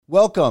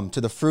Welcome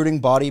to the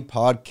Fruiting Body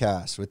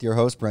Podcast with your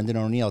host, Brendan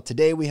O'Neill.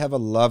 Today we have a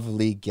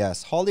lovely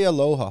guest, Holly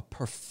Aloha,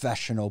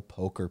 professional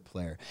poker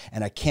player.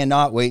 And I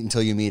cannot wait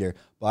until you meet her.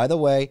 By the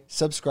way,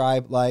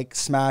 subscribe, like,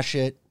 smash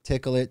it,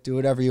 tickle it, do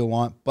whatever you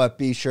want, but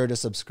be sure to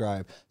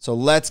subscribe. So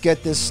let's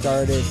get this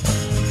started.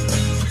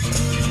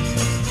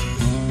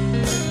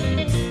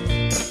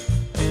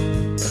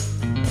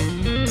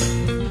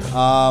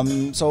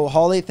 So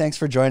Holly, thanks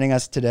for joining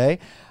us today.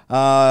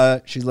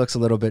 She looks a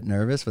little bit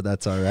nervous, but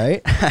that's all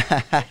right.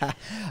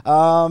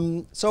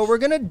 So we're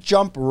going to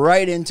jump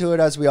right into it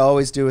as we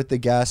always do with the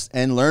guests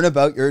and learn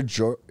about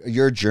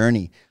your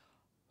journey.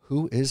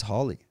 Who is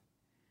Holly?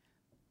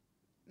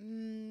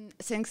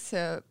 Thanks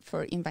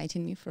for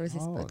inviting me for this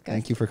podcast.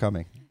 Thank you for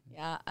coming.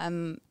 Yeah,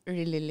 I'm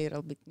really a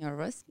little bit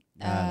nervous.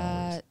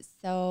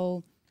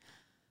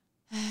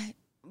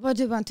 What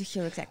do you want to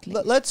hear exactly?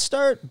 Let's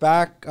start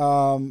back.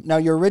 Now,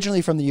 you're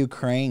originally from the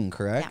Ukraine,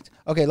 correct? Yeah.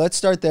 Okay, let's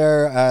start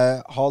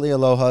there. Holly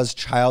Aloha's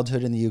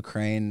childhood in the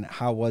Ukraine.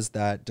 How was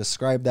that?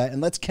 Describe that.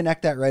 And let's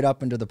connect that right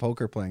up into the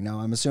poker playing. Now,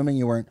 I'm assuming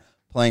you weren't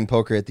playing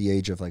poker at the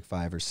age of like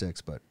 5 or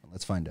 6, but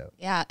let's find out.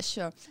 Yeah,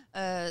 sure.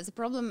 The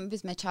problem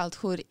with my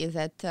childhood is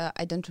that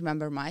I don't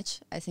remember much.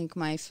 I think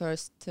my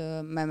first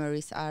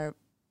memories are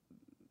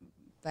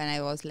when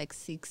I was like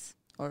 6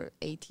 or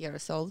 8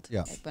 years old,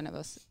 like when I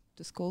was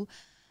to school.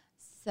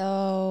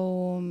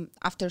 So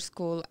after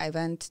school, I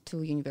went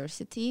to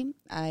university.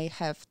 I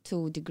have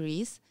 2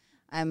 degrees.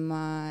 I'm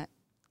an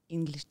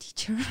English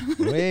teacher.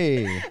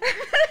 Wait,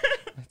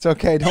 it's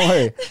okay. Don't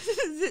worry.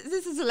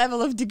 This is a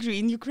level of degree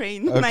in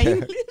Ukraine. Okay. My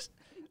English.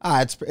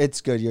 It's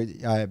good.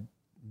 You're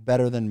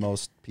better than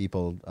most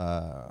people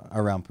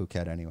around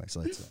Phuket, anyway.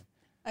 So let's say.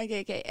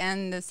 Okay.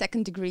 And the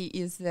second degree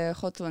is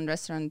hotel and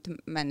restaurant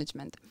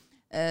management.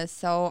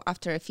 So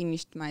after I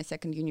finished my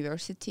second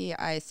university,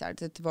 I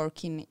started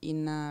working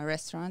in a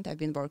restaurant. I've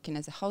been working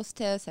as a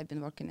hostess. I've been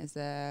working as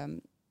a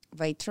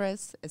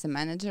waitress, as a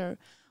manager.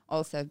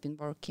 Also, I've been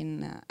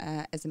working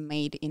as a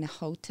maid in a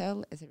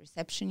hotel, as a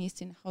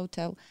receptionist in a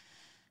hotel.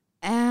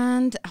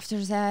 And after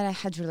that, I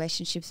had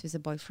relationships with a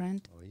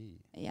boyfriend.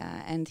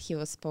 Yeah, and he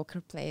was a poker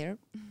player.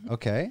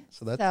 Okay,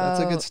 so that's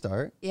a good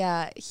start.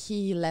 Yeah,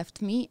 he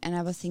left me, and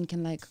I was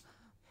thinking like,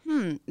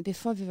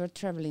 before we were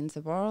traveling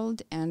the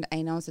world, and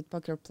I know that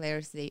poker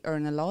players, they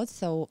earn a lot,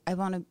 so I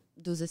want to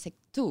do this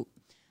too.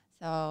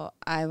 So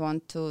I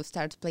want to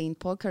start playing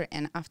poker,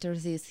 and after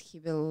this, he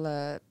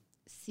will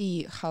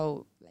see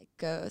how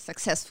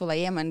successful I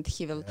am, and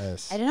he will,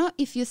 I don't know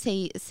if you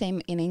say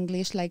same in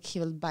English, like he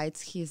will bite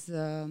his...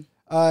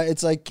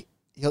 it's like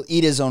he'll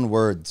eat his own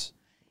words.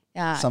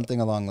 Yeah. Something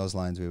along those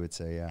lines, we would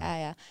say,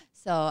 Yeah.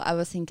 So I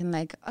was thinking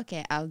like,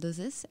 okay, I'll do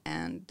this,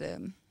 and...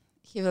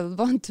 he will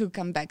want to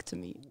come back to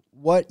me.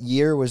 What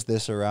year was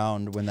this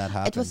around when that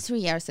happened? It was 3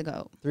 years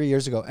ago. 3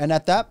 years ago. And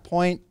at that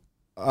point,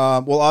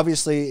 well,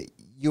 obviously,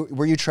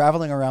 were you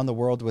traveling around the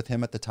world with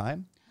him at the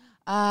time?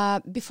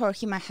 Before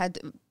him, I had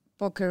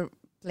poker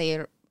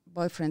player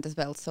boyfriend as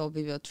well. So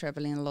we were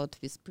traveling a lot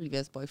with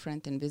previous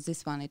boyfriend. And with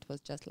this one, it was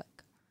just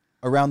like...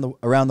 Around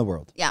the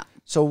world? Yeah.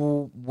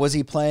 So was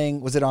he playing,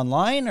 was it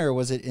online or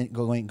was it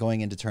going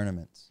into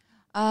tournaments?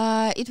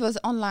 It was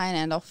online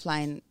and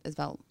offline as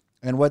well.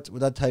 And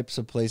what types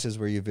of places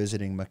were you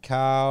visiting?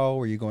 Macau?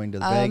 Were you going to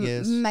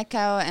Vegas?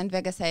 Macau and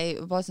Vegas I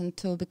wasn't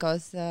to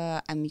because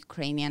I'm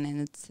Ukrainian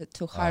and it's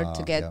too hard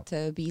to get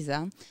a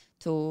visa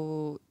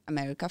to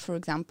America, for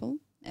example.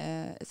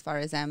 As far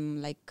as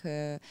I'm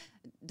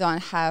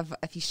don't have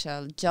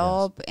official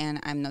job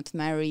and I'm not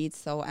married,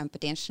 so I'm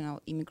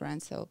potential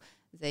immigrant, so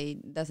they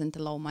doesn't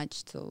allow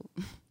much to...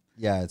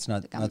 Yeah, it's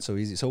not so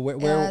easy. So where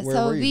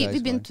were you guys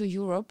we've been going? to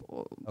Europe.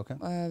 Okay.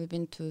 We've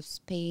been to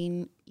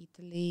Spain,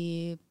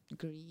 Italy,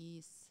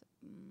 Greece.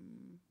 I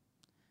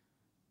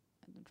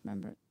don't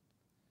remember.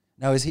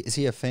 Now, is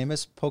he a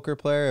famous poker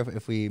player?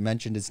 If we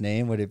mentioned his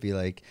name, would it be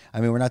like?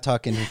 I mean, we're not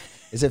talking.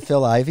 Is it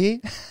Phil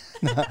Ivey?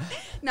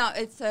 No,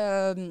 it's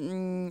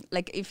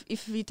like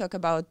if we talk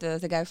about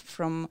the guy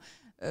from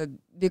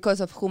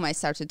because of whom I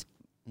started.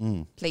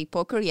 Play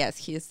poker, yes,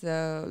 he's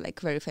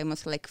very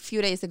famous. Like a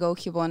few days ago,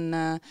 he won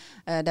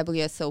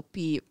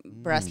WSOP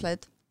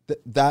bracelet.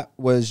 That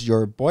was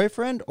your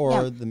boyfriend,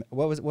 or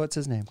what's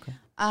his name?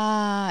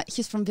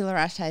 He's from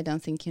Belarus. I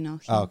don't think you know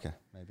him. Oh, okay,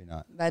 maybe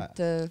not. But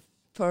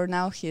for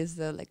now, he's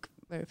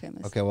very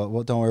famous. Okay,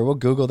 well, don't worry. We'll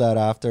Google that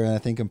after, and I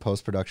think in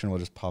post production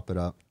we'll just pop it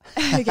up.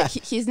 Okay,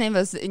 his name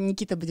was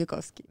Nikita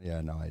Budykovsky. Yeah,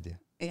 no idea.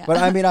 Yeah. But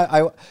I mean,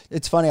 I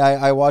it's funny.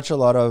 I watch a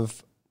lot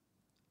of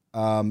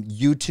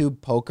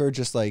YouTube poker,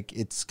 just like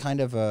it's kind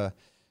of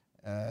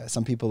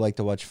some people like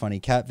to watch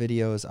funny cat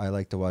videos. I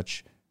like to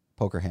watch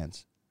poker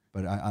hands,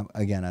 but I'm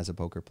again as a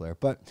poker player.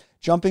 But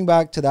jumping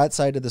back to that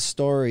side of the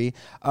story,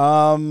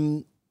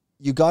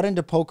 you got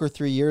into poker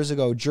 3 years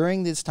ago.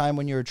 During this time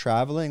when you were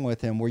traveling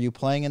with him, were you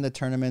playing in the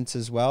tournaments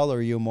as well, or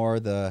were you more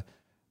the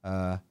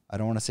I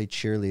don't want to say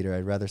cheerleader,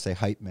 I'd rather say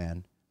hype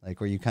man?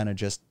 Like, were you kind of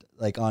just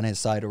like on his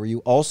side, or were you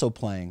also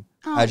playing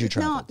as you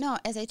traveled? No.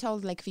 As I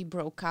told, like we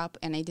broke up,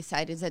 and I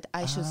decided that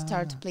I should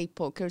start to play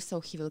poker, so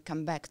he will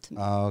come back to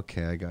me.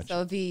 Okay, I got you.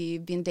 So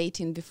we've been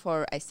dating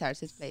before I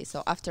started play.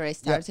 So after I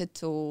started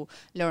to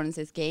learn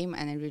this game,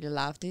 and I really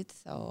loved it,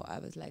 so I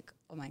was like,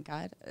 oh my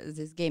God,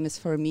 this game is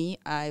for me.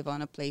 I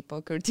want to play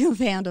poker till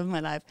the end of my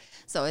life.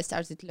 So I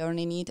started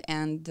learning it,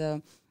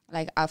 and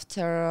like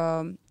after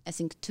I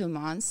think 2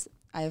 months,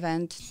 I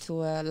went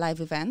to a live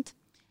event,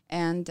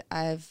 and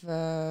I've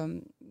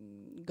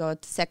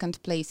got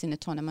second place in a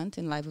tournament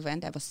in live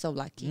event. I was so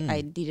lucky.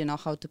 I didn't know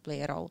how to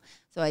play at all,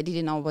 so I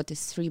didn't know what is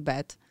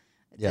 3-bet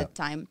at that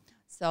time.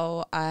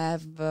 So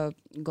I've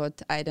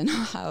got, I don't know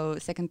how,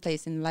 second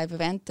place in live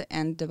event,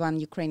 and the one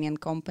Ukrainian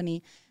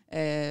company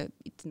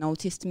it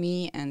noticed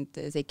me, and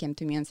they came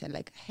to me and said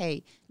like,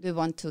 hey, do you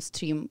want to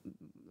stream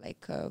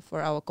like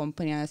for our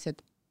company? And I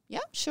said, yeah,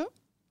 sure.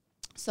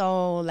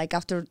 So like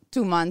after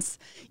 2 months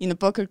in a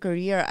poker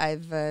career,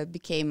 I've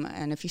became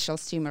an official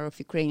streamer of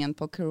Ukrainian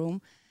Poker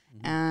Room,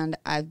 and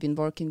I've been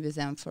working with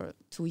them for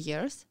 2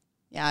 years.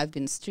 Yeah, I've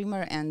been a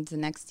streamer, and the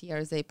next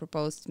year they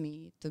proposed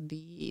me to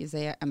be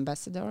their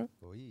ambassador.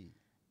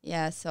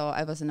 Yeah, so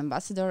I was an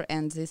ambassador,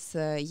 and this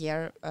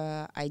year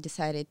I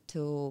decided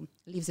to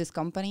leave this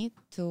company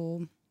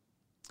to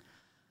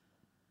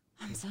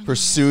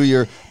pursue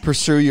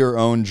your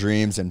own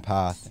dreams and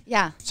path.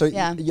 Yeah. So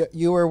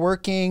you were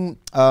working.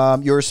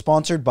 You were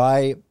sponsored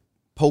by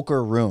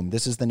Poker Room.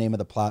 This is the name of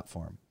the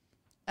platform.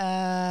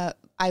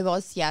 I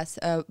was, yes,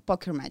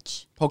 Poker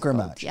Match. Poker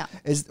Match. Yeah.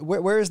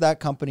 Where is that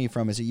company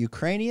from? Is it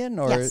Ukrainian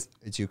or Yes.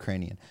 It's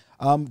Ukrainian?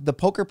 The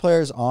poker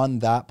players on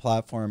that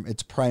platform,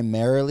 it's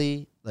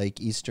primarily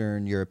like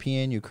Eastern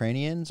European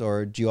Ukrainians,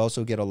 or do you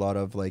also get a lot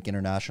of like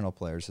international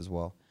players as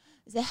well?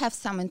 They have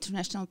some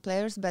international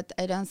players, but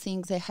I don't think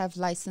they have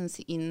license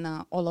in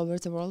all over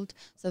the world.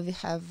 So we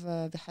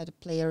had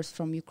players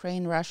from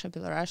Ukraine, Russia,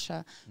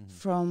 Belarus,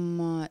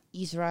 from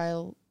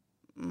Israel,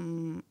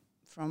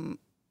 from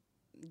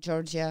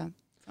Georgia,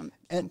 from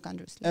some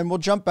countries. And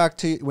we'll jump back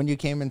to when you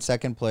came in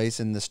second place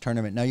in this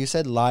tournament. Now you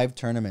said live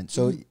tournament,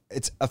 so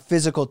it's a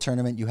physical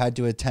tournament. You had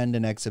to attend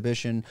an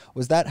exhibition.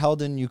 Was that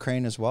held in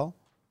Ukraine as well?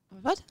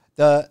 What?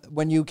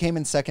 When you came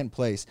in second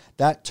place,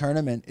 that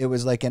tournament, it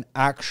was like an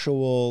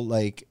actual,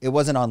 like, it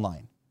wasn't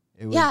online.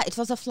 It was It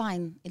was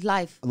offline,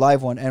 live.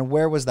 live one. And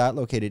where was that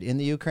located? In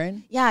the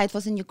Ukraine? Yeah, it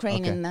was in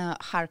Ukraine, Okay. in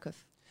Kharkov.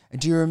 And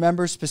do you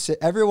remember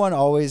everyone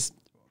always,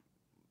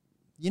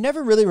 you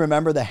never really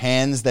remember the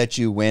hands that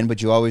you win,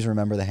 but you always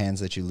remember the hands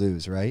that you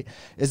lose, right?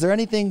 Is there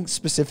anything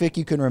specific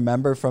you can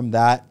remember from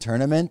that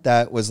tournament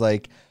that was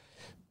like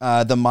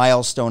the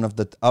milestone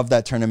of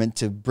that tournament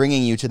to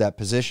bringing you to that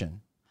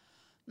position?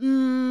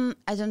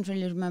 I don't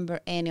really remember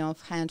any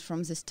offhand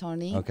from this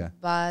tourney. Okay.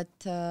 But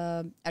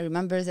I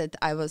remember that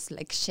I was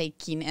like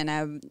shaking, and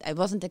I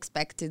wasn't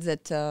expected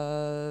that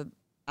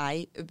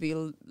I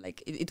will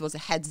like it was a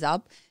heads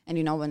up, and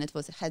you know when it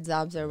was a heads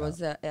up there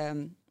was a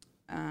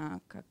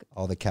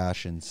All the cash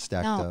and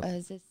stacked up.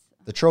 this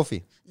The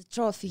trophy. the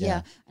trophy, Yeah.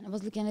 yeah. And I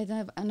was looking at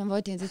it and I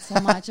wanted it so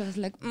much. I was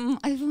like,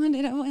 I want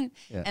it.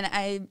 Yeah. And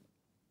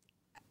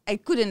I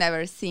couldn't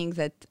ever think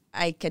that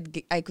I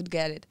could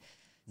get it.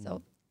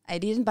 So I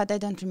didn't, but I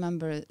don't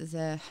remember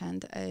the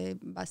hand I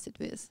busted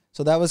with.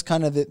 So that was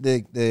kind of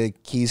the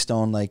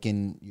keystone, like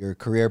in your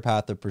career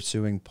path of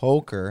pursuing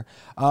poker.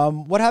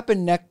 What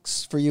happened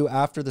next for you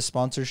after the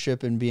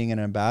sponsorship and being an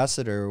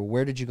ambassador?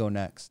 Where did you go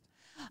next?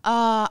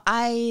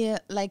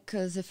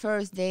 The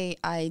first day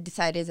I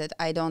decided that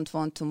I don't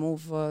want to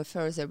move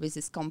further with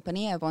this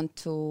company. I want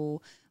to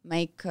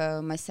make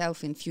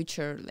myself in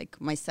future like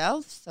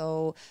myself.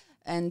 So,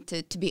 and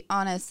to be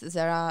honest,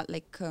 there are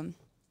like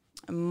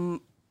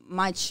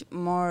much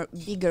more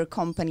bigger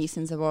companies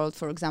in the world,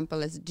 for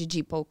example, as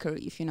GG Poker,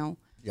 if you know.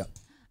 Yeah.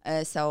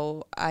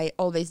 So I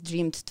always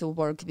dreamed to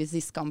work with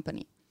this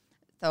company.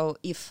 So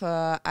if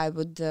I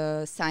would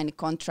sign a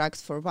contract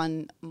for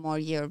 1 more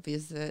year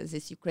with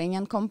this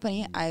Ukrainian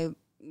company, I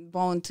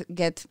won't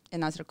get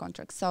another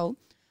contract. So,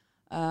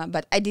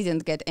 but I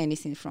didn't get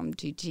anything from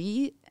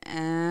GG,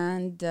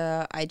 and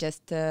I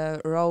just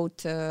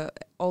wrote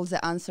all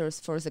the answers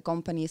for the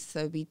companies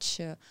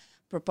which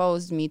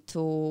proposed me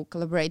to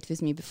collaborate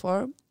with me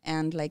before.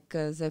 And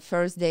the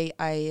first day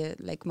I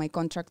my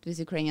contract with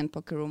Ukrainian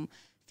Poker Room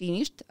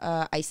finished,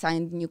 I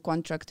signed new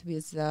contract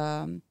with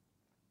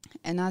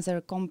another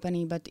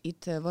company, but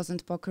it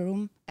wasn't Poker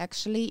Room.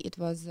 Actually, it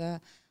was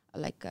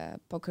like a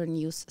poker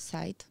news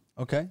site.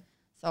 Okay.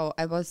 So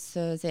I was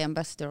the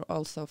ambassador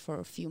also for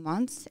a few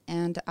months,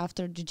 and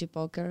after GG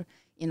Poker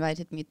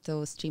invited me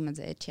to stream at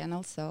their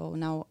channel. So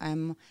now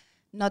I'm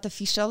not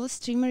official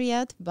streamer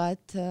yet, but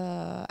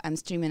I'm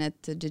streaming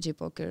at the GG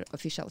Poker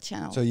official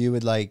channel. So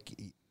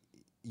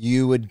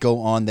you would go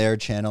on their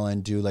channel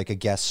and do like a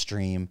guest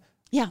stream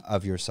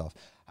of yourself.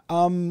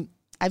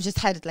 I've just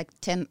had it like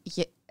 10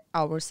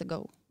 hours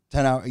ago.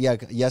 10 hours. Yeah.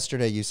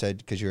 Yesterday you said,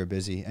 because you were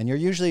busy, and you're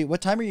usually,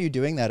 what time are you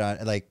doing that on?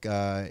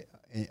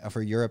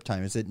 For Europe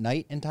time, is it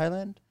night in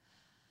Thailand?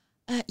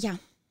 Yeah.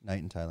 Night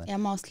in Thailand. Yeah,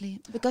 mostly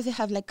because we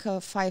have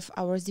 5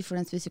 hours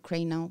difference with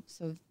Ukraine now.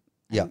 So,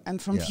 Yeah. I'm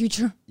from Yeah.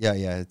 future. Yeah,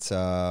 yeah. It's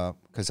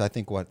because I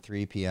think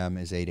 3 p.m.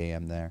 is 8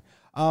 a.m. there.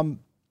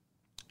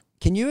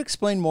 Can you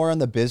explain more on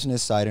the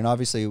business side? And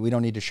obviously, we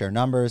don't need to share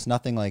numbers,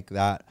 nothing like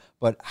that.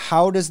 But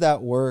how does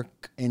that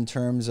work in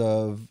terms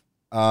of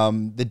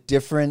the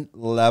different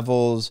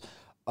levels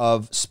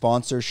of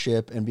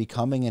sponsorship and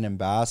becoming an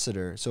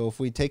ambassador? So if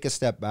we take a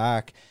step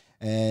back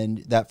and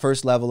that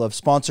first level of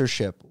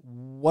sponsorship,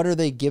 what are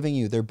they giving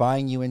you? They're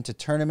buying you into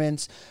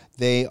tournaments.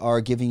 They are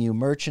giving you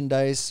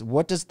merchandise.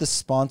 What does the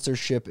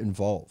sponsorship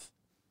involve?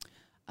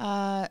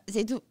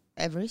 They do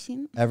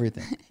everything.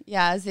 Everything.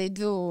 Yeah, they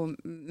do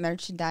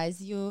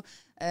merchandise you.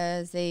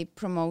 They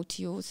promote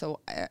you. So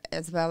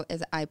as well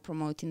as I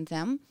promoting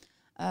them.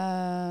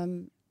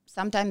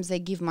 Sometimes they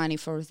give money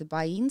for the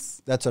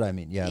buy-ins. That's what I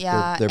mean. Yeah,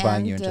 Yeah, they're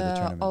buying you into the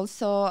tournament.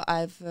 Also,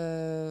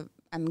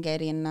 I'm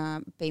getting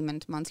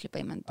monthly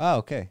payment. Oh,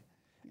 okay.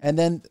 And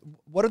then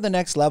what are the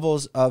next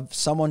levels of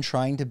someone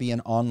trying to be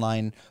an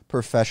online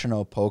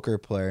professional poker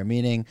player?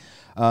 Meaning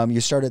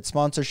you start at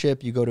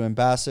sponsorship, you go to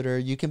ambassador,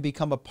 you can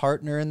become a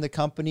partner in the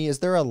company. Is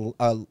there a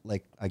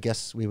like, I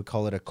guess we would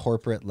call it a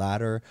corporate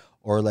ladder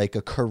or like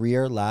a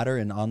career ladder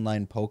in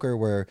online poker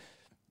where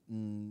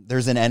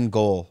there's an end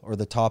goal or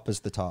the top is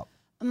the top?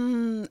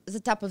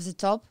 The top of the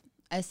top,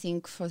 I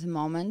think for the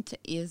moment,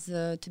 is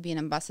to be an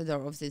ambassador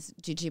of this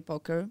GG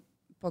poker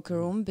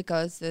room,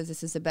 because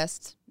this is the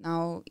best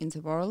now in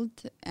the world,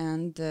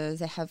 and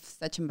they have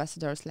such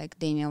ambassadors like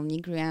Daniel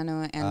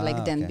Negreanu and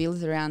like Dan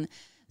Bilzerian.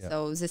 Yeah.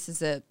 So this is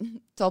the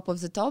top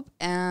of the top.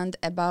 And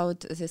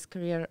about this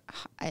career,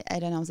 I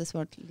don't know this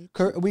word.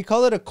 We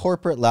call it a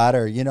corporate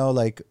ladder. You know,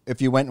 like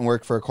if you went and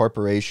worked for a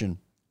corporation,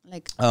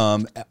 like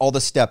all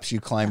the steps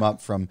you climb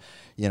up from,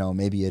 you know,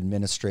 maybe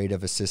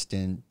administrative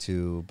assistant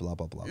to blah,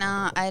 blah, blah.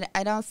 No, blah, blah.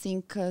 I don't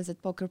think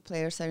that poker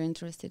players are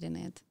interested in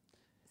it.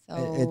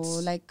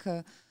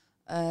 So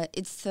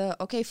it's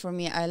okay for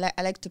me. I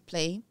like to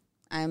play.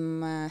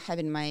 I'm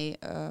having my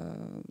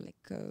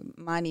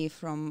money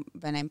from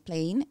when I'm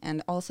playing,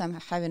 and also I'm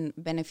having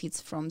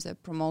benefits from the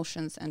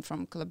promotions and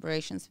from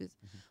collaborations with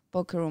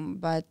Poker Room.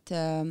 But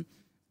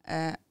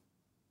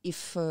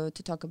if to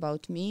talk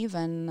about me,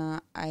 when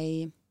how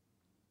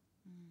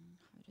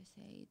to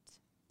say it?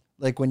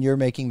 Like when you're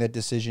making that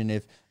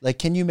decision,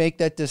 can you make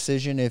that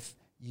decision if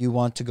you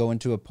want to go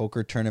into a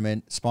poker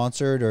tournament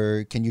sponsored,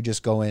 or can you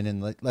just go in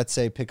and let's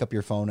say pick up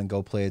your phone and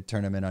go play a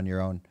tournament on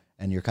your own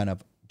and you're kind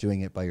of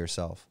doing it by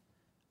yourself?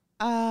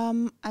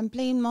 I'm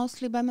playing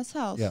mostly by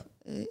myself. Yeah.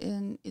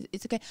 And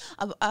it's okay.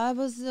 I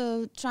was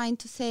trying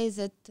to say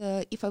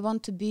that if I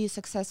want to be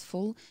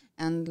successful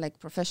and like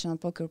professional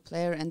poker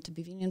player and to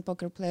be winning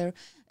poker player,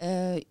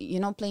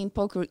 playing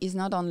poker is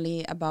not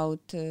only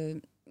about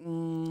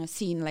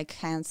seeing like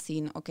hands,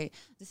 seeing okay,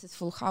 this is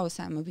full house,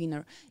 I'm a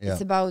winner. Yeah.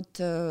 It's about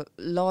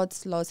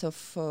lots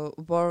of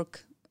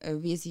work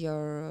with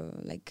your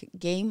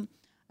game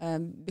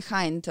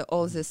behind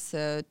all this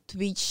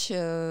Twitch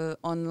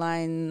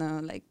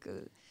online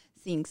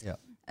things. Yeah.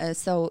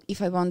 So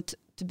if I want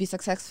to be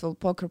successful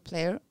poker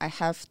player, I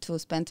have to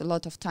spend a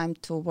lot of time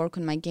to work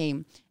on my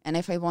game. And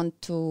if I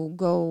want to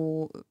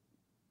go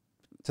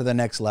to the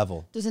next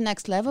level,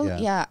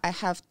 yeah, I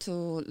have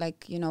to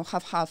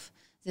half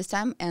this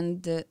time.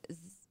 And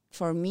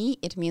for me,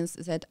 it means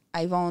that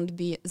I won't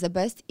be the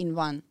best in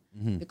one,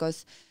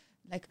 because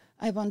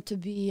I want to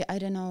be, I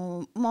don't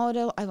know,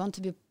 model, I want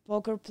to be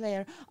poker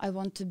player, I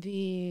want to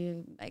be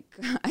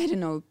I don't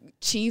know,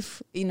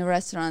 chief in a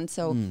restaurant.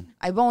 So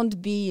I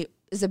won't be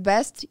the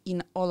best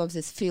in all of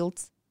these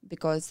fields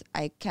because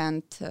I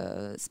can't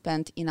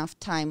spend enough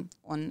time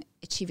on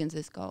achieving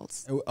these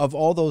goals. Of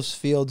all those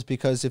fields,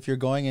 because if you're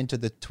going into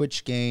the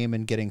Twitch game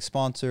and getting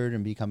sponsored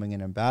and becoming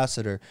an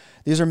ambassador,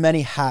 these are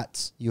many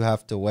hats you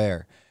have to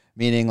wear.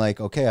 Meaning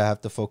okay, I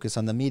have to focus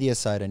on the media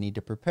side. I need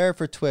to prepare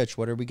for Twitch.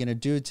 What are we going to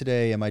do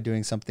today? Am I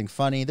doing something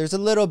funny? There's a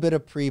little bit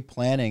of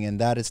pre-planning, and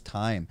that is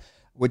time,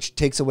 which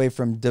takes away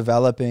from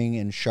developing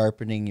and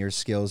sharpening your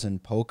skills in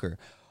poker.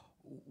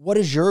 What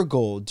is your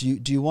goal? Do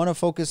you want to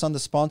focus on the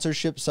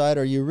sponsorship side,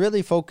 or are you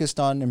really focused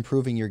on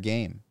improving your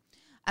game?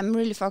 I'm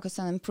really focused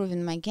on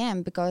improving my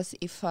game, because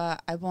if I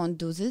won't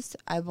do this,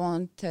 I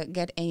won't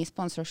get any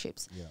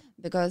sponsorships. Yeah.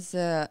 Because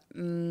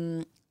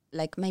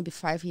maybe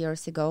 5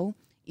 years ago,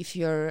 if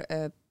you're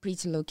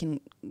pretty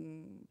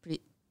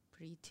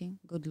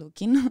good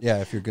looking.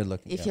 Yeah, if you're good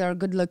looking. If you're a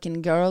good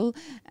looking girl.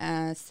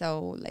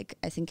 So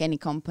I think any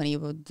company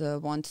would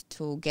want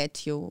to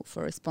get you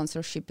for a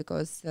sponsorship,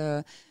 because,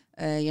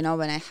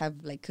 when I have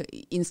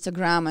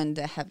Instagram and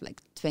I have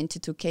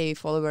 22K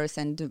followers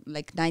and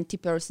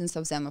 90%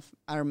 of them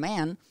are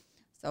men.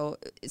 So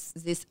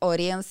this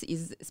audience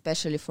is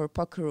especially for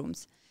poker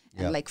rooms.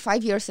 Yeah. And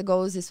 5 years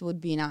ago, this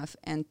would be enough.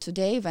 And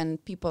today, when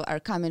people are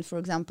coming, for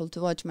example, to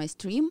watch my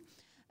stream,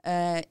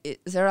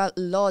 there are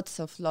lots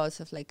of I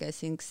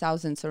think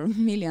thousands or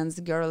millions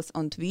of girls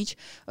on Twitch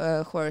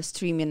who are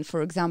streaming,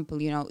 for example,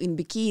 in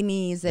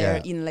bikinis,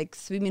 they're in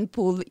swimming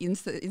pool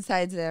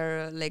inside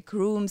their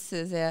rooms,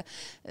 they're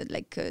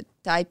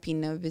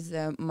typing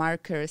with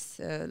markers,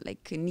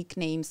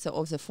 nicknames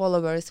of the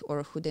followers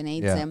or who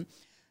donate them.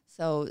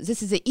 So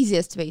this is the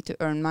easiest way to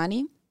earn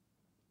money.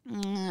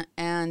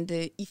 And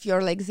if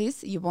you're like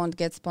this, you won't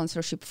get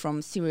sponsorship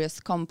from serious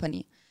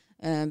company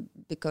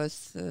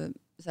because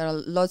there are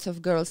lots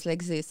of girls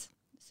like this.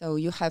 So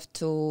you have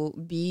to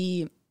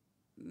be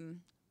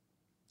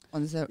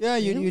on the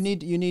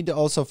you need to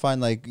also find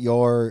like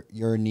your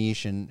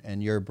niche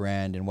and your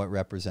brand and what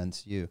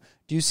represents you.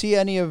 Do you see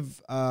any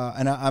of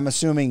and I'm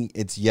assuming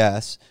it's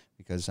yes,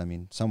 because I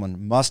mean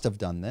someone must have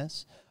done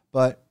this,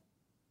 but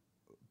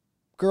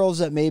girls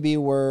that maybe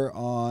were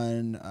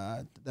on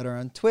that are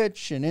on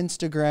Twitch and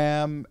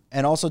Instagram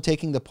and also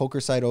taking the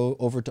poker side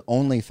over to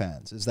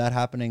OnlyFans, is that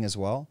happening as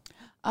well?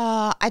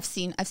 I've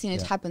seen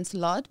it happens a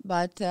lot,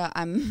 but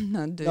I'm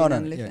not doing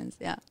OnlyFans.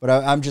 Yeah. But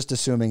I'm just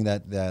assuming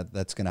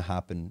that's going to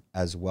happen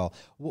as well.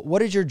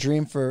 What is your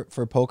dream for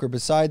poker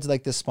besides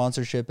like the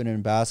sponsorship and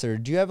ambassador?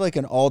 Do you have like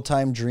an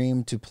all-time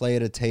dream to play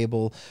at a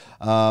table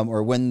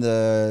or win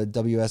the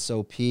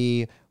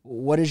WSOP?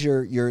 What is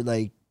your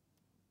like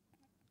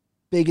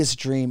biggest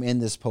dream in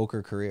this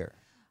poker career?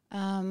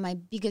 My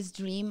biggest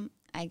dream,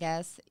 I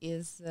guess,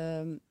 is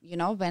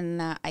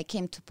when I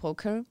came to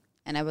poker.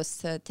 And I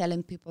was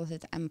telling people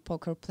that I'm a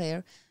poker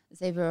player.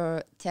 They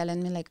were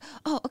telling me like,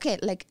 oh, okay,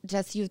 like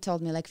just you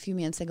told me like a few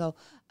minutes ago,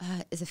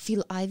 is it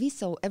Phil Ivey?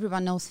 So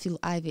everyone knows Phil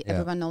Ivey. Yeah.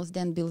 Everyone knows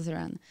Dan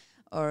Bilzerian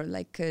or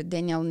like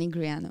Daniel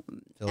Negreanu.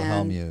 Phil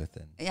Hellmuth.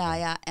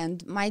 Yeah.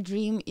 And my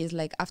dream is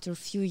like after a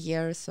few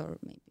years or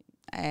maybe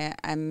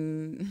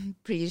I'm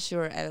pretty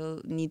sure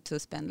I'll need to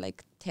spend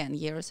like 10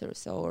 years or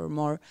so or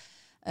more.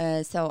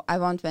 So I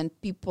want when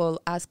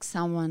people ask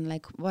someone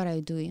like, what are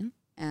you doing?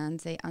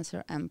 And they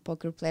answer, I'm a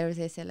poker player.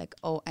 They say like,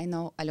 oh, I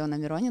know Alena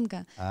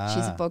Mironenko.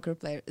 She's a poker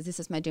player. This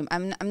is my dream.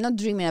 I'm not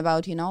dreaming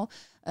about,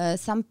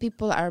 some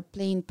people are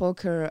playing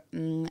poker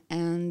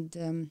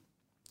and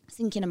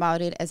thinking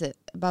about it as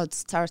about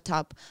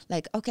startup.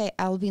 Like, okay,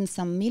 I'll win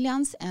some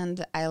millions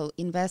and I'll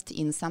invest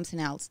in something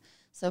else.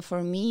 So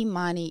for me,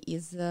 money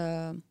is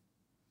a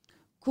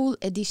cool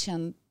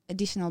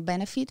additional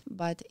benefit,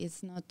 but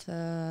it's not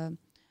a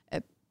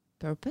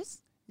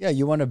purpose. Yeah,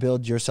 you want to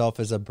build yourself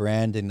as a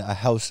brand and a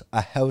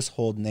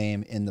household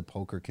name in the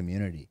poker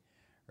community,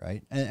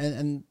 right?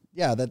 And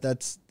yeah,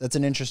 that's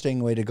an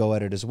interesting way to go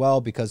at it as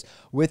well, because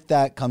with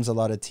that comes a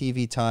lot of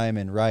TV time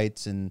and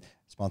rights and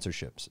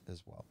sponsorships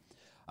as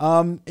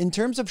well. In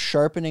terms of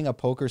sharpening a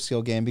poker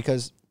skill game,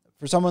 because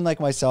for someone like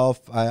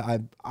myself,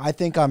 I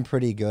think I'm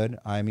pretty good.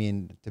 I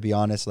mean, to be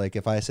honest, like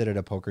if I sit at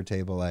a poker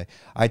table,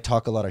 I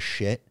talk a lot of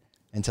shit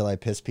until I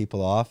piss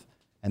people off,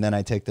 and then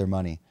I take their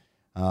money.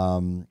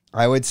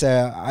 I would say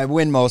I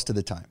win most of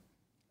the time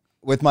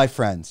with my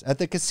friends. At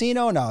the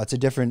casino, no, it's a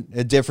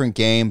different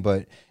game.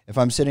 But if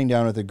I'm sitting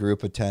down with a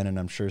group of 10 and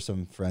I'm sure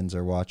some friends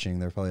are watching,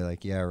 they're probably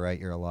like, yeah, right,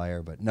 you're a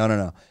liar. But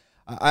no.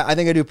 I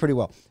think I do pretty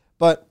well.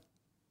 But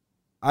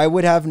I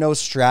would have no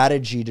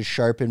strategy to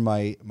sharpen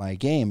my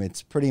game.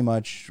 It's pretty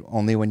much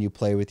only when you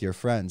play with your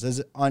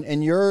friends.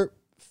 In your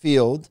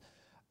field,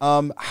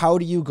 how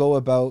do you go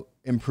about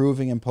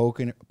improving in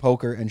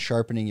poker and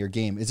sharpening your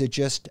game? Is it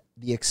just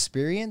the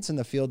experience in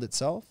the field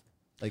itself?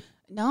 Like,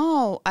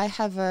 no, I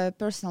have a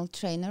personal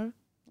trainer.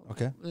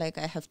 Okay. Like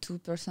I have 2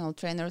 personal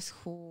trainers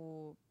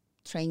who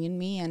training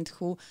me and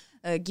who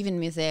giving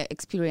me their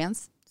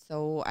experience,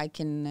 so I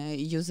can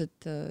use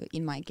it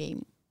in my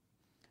game.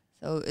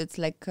 So it's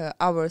like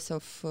hours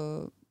of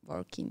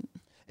working.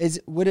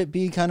 Would it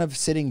be kind of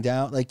sitting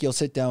down, like you'll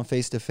sit down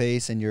face to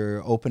face and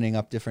you're opening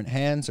up different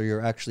hands, or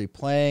you're actually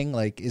playing?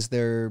 Like, is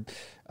there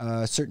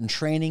certain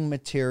training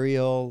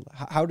material?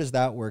 How does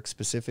that work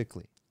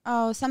specifically?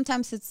 Oh,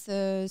 sometimes it's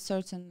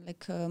certain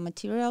like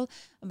material,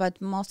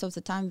 but most of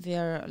the time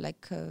we're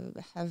like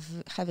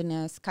having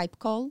a Skype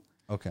call.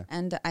 Okay.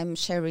 And I'm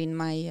sharing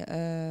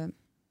my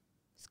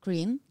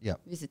screen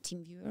with a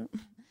team viewer.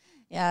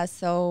 Yeah,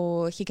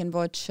 so he can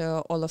watch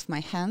all of my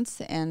hands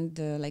and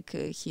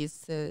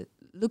he's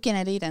looking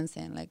at it and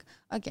saying like,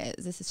 okay,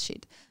 this is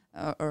shit,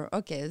 or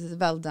okay, this is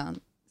well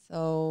done.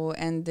 So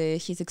and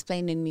he's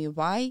explaining me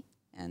why.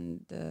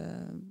 And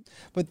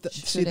but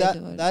see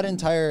that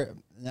entire,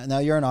 now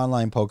you're an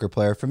online poker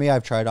player. For me,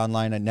 I've tried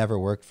online. It never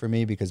worked for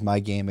me because my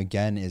game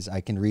again is I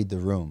can read the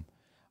room.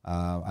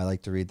 I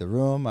like to read the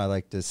room. I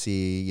like to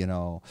see,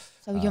 So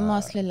you're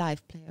mostly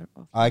live player.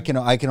 I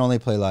can only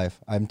play live.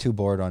 I'm too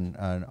bored on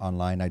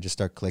online. I just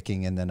start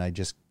clicking and then I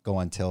just go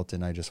on tilt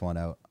and I just want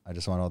out. I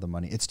just want all the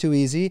money. It's too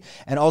easy,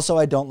 and also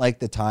I don't like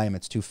the time.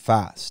 It's too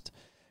fast,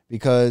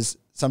 because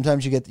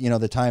sometimes you get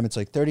the time. It's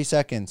like 30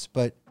 seconds,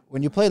 but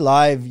when you play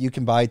live, you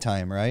can buy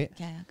time, right?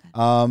 Yeah.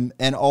 Okay.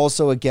 And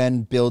also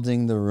again,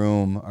 building the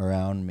room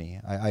around me.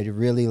 I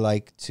really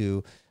like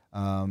to.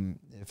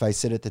 If I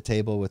sit at the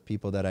table with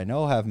people that I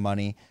know have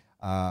money,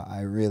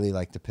 I really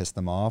like to piss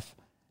them off.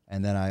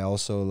 And then I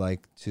also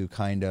like to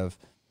kind of,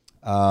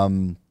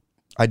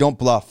 I don't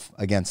bluff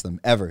against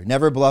them ever.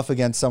 Never bluff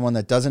against someone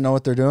that doesn't know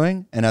what they're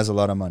doing and has a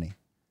lot of money.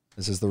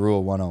 This is the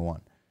rule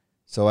 101.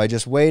 So I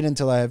just wait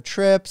until I have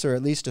trips or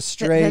at least a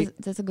straight.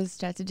 That's a good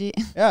strategy.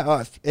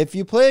 Yeah. If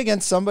you play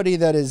against somebody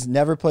that has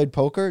never played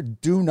poker,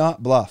 do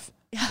not bluff.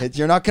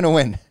 You're not going to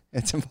win.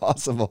 It's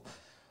impossible.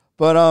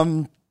 But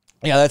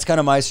yeah, that's kind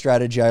of my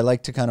strategy. I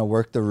like to kind of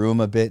work the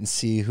room a bit and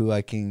see who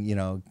I can,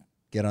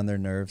 get on their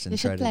nerves and You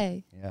try should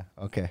play. Yeah.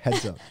 Okay.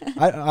 Heads up.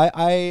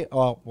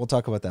 We'll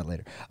talk about that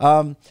later.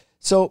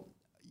 So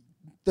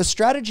the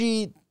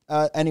strategy,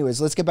 anyways,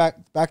 let's get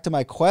back to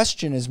my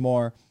question is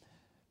more,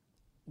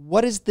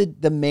 what is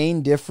the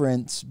main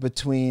difference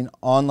between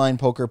online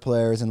poker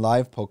players and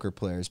live poker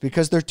players?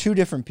 Because they're two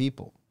different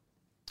people.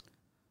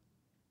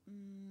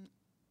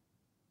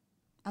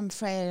 I'm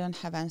afraid I don't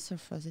have answer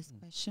for this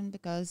question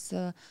because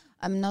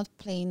I'm not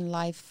playing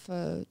live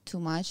too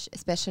much,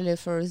 especially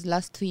for the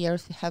last 2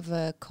 years we have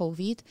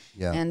COVID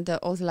and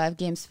all the live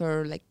games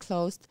were like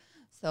closed.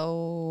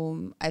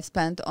 So I've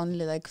spent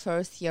only like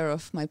first year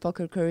of my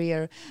poker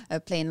career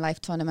playing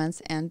live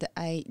tournaments and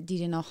I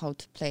didn't know how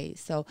to play.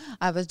 So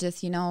I was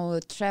just,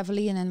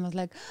 traveling and was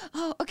like,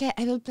 oh, okay,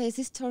 I will play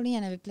this tourney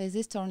and I will play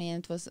this tourney,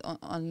 and it was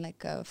on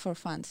like for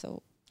fun.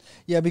 So.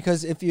 Yeah,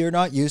 because if you're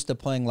not used to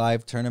playing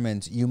live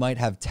tournaments, you might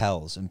have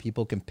tells and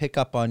people can pick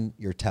up on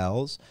your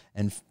tells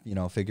and,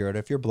 figure out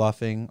if you're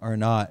bluffing or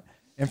not.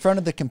 In front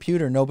of the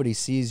computer, nobody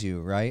sees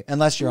you, right?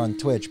 Unless you're on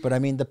Twitch. But I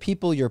mean, the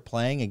people you're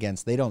playing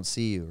against, they don't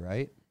see you,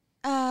 right?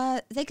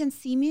 They can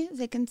see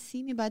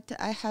me, but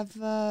I have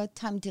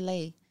time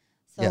delay.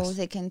 So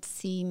they can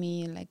see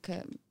me like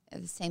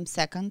at the same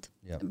second.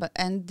 Yep.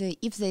 And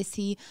if they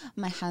see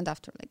my hand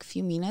after like a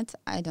few minutes,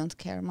 I don't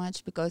care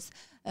much because...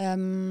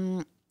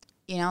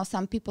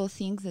 some people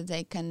think that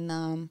they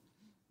can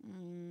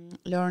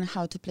learn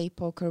how to play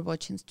poker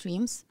watching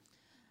streams.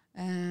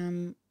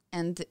 And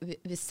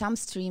with some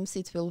streams,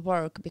 it will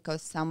work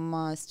because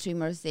some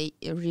streamers, they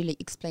really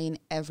explain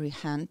every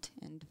hand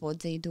and what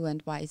they do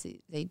and why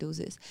they do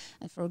this.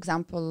 And for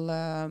example,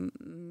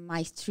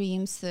 my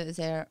streams,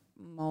 they're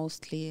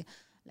mostly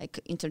like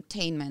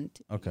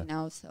entertainment,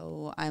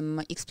 so I'm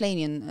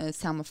explaining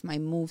some of my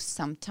moves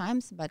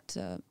sometimes, but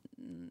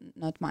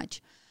not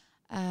much.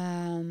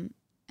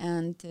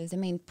 And the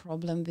main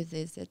problem with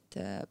this is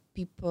that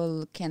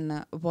people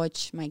can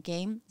watch my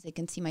game, they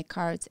can see my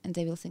cards, and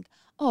they will think,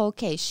 oh,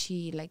 okay,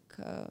 she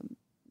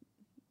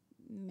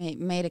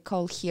made a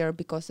call here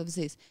because of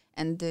this.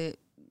 And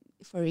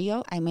for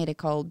real, I made a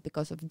call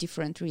because of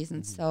different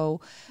reasons. So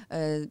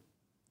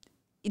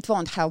it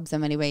won't help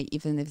them anyway,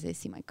 even if they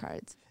see my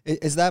cards.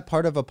 Is that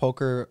part of a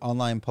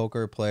online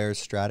poker player's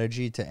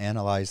strategy to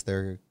analyze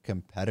their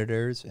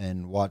competitors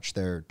and watch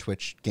their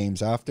Twitch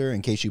games after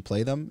in case you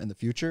play them in the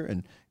future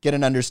and get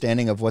an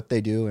understanding of what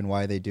they do and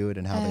why they do it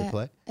and how they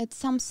play? At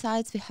some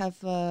sites, we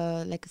have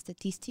like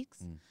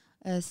statistics.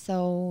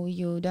 So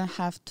you don't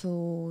have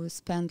to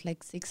spend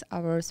like 6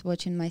 hours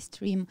watching my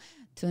stream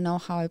to know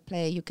how I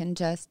play. You can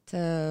just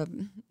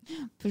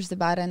push the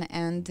button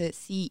and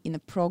see in a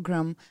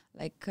program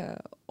like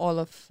all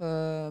of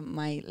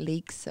my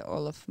leaks,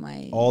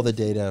 all the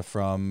data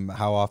from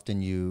how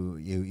often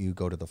you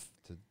go to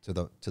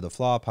the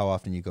flop, how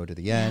often you go to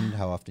the end,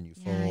 how often you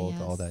fold,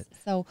 all that.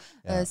 So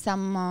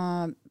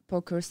some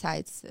poker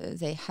sites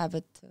they have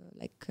it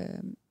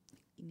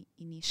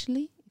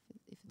initially.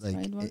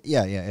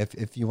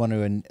 If you want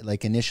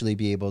to initially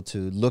be able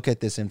to look at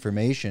this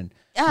information,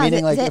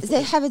 meaning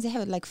they have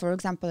it like, for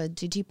example, at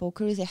GG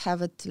Poker they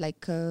have it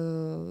like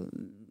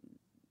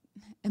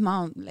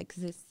amount like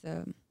this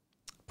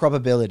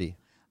probability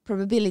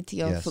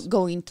of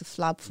going to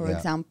flop, for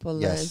example.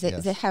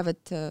 They have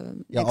it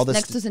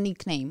next to the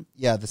nickname.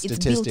 Yeah, the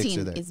statistics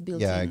are there. It's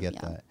built in. I get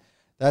that.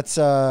 That's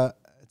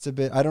it's a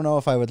bit, I don't know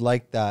if I would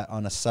like that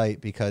on a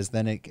site because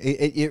then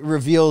it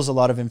reveals a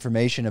lot of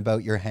information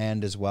about your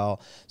hand as well.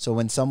 So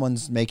when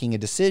someone's making a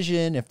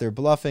decision, if they're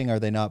bluffing, are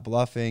they not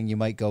bluffing, you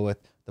might go with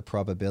the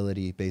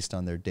probability based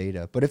on their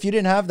data. But if you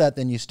didn't have that,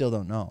 then you still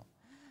don't know.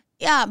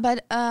 Yeah,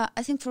 but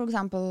I think, for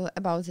example,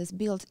 about this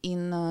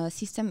built-in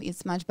system,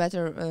 it's much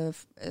better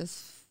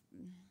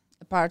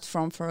apart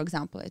from, for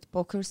example, at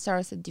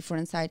PokerStars, a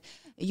different site.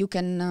 You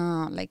can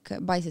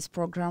buy this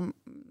program,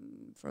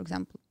 for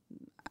example.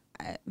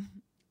 I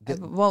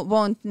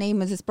won't name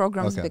these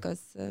programs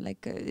because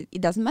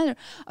it doesn't matter.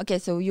 Okay,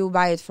 so you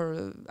buy it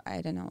for, I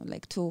don't know,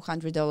 like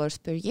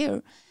 $200 per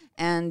year,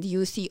 and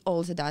you see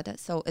all the data.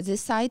 So at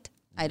this site,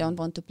 I don't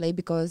want to play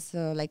because,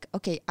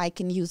 I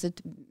can use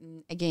it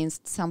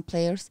against some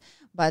players,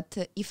 but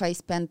if I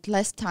spend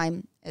less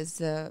time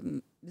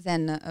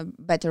than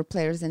better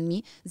players than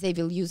me, they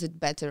will use it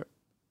better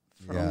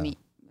from me.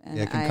 And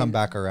it can come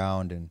back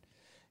around, and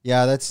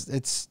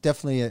it's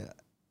definitely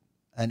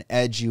an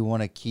edge you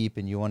want to keep,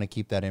 and you want to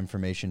keep that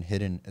information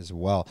hidden as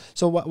well.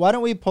 So why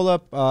don't we pull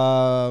up?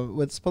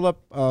 Let's pull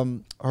up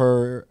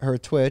her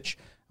Twitch,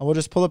 and we'll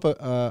just pull up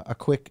a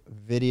quick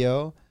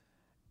video,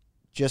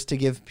 just to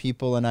give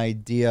people an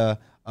idea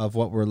of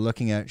what we're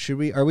looking at.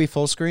 Are we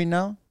full screen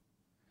now?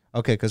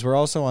 Okay, because we're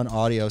also on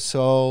audio.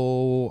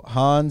 So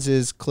Hans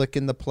is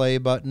clicking the play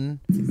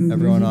button.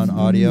 Everyone on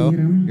audio,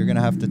 you're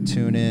gonna have to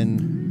tune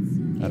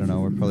in. I don't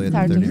know. We're probably at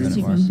the 30-minute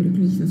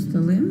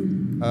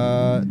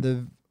mark.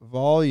 The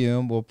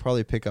volume we'll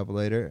probably pick up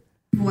later.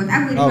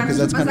 Oh, because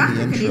that's kind of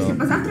the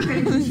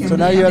intro. So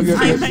now you have your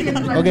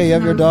okay. You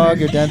have your dog.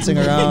 You're dancing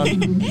around.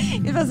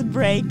 It was a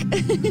break.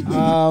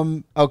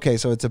 Okay,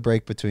 so it's a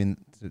break between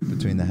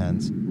the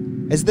hands.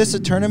 Is this a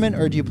tournament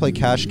or do you play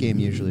cash game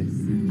usually?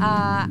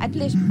 I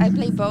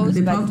play both,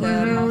 but mostly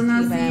when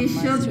I'm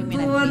streaming,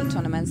 I play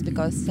tournaments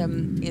because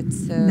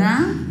it's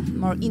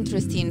more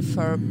interesting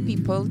for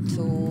people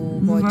to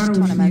watch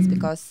tournaments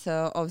because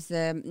of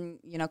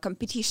the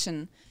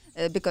competition,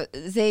 because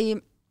they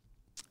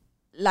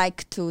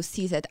like to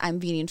see that I'm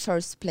winning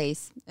first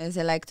place.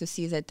 They like to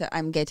see that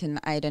I'm getting,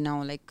 I don't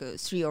know, like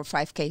 $3 or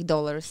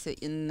 $5K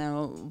in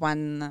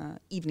one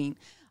evening.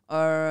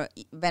 Or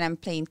when I'm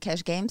playing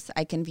cash games,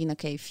 I can win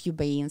a few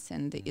buy-ins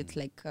and it's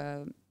like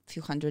a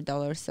few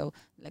 $100. So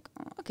like,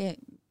 okay.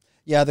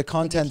 Yeah, the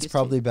content's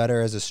probably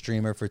better as a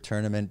streamer for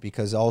tournament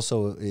because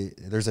also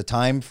there's a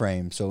time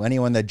frame. So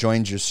anyone that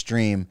joins your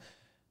stream,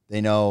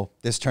 they know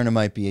this tournament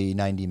might be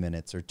 90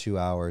 minutes or 2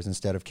 hours.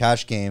 Instead of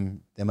cash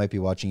game, they might be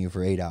watching you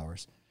for 8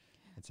 hours.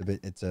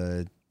 It's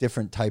a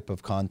different type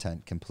of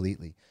content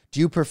completely. Do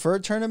you prefer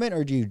tournament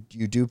or do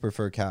you do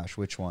prefer cash?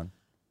 Which one?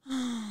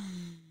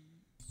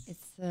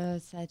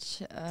 It's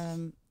such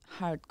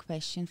hard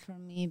question for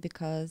me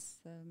because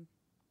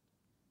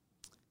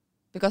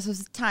of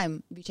the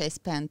time which I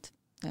spent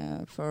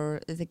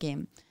for the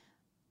game.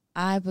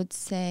 I would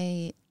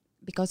say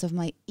because of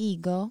my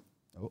ego,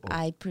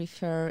 I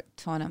prefer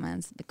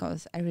tournaments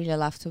because I really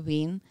love to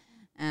win.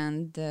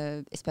 And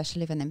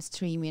especially when I'm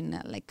streaming,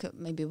 like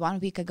maybe 1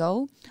 week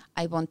ago,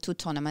 I won 2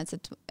 tournaments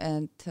at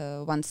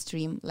one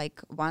stream,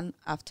 like one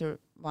after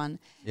one.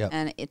 Yep.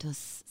 And it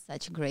was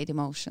such great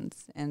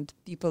emotions. And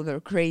people were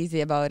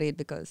crazy about it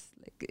because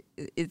like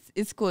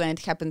it's cool and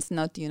it happens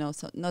not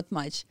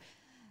much.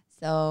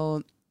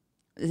 So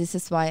this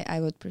is why I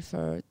would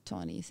prefer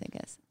tourneys, I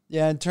guess.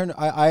 Yeah,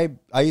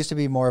 I used to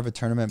be more of a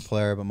tournament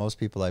player, but most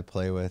people I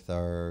play with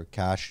are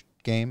cash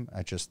game.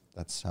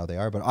 That's how they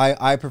are. But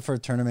I prefer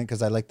tournament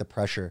because I like the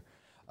pressure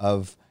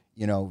of,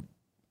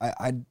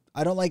 I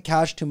don't like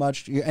cash too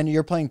much. And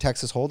you're playing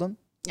Texas Hold'em?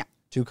 Yeah.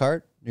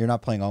 2-card? You're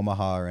not playing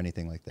Omaha or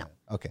anything like that.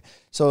 No. Okay.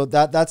 So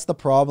that's the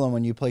problem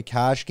when you play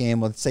cash game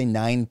with, say,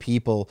 9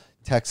 people,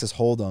 Texas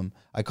Hold'em.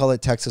 I call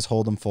it Texas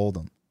Hold'em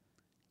Fold'em.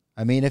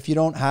 I mean, if you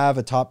don't have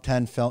a top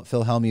 10 Phil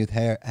Hellmuth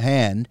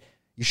hand,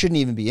 you shouldn't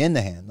even be in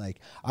the hand. Like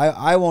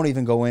I won't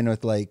even go in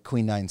with like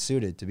Queen 9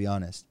 suited, to be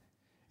honest.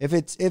 If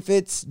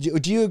it's,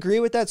 do you agree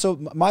with that? So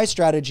my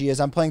strategy is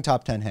I'm playing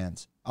top 10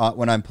 hands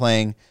when I'm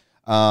playing,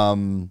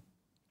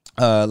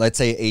 let's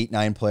say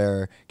 8-9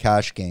 player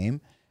cash game,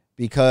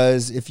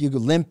 because if you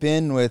limp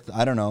in with,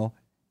 I don't know,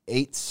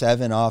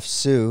 8-7 off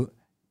suit,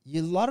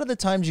 a lot of the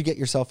times you get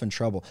yourself in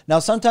trouble. Now,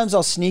 sometimes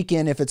I'll sneak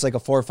in if it's like a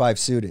 4-5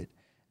 suited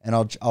and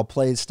I'll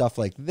play stuff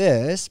like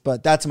this,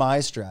 but that's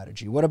my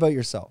strategy. What about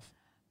yourself?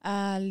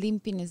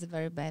 Limping is a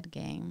very bad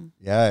game.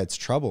 Yeah, it's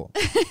trouble.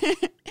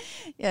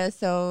 Yeah,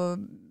 so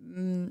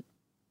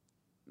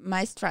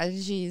my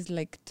strategy is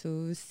like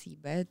to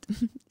c-bet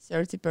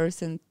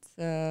 30%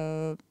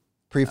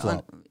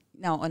 pre-flop.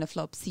 On a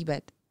flop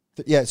c-bet.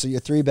 Yeah, so you're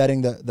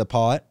 3-betting the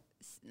pot.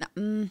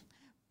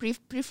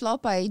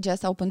 Pre-flop, I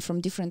just open from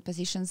different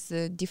positions,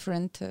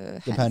 different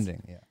hands.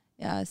 Depending, yeah.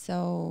 Yeah,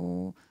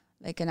 so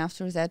like, and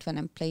after that, when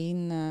I'm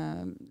playing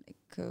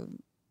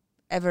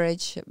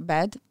average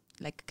bet,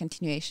 like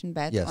continuation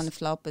bet on the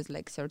flop is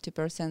like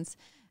 30%.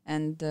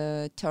 And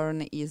the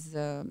turn is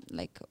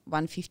like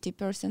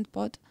 150%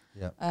 pot,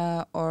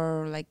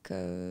 or like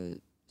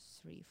 3,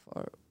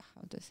 4.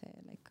 How to say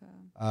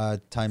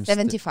times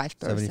 75%.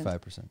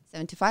 75%.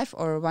 75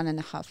 or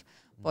 1.5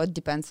 pot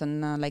depends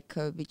on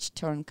which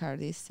turn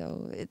card is.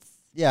 So it's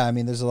I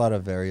mean, there's a lot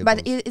of variables.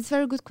 But it's a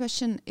very good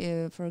question.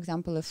 For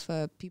example, if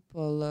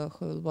people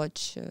who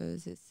watch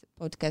this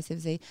podcast,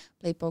 if they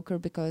play poker,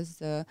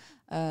 because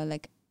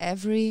like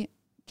every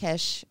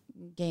cash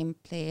game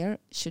player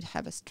should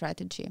have a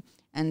strategy,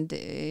 and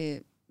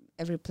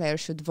every player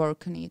should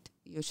work on it.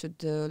 You should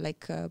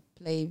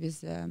play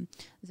with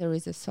there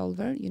is a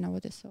solver. You know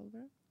what a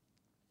solver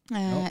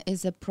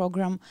is? A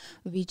program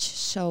which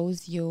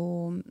shows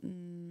you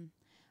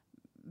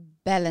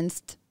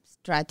balanced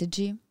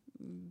strategy,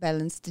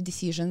 balanced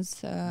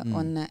decisions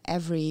on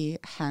every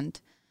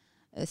hand.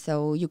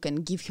 So you can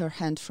give your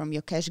hand from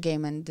your cash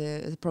game, and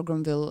the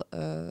program will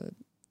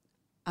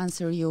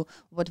answer you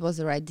what was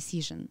the right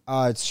decision.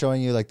 It's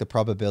showing you like the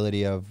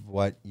probability of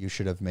what you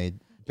should have made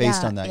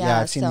based on that.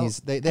 Yeah, I've seen these.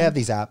 They have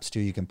these apps too.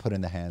 You can put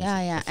in the hands.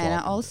 Yeah,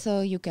 and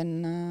also you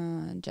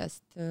can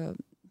just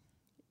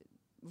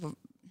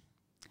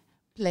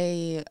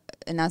play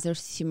another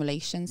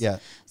simulations. Yeah.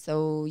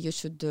 So you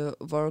should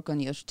work on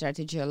your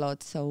strategy a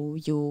lot, so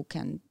you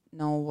can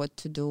know what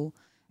to do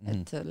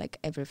at like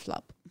every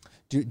flop.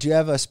 Do you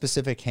have a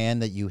specific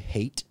hand that you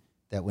hate?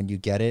 That when you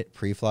get it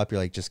pre-flop, you're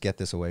like, just get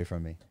this away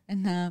from me.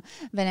 And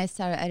when I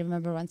started, I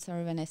remember one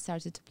story when I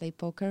started to play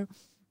poker.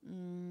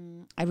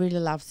 I really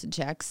loved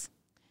jacks,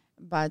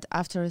 but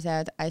after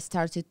that, I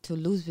started to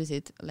lose with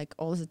it like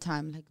all the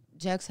time. Like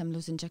jacks, I'm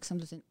losing jacks, I'm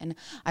losing. And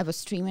I was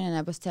streaming and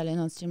I was telling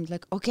on stream,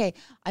 like, okay,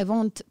 I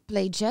won't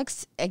play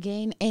jacks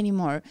again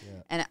anymore.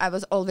 Yeah. And I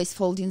was always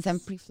folding them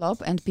pre-flop,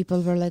 and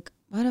people were like,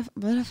 what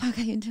the fuck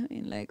are you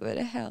doing? Like, what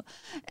the hell?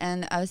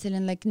 And I was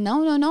telling like,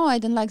 no, I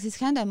don't like this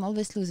hand. I'm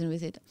always losing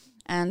with it.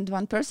 And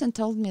one person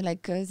told me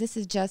like, this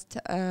is just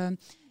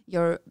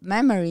your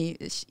memory.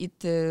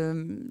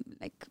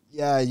 Like.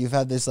 Yeah, you've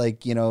had this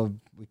like, you know,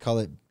 we call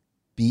it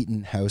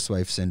beaten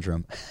housewife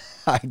syndrome.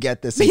 I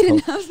get this.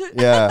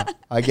 Yeah,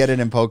 I get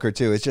it in poker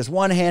too. It's just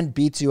one hand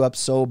beats you up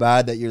so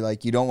bad that you're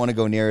like, you don't want to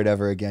go near it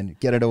ever again.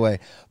 Get it away.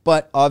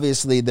 But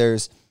obviously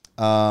there's,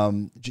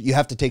 you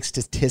have to take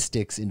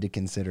statistics into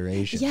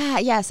consideration.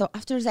 Yeah. So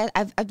after that,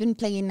 I've been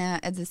playing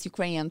at this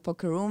Ukrainian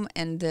poker room,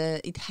 and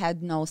it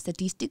had no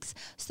statistics.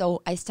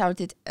 So I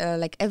started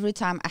like every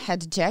time I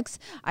had jacks,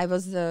 I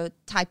was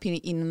typing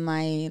in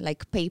my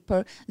like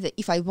paper that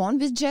if I won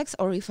with jacks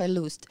or if I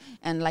lost.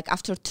 And like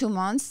after 2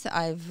 months,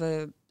 I've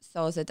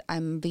saw that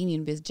I'm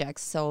winning with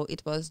jacks. So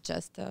it was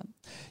just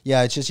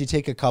yeah, it's just you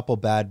take a couple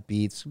bad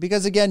beats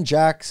because again,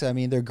 jacks, I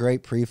mean, they're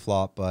great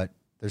pre-flop, but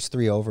there's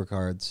 3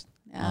 overcards.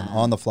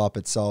 On the flop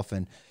itself,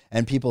 and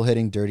people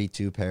hitting dirty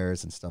 2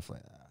 pairs and stuff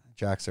like that.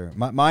 Jacks are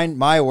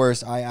my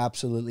worst. I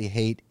absolutely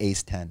hate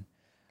ace 10.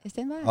 Ace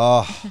 10 bad?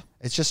 Oh,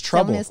 it's just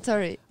trouble. Tell me a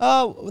story.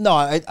 Oh no,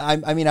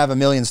 I mean I have a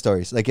million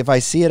stories. Like if I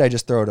see it, I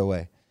just throw it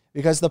away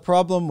because the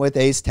problem with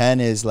ace 10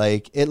 is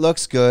like it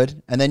looks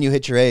good, and then you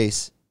hit your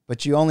ace,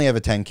 but you only have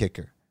a 10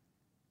 kicker,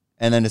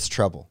 and then it's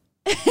trouble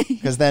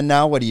because then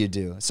now what do you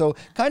do? So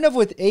kind of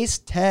with ace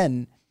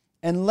 10.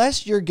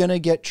 Unless you're going to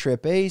get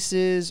trip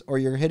aces or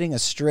you're hitting a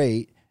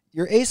straight,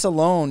 your ace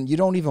alone, you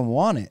don't even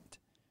want it.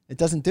 It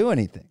doesn't do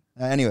anything.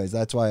 Anyways,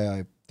 that's why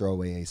I throw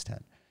away ace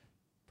 10,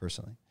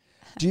 personally.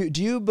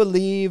 Do you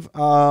believe,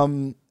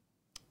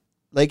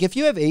 like if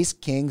you have ace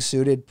king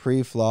suited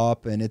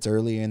pre-flop and it's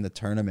early in the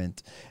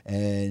tournament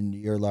and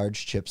you're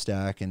large chip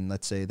stack and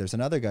let's say there's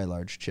another guy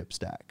large chip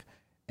stack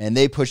and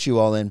they push you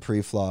all in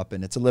pre-flop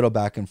and it's a little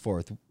back and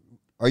forth,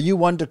 are you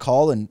one to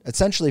call and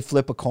essentially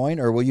flip a coin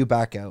or will you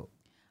back out?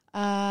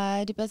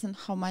 It depends on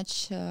how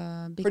much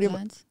big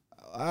blinds.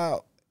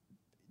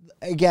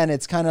 Again,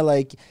 it's kind of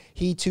like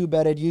he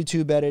 2-betted, you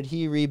 2-betted,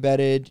 he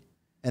re-betted,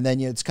 and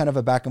then it's kind of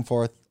a back and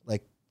forth,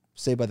 like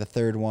say by the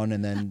third one,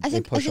 and then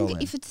they push all in. I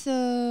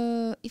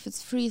think if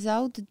it's freeze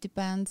out, it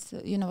depends.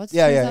 You know what's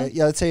yeah.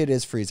 Let's say it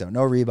is freeze out,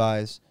 no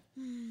rebuys.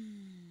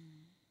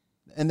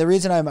 And the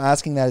reason I'm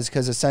asking that is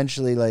because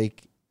essentially,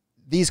 like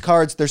these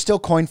cards, they're still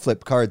coin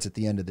flip cards at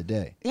the end of the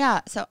day.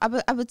 Yeah, so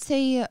I would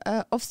say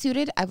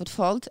off-suited, I would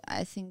fold,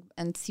 I think,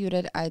 and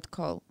suited, I'd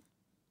call.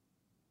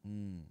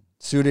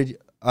 Suited,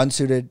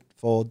 unsuited,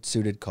 fold,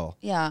 suited, call.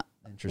 Yeah.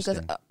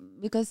 Interesting.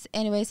 Because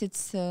anyways,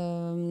 it's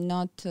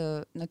not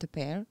a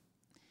pair.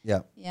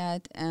 Yeah. Yeah,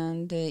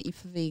 and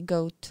if we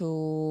go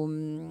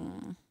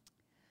to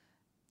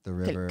the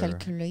river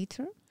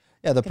calculator.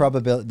 Yeah,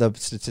 the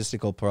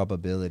statistical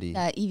probability.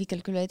 EV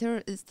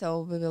calculator.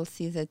 So we will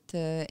see that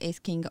ace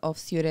king off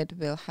suited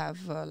will have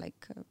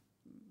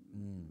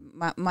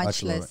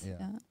much less.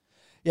 Lower,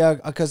 yeah,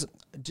 because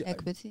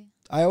equity.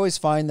 I always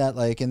find that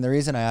and the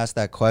reason I ask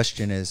that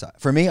question is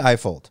for me, I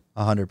fold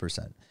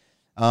 100%.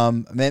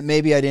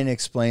 Maybe I didn't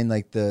explain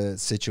the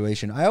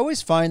situation. I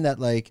always find that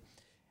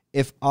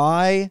if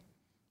I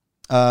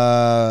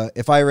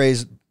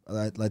raise,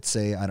 let's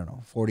say, I don't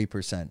know,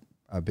 40%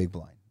 a big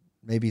blind,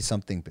 maybe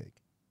something big,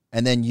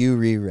 and then you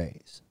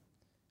re-raise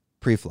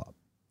pre-flop,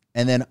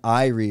 and then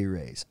I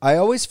re-raise. I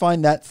always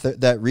find that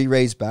that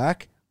re-raise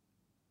back,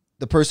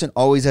 the person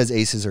always has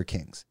aces or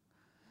kings.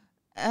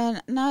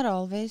 Not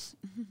always.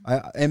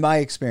 In my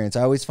experience,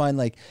 I always find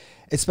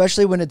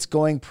especially when it's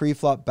going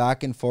pre-flop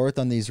back and forth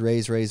on these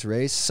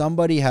raise,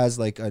 somebody has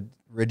a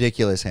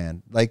ridiculous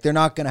hand. They're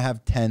not going to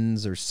have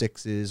 10s or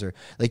 6s or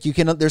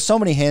there's so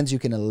many hands you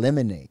can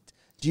eliminate.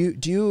 Do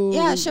you?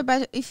 Yeah, sure.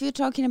 But if you're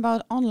talking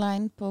about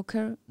online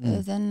poker,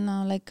 then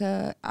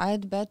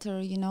I'd better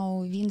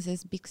win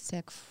this big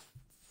stack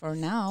for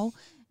now,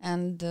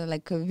 and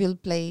we'll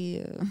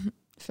play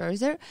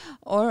further,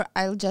 or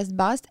I'll just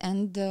bust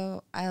and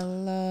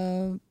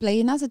I'll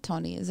play another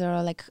Tony. There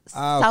are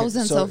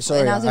thousands of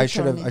another I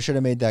should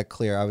have made that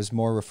clear. I was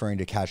more referring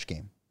to cash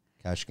game.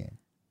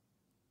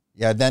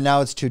 Yeah. Then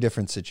now it's two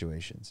different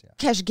situations. Yeah.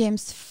 Cash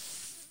games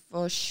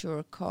for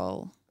sure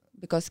call.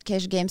 Because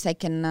cash games I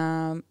can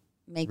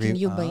make a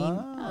new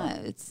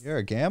game. You're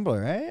a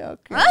gambler, eh?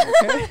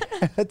 Okay.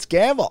 Let's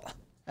gamble.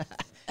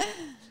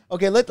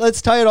 Okay,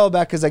 let's tie it all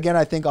back because again,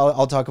 I think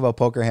I'll talk about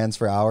poker hands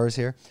for hours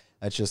here.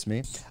 That's just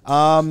me.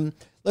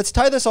 Let's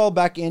tie this all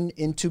back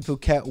into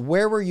Phuket.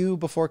 Where were you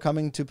before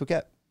coming to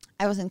Phuket?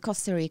 I was in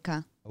Costa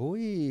Rica.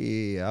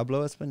 Uy,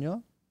 hablo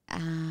español?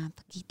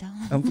 Poquito.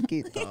 Un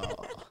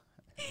poquito.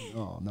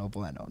 No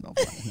bueno.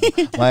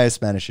 My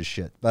Spanish is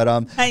shit. But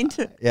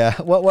yeah.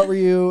 What were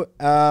you?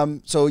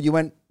 So you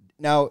went.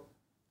 Now,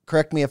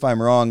 correct me if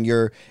I'm wrong.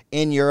 You're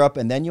in Europe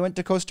and then you went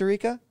to Costa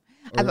Rica.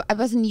 I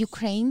was in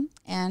Ukraine,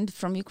 and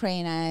from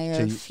Ukraine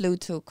I flew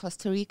to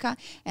Costa Rica,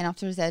 and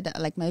after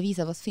that, my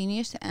visa was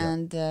finished,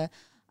 and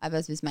I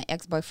was with my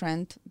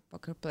ex-boyfriend,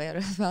 poker player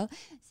as well.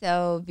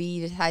 So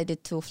we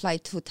decided to fly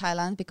to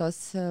Thailand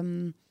because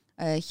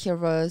here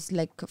was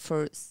like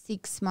for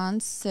 6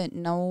 months,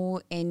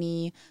 no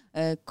any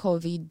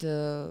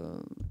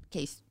COVID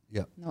case.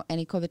 Yeah. No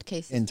any COVID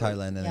cases. In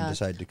Thailand, and then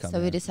decided to come So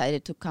here. we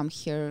decided to come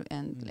here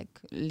and like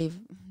live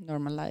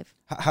normal life.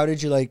 How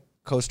did you like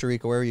Costa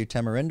Rica? Where were you,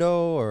 Tamarindo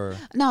or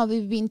No,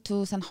 we've been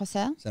to San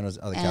Jose. San Jose,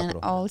 the And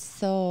capital?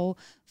 also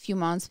few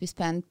months we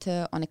spent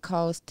on a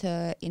coast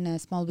in a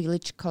small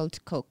village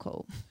called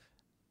Coco,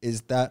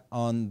 Is that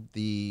on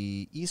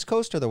the East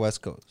Coast or the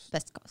West Coast?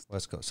 West Coast.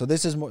 West Coast. So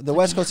this is more, the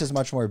West Coast is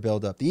much more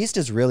built up. The East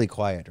is really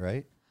quiet,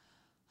 right?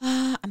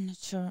 I'm not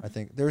sure. I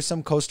think there's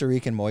some Costa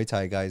Rican Muay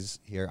Thai guys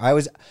here. I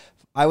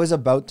was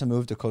about to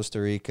move to Costa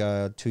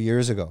Rica 2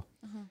 years ago,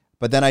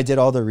 but then I did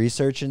all the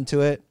research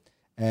into it,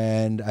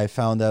 and I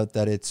found out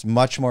that it's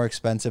much more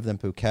expensive than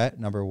Phuket.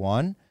 Number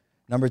one,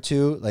 number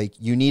two, like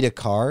you need a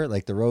car.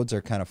 Like the roads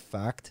are kind of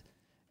fucked,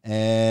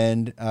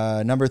 and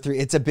number three,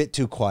 it's a bit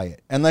too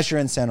quiet unless you're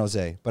in San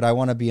Jose. But I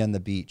want to be on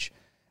the beach,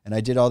 and I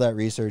did all that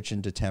research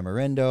into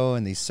Tamarindo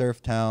and these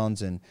surf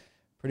towns, and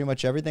pretty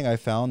much everything I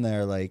found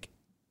there, like.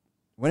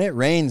 When it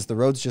rains, the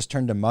roads just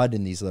turn to mud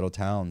in these little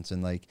towns,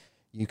 and like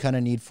you kind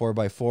of need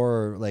 4x4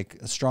 or like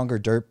a stronger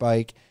dirt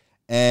bike,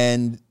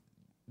 and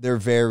they're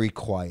very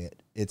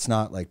quiet. It's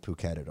not like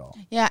Phuket at all.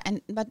 Yeah,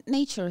 but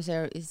nature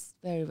there is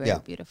very, very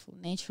beautiful.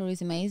 Nature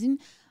is amazing.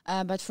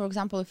 But for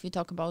example, if we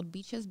talk about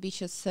beaches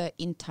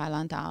in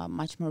Thailand are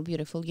much more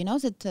beautiful. You know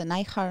that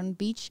Nai Harn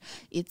beach,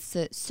 it's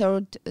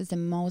third the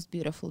most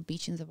beautiful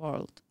beach in the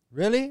world.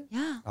 Really?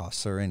 Yeah. Oh,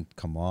 Surin,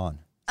 come on.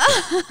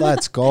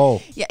 Let's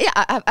go. Yeah.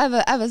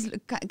 I was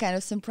kind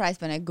of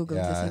surprised when I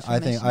googled this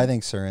information. I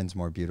think Surin's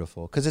more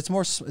beautiful because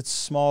it's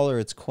smaller,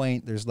 it's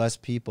quaint, there's less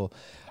people.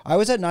 I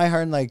was at Nai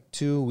Harn like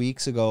 2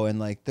 weeks ago, and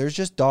like there's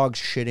just dogs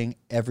shitting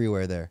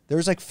everywhere there.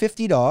 There's like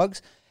 50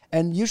 dogs,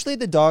 and usually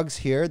the dogs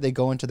here they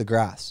go into the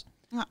grass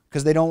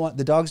because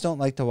the dogs don't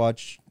like to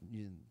watch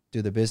you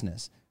do the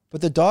business.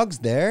 But the dogs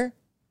there,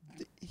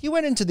 he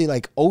went into the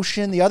like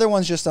ocean. The other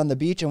one's just on the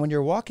beach, and when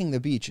you're walking the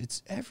beach,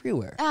 it's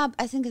everywhere.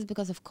 I think it's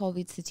because of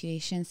COVID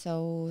situation.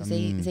 So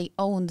they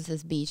owned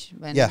this beach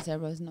when there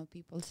was no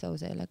people. So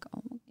they're like,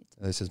 oh,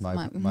 this is my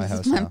house this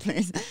is my now.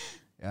 place.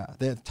 Yeah,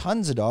 there are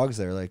tons of dogs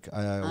there. Like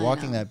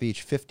walking that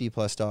beach, 50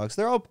 plus dogs.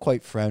 They're all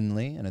quite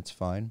friendly, and it's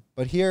fine.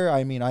 But here,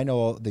 I mean, I know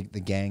all the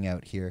gang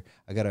out here.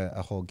 I got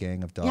a whole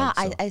gang of dogs.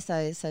 Yeah, so.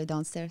 I saw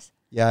downstairs.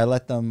 Yeah, I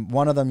let them.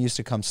 One of them used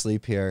to come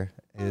sleep here.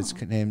 His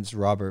name's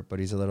Robert, but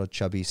he's a little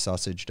chubby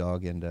sausage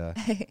dog, and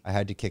I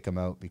had to kick him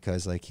out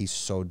because like he's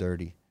so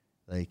dirty.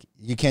 Like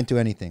you can't do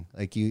anything.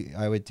 Like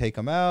I would take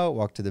him out,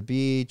 walk to the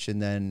beach,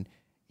 and then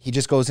he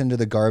just goes into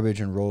the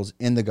garbage and rolls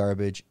in the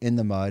garbage in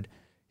the mud.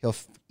 He'll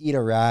eat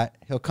a rat.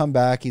 He'll come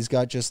back. He's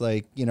got just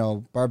like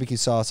barbecue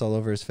sauce all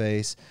over his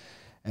face,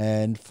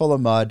 and full of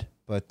mud.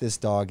 But this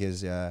dog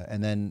is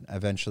and then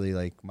eventually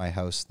like my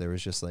house, there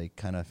was just like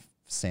kind of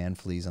sand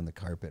fleas on the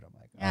carpet. I'm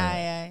like,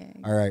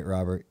 all right,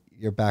 Robert.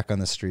 You're back on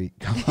the street.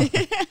 Come on.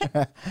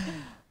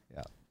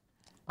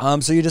 Yeah.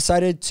 So you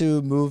decided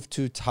to move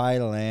to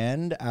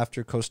Thailand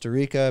after Costa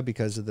Rica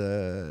because of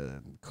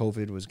the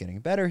COVID was getting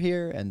better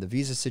here and the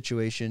visa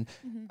situation.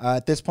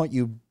 At this point,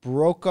 you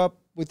broke up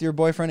with your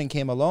boyfriend and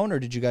came alone, or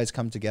did you guys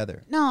come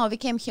together? No, we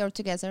came here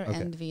together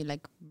and we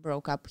like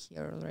broke up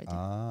here already.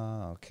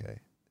 Ah, okay.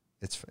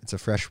 It's a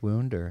fresh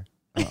wound, or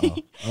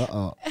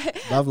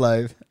love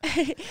life.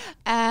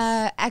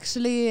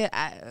 Actually,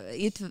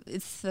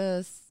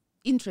 it's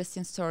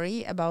interesting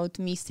story about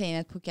me staying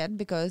at Phuket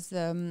because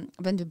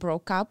when we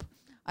broke up,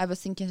 I was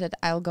thinking that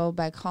I'll go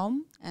back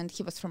home, and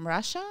he was from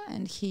Russia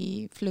and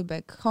he flew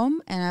back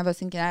home, and I was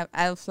thinking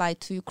I'll fly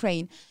to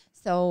Ukraine.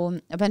 So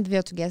when we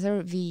were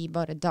together, we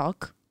bought a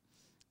dog.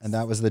 And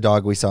that was the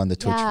dog we saw in the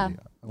Twitch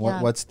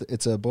video.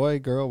 It's a boy,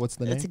 girl? What's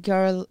the name? It's a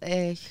girl.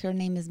 Her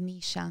name is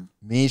Misha.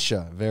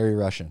 Misha, very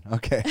Russian.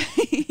 Okay.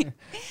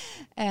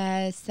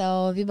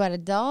 So we bought a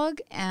dog,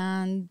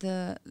 and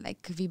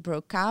we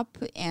broke up,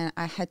 and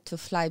I had to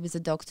fly with the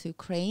dog to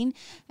Ukraine,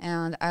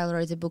 and I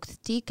already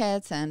booked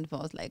tickets and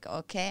was like,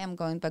 okay, I'm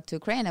going back to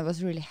Ukraine. I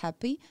was really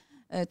happy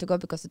to go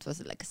because it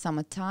was like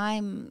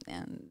summertime,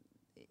 and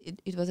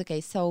it was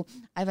okay. So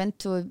I went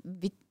to a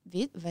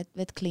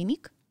vet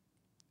clinic,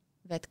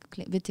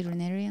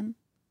 veterinarian.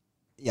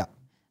 Yeah.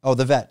 Oh,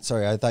 the vet.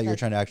 Sorry, I thought you were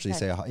trying to actually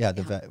say,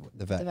 the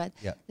vet.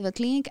 Yeah. The vet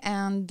clinic,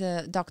 and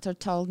the doctor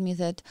told me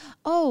that,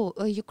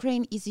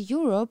 Ukraine is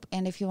Europe,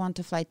 and if you want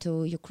to fly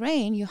to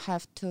Ukraine, you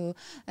have to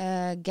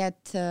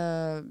get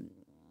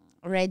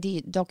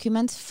ready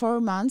documents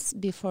 4 months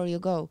before you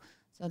go.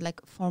 So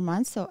 4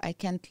 months, so I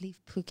can't leave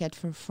Phuket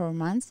for 4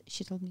 months.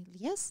 She told me,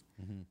 yes,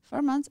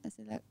 4 months. I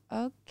said,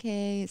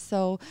 okay.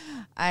 So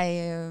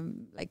I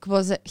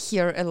was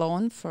here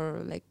alone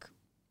for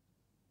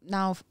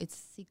now it's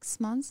 6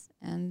 months,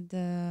 and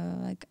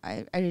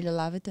I really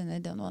love it, and I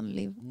don't want to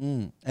leave.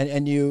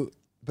 And you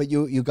But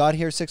you got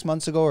here 6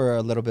 months ago, or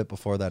a little bit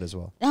before that as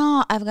well?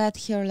 No, I've got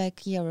here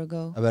like a year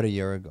ago. About a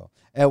year ago.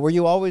 Were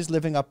you always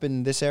living up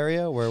in this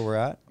area where we're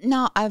at?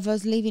 No, I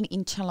was living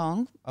in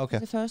Chalong. Okay.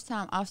 The first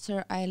time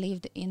after I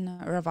lived in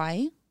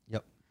Ravai.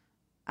 Yep.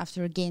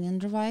 After again in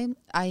Ravai,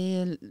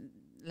 I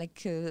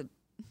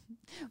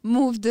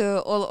moved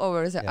all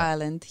over the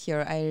island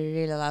here. I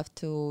really love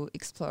to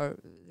explore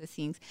the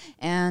things.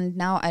 And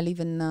now I live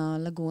in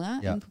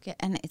Laguna in Phuket,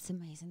 and it's an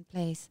amazing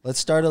place. Let's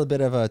start a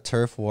bit of a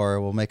turf war.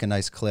 We'll make a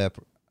nice clip.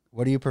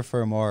 What do you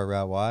prefer more,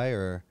 Rawai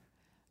or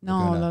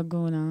No,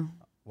 Laguna.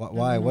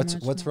 Why? Laguna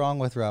What's wrong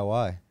with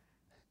Rawai?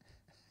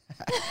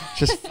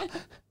 Just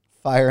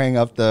firing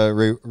up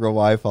the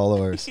Rawai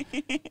followers.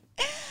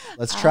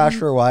 Let's trash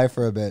Rawai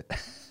for a bit.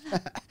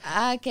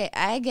 Okay,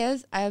 I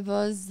guess I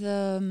was.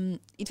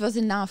 It was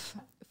enough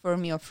for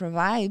me of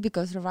Ravai,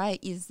 because Ravai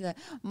is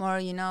more,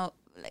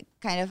 like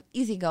kind of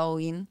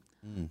easygoing,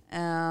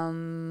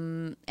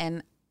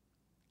 and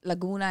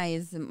Laguna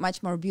is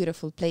much more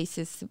beautiful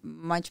places,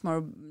 much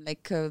more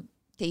like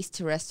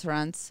tasty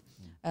restaurants,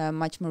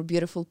 much more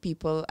beautiful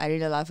people. I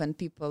really love when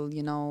people,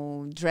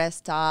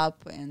 dressed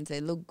up and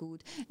they look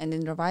good. And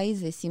in Ravai,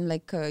 they seem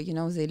like,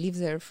 they live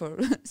there for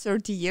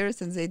 30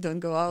 years and they don't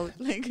go out.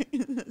 Like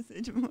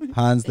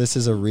Hans, this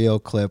is a real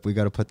clip. We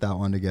got to put that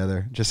one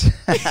together. Just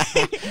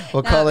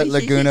we'll call it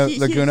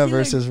Laguna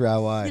versus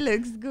Rawai. He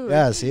looks good.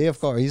 Yeah, see, of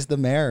course, he's the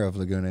mayor of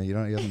Laguna. You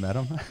haven't met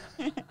him?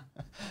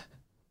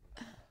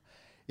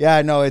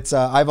 Yeah, no, it's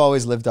I've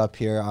always lived up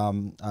here.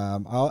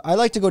 I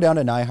like to go down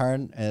to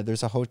Naiharn.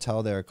 There's a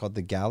hotel there called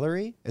the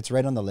Gallery. It's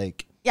right on the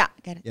lake. Yeah,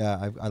 get it.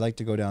 Yeah, I like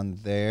to go down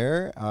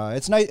there.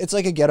 It's nice. It's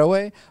like a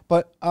getaway,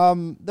 but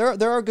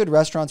there are good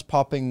restaurants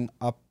popping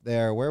up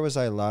there. Where was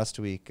I last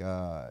week?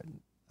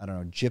 I don't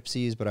know,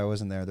 Gypsies, but I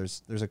wasn't there.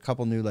 There's a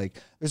couple new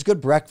there's good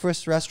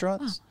breakfast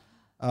restaurants,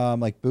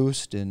 like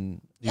Boost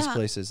and these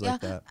places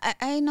like that.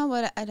 I know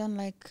what I don't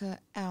like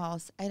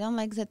else. I don't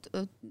like that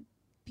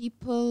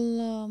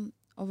people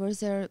over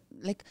there,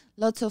 like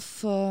lots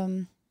of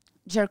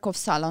jerk off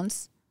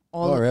salons.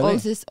 Really?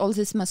 All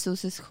these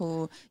masseuses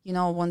who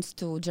wants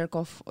to jerk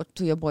off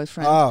to your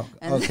boyfriend. Oh,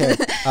 okay.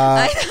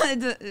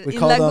 In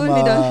Lagoon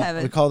we don't have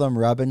it. We call them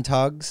rub and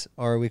tugs,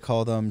 or we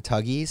call them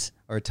tuggies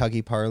or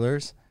tuggy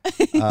parlors.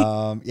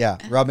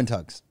 Rub and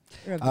tugs.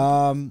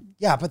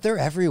 But they're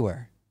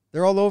everywhere.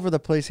 They're all over the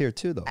place here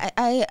too, though.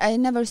 I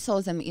never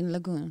saw them in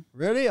Lagoon.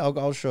 Really?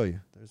 I'll show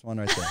you. There's one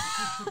right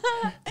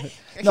there.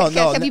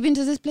 Have you been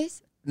to this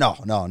place? No,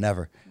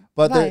 never.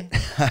 But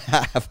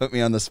put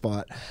me on the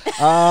spot.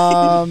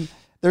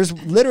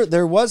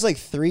 There was like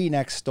 3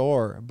 next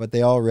door, but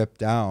they all ripped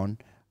down.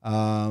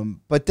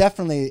 But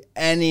definitely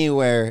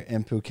anywhere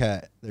in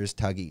Phuket, there's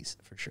tuggies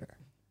for sure.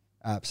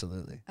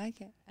 Absolutely.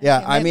 Okay.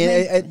 Yeah, I mean,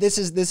 this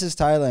is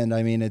Thailand.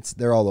 I mean,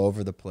 they're all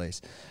over the place.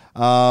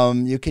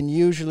 You can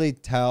usually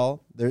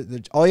tell.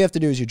 All you have to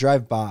do is you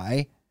drive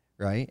by,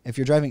 right? If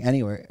you're driving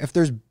anywhere, if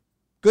there's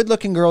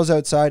good-looking girls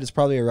outside, it's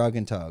probably a rug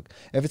and tug.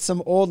 If it's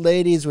some old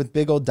ladies with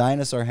big old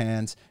dinosaur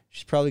hands,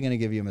 she's probably going to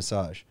give you a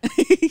massage.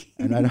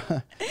 And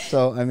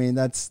I mean,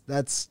 that's.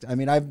 I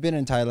mean, I've been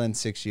in Thailand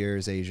 6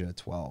 years, Asia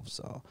 12.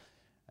 So,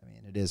 I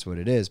mean, it is what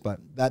it is.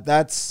 But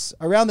that's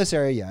around this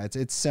area. Yeah,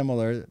 it's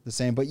similar, the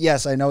same. But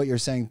yes, I know what you're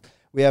saying.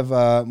 We have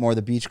more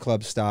the beach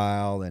club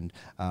style, and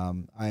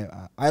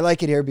I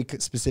like it here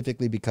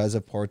specifically because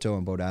of Porto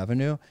and Boat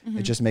Avenue. Mm-hmm.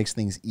 It just makes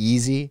things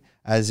easy,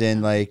 as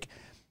in like.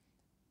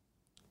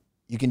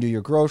 You can do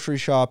your grocery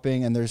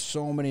shopping, and there's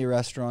so many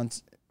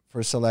restaurants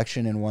for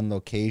selection in one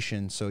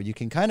location. So you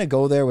can kind of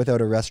go there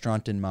without a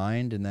restaurant in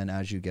mind, and then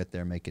as you get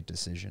there, make a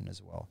decision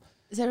as well.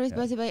 There is,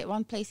 by the way,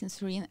 one place in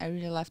Surin I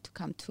really love to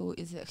come to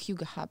is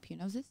Hugo Hub. You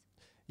know this?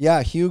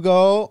 Yeah,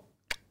 Hugo.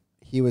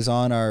 He was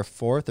on our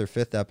 4th or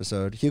 5th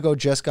episode. Hugo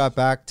just got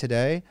back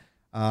today.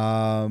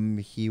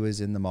 He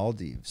was in the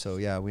Maldives. So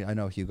yeah, I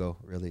know Hugo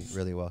really,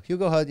 really well.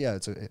 Hugo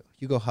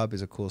Hub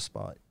is a cool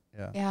spot.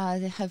 Yeah,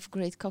 they have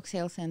great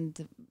cocktails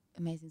and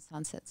amazing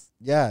sunsets.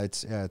 Yeah,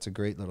 it's a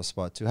great little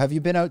spot too. Have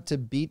you been out to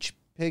Beach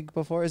Pig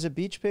before? Is it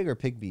Beach Pig or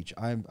Pig Beach?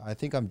 I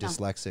think I'm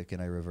dyslexic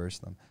and I reverse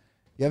them.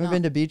 You haven't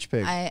been to Beach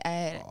Pig?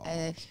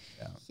 I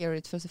hear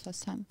it for the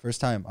first time.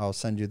 First time. I'll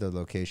send you the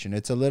location.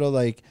 It's a little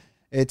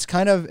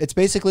it's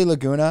basically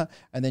Laguna,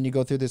 and then you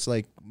go through this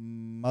like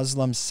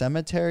Muslim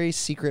cemetery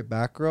secret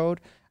back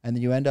road, and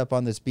then you end up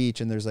on this beach,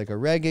 and there's like a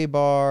reggae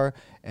bar,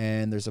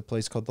 and there's a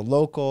place called The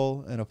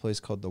Local, and a place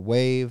called The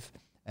Wave,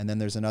 and then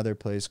there's another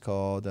place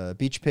called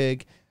Beach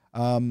Pig.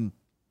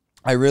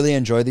 I really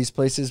enjoy these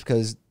places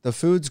because the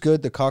food's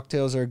good, the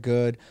cocktails are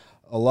good,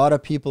 a lot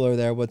of people are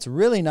there. What's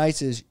really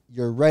nice is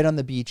you're right on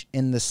the beach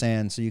in the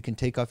sand, so you can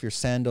take off your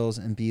sandals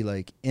and be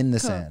like in the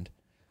sand,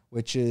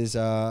 which is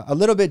a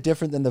little bit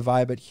different than the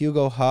vibe at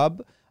Hugo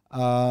Hub,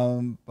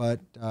 but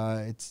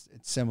it's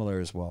similar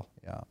as well.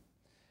 Yeah.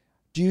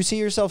 Do you see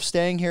yourself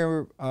staying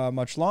here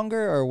much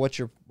longer, or what's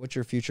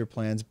your future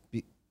plans?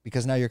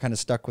 Because now you're kind of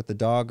stuck with the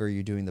dog, or are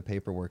you doing the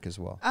paperwork as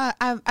well?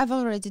 I've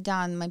already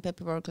done my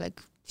paperwork like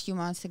a few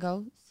months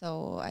ago,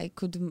 so I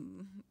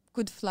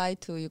could fly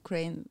to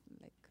Ukraine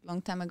like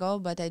long time ago,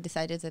 but I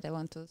decided that I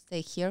want to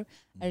stay here.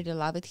 I really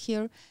love it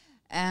here.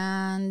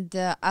 And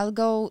I'll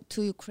go to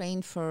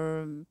Ukraine for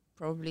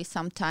probably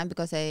some time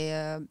because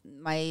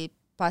my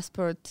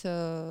passport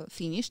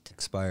finished.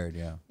 Expired,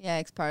 yeah. Yeah,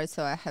 expired.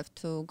 So I have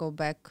to go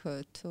back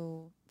to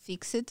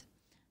fix it.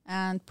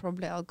 And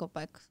probably I'll go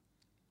back.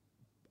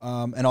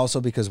 And also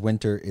because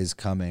winter is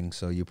coming,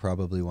 so you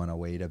probably want to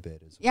wait a bit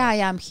as well.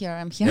 Yeah, I'm here.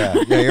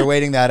 Yeah, you're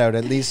waiting that out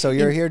at least. So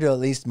you're here till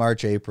at least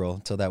March, April,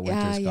 till that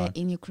winter's gone.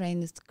 In Ukraine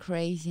it's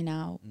crazy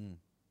now.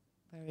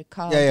 Very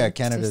cold. Yeah, it's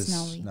Canada's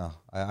snowy. no.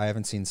 I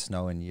haven't seen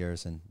snow in years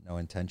and no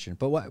intention.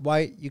 But why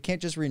you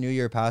can't just renew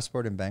your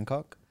passport in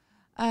Bangkok?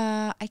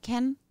 I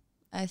can,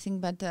 I think,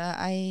 but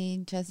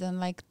I just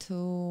don't like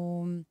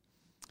to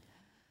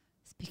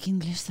speak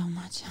English so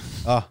much.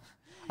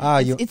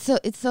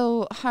 It's so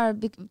hard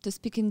to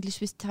speak English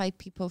with Thai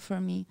people for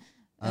me.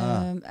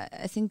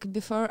 I think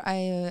before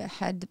I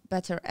had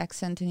better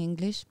accent in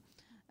English.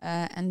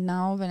 And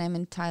now when I'm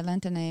in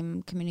Thailand and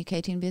I'm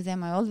communicating with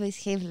them, I always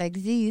have like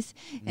this.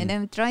 And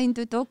I'm trying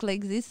to talk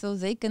like this so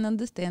they can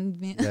understand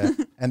me. Yeah.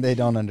 And they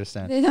don't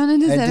understand. They don't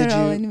understand at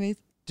all anyways.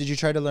 Did you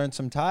try to learn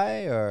some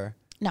Thai or?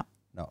 No.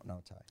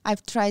 No Thai.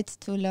 I've tried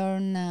to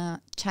learn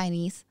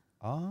Chinese.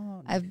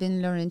 Oh. I've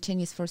been learning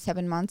Chinese for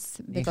 7 months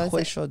because... 你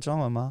会说中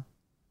文吗？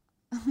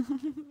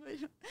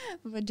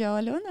我叫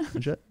阿伦。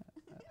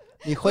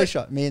你会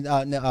说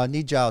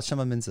你叫什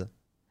么名字？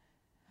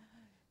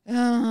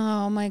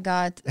 Oh my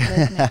God.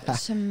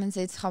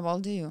 It's how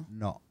old are you?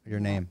 No, your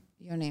name.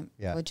 Your name.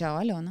 Yeah. 我叫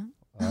阿伦。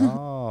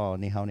 Oh,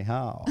 你好。 你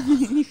好。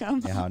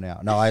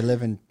 No, I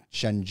live in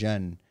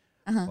Shenzhen.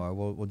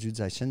我住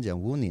在深圳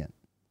5年。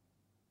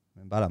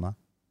明白了吗？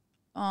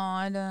 Oh,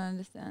 I don't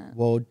understand.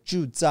 我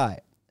住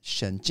在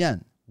深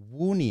圳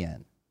5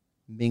年。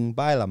明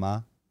白了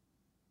吗？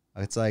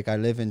 It's like I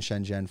live in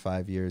Shenzhen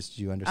 5 years.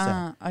 Do you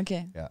understand?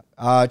 Okay.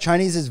 Yeah.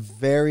 Chinese is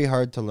very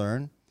hard to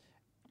learn.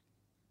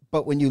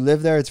 But when you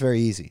live there, it's very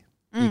easy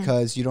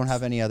because you don't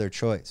have any other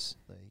choice.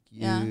 Like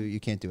you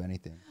can't do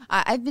anything.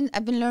 I've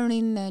been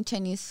learning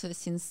Chinese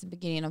since the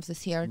beginning of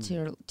this year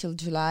till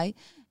July,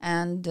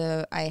 and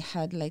I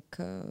had like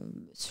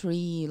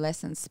 3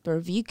 lessons per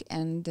week.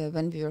 And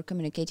when we were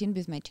communicating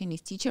with my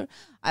Chinese teacher,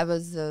 I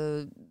was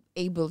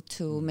able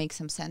to make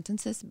some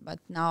sentences. But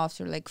now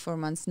after like 4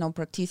 months, no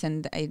practice,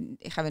 and I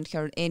haven't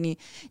heard any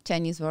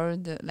Chinese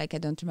word. Like I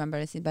don't remember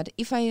anything. But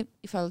if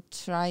I'll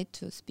try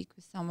to speak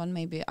with someone,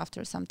 maybe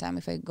after some time,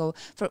 if I go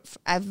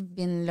I've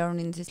been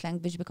learning this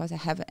language because I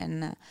have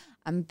an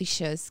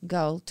ambitious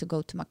goal to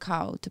go to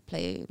Macau to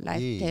play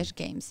live cash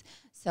games.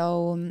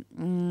 So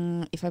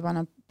if I want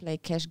to play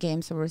cash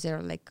games or there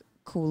are like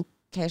cool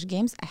cash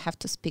games, I have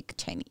to speak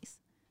Chinese.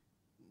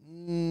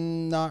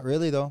 Not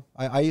really though.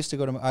 I used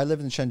to I live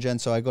in Shenzhen,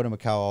 so I go to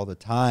Macau all the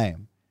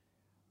time.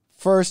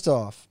 First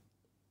off,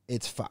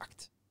 it's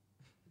fucked.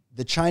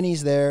 The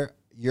Chinese there,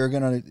 you're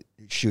going to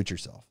shoot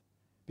yourself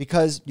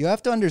because you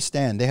have to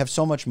understand they have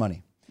so much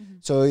money.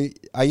 So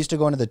I used to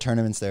go into the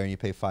tournaments there and you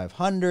pay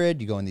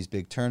 500, you go in these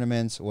big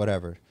tournaments,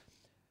 whatever.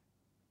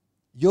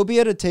 You'll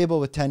be at a table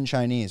with 10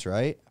 Chinese,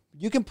 right?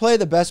 You can play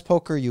the best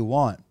poker you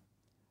want.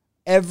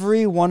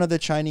 Every one of the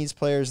Chinese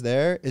players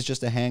there is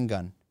just a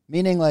handgun,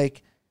 meaning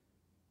like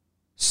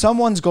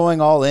someone's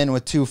going all in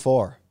with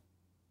 2-4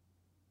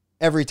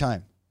 every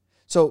time.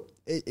 So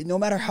no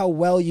matter how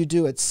well you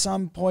do, at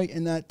some point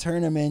in that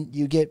tournament,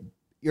 you get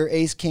your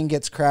ace king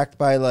gets cracked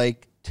by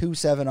like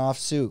 2-7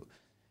 offsuit.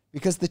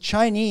 Because the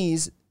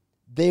Chinese,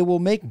 they will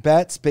make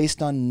bets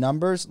based on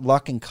numbers,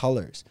 luck, and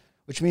colors.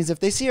 Which means if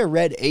they see a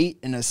red 8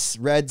 and a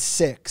red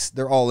 6,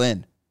 they're all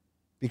in.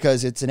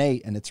 Because it's an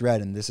 8 and it's red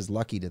and this is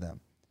lucky to them.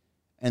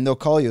 And they'll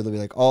call you, they'll be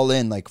like all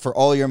in, like for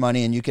all your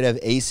money, and you could have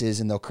aces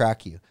and they'll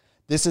crack you.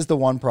 This is the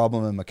one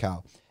problem in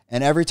Macau.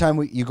 And every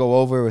time you go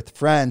over with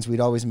friends, we'd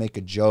always make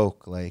a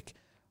joke like,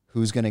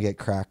 who's going to get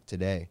cracked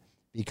today?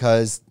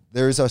 Because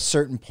there's a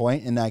certain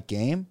point in that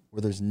game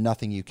where there's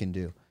nothing you can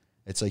do.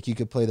 It's like you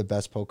could play the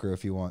best poker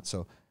if you want.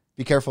 So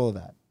be careful of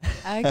that.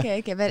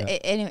 Okay. But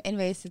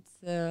anyways,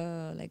 it's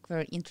like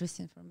very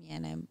interesting for me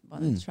and I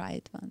want to try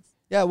it once.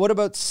 Yeah. What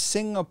about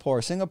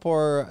Singapore?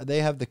 Singapore,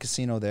 they have the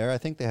casino there. I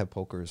think they have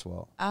poker as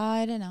well.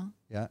 I don't know.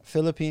 Yeah.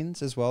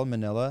 Philippines as well.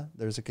 Manila.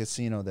 There's a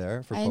casino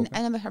there for poker.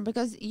 I never heard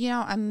because,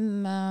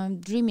 I'm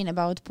dreaming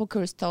about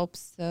poker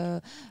stops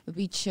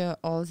which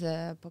all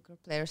the poker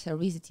players are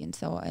visiting.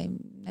 So I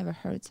never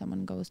heard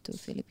someone goes to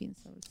Philippines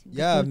or Singapore.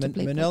 Yeah. to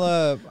play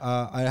Manila,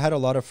 I had a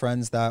lot of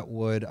friends that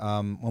would,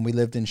 when we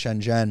lived in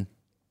Shenzhen,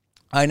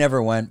 I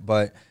never went,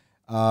 but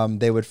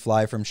they would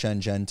fly from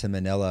Shenzhen to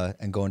Manila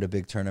and go into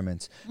big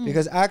tournaments.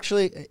 Because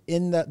actually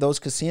in those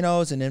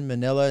casinos and in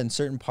Manila, in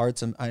certain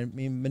parts,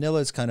 Manila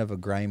is kind of a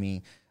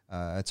grimy,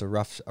 it's a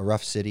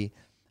rough city.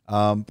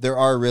 There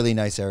are really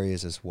nice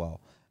areas as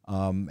well.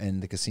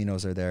 And the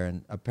casinos are there.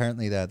 And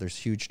apparently there's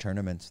huge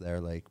tournaments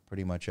there, like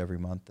pretty much every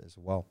month as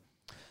well.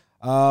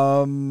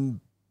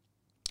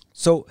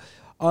 So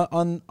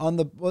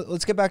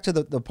let's get back to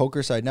the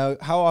poker side. Now,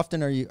 how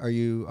often are you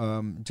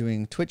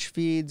doing Twitch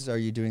feeds? Are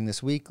you doing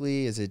this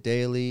weekly? Is it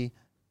daily?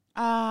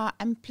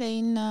 I'm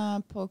playing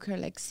poker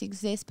like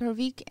 6 days per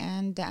week,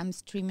 and I'm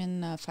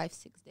streaming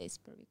 5-6 days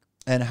per week.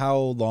 And how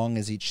long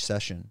is each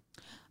session?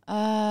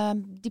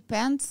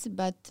 Depends,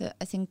 but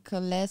I think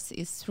less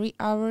is 3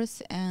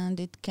 hours, and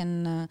it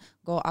can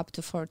go up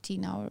to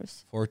 14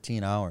 hours.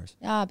 14 hours.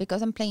 Yeah,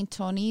 because I'm playing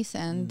Tonys,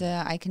 and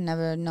I can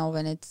never know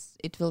when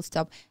it will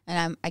stop.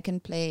 And I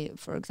can play,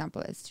 for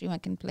example, at stream, I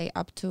can play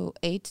up to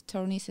 8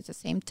 Tonys at the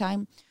same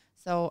time.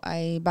 So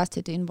I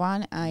busted in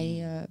one,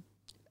 I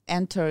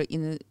enter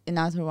in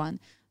another one.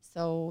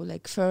 So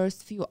like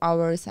first few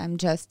hours, I'm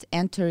just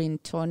entering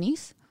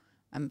Tonys.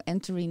 I'm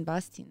entering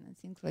busting and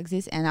things like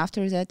this, and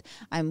after that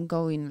I'm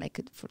going like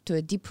to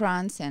a deep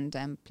runs, and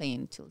I'm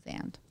playing till the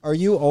end. Are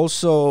you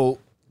also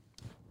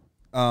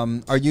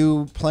are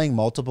you playing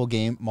multiple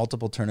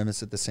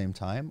tournaments at the same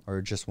time,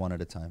 or just one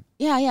at a time?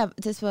 Yeah,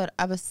 that's what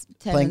I was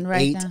telling Playing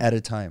right 8 now. at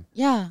a time.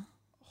 Yeah,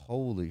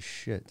 Holy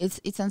shit.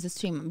 it's on the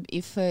stream.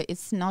 If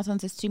it's not on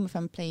the stream, if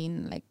I'm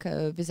playing like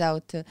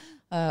without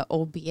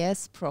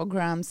OBS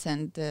programs,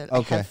 and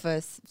I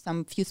have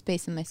some few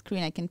space on my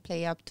screen, I can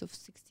play up to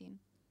 16.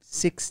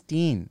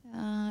 16.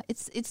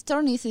 It's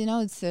tourneys,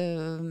 it's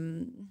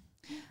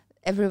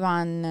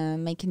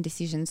everyone making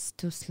decisions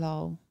too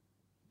slow.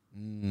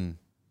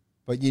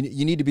 But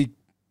you need to be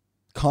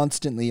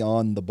constantly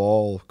on the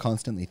ball,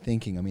 constantly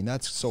thinking. I mean,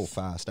 that's so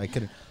fast. I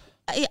couldn't.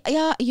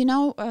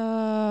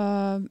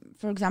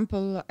 For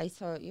example, I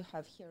saw you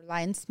have here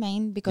lion's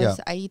mane, because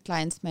I eat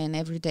lion's mane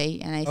every day,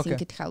 and I think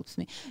it helps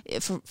me.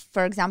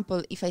 For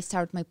example, if I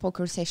start my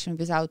poker session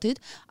without it,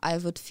 I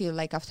would feel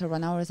like after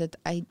 1 hour that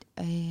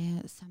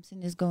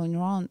something is going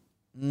wrong,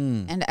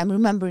 and I'm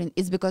remembering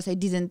it's because I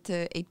didn't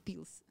eat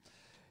pills.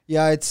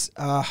 Yeah, it's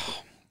a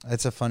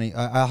funny.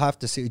 I'll have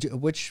to see.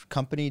 Which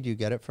company do you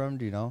get it from?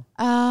 Do you know?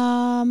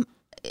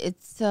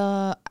 It's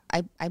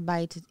I buy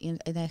it in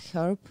a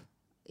herb.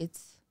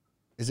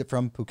 Is it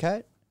from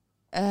Phuket?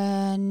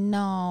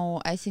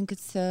 No, I think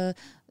it's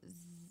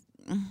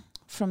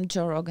from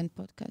Joe Rogan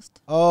podcast.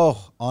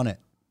 Oh, on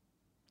it.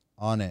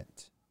 I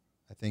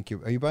think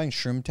are you buying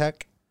Shroom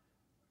Tech?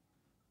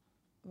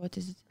 What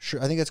is it?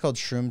 I think it's called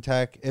Shroom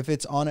Tech. If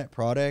it's on it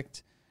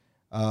product,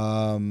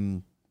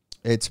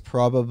 it's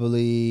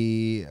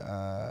probably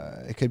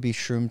it could be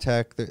Shroom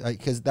Tech,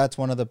 because that's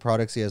one of the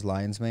products he has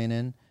lion's mane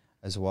in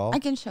as well. I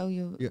can show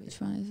you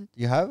which one is it.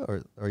 You have,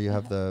 or you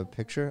have the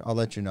picture? I'll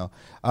let you know.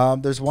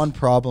 There's one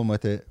problem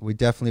with it. We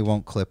definitely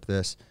won't clip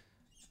this,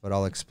 but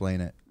I'll explain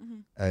it.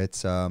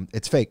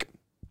 It's fake.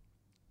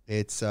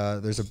 There's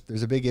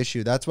a big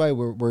issue. That's why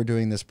we're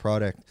doing this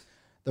product.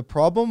 The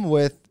problem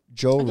with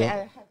Joe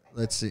Rogan.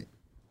 Let's see. I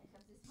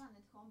have this one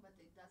at home, but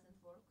it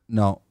doesn't work.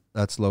 No,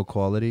 that's low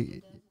quality.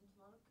 It doesn't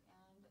work, and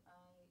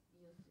I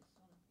use this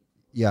one.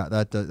 Yeah,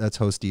 that's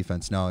host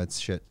defense. No, it's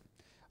shit.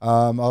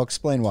 I'll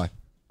explain why.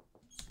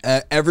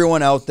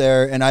 Everyone out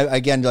there, and I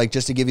again, like,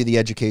 just to give you the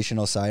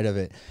educational side of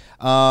it.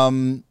 I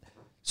don't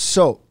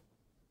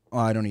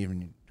even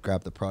need to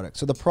grab the product.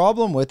 So the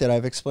problem with it,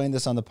 I've explained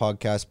this on the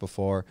podcast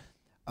before.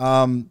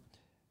 What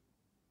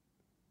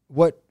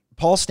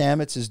Paul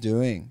Stamets is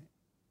doing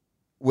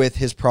with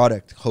his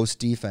product, Host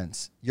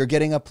Defense, you're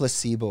getting a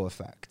placebo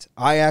effect.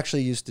 I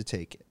actually used to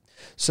take it.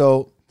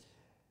 So,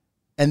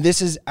 and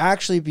this is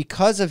actually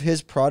because of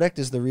his product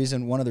is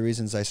one of the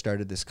reasons I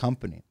started this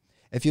company.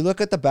 If you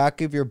look at the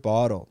back of your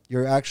bottle,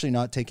 you're actually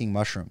not taking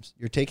mushrooms.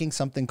 You're taking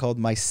something called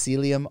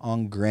mycelium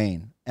en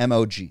grain,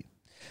 MOG.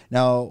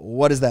 Now,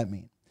 what does that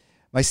mean?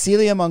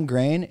 Mycelium en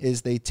grain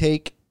is they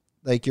take,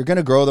 like, you're going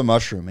to grow the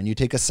mushroom, and you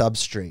take a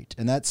substrate,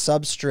 and that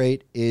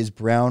substrate is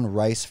brown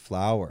rice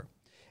flour.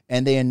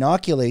 And they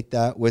inoculate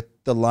that with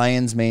the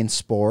lion's mane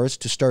spores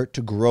to start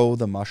to grow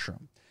the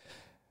mushroom.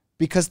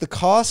 Because the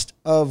cost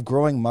of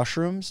growing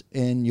mushrooms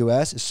in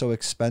US is so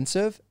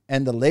expensive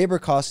and the labor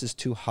cost is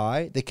too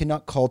high, they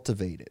cannot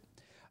cultivate it.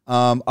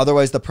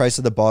 Otherwise, the price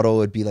of the bottle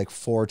would be like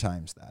 4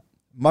 times that.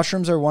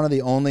 Mushrooms are one of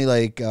the only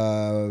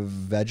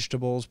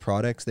vegetables,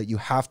 products that you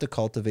have to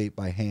cultivate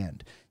by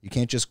hand. You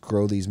can't just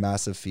grow these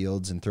massive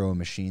fields and throw a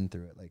machine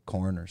through it like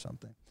corn or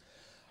something.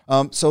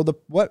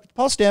 What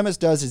Paul Stamets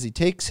does is he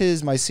takes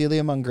his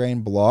mycelium en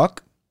grain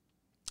block,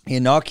 he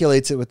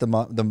inoculates it with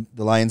the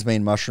lion's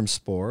mane mushroom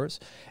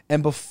spores,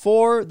 and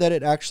before that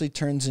it actually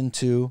turns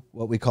into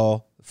what we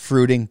call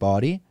fruiting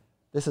body.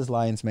 This is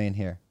lion's mane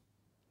here.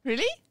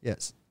 Really?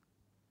 Yes.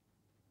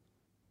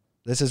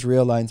 This is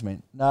real lion's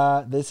mane.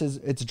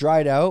 It's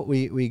dried out.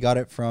 We got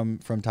it from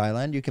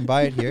Thailand. You can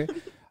buy it here.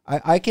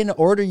 I can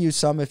order you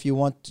some if you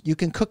want. You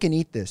can cook and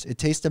eat this. It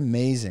tastes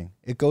amazing.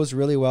 It goes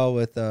really well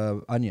with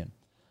onion.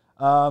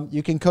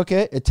 You can cook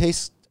it.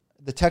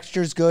 The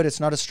texture is good.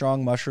 It's not a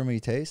strong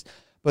mushroomy taste.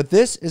 But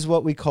this is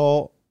what we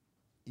call,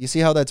 you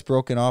see how that's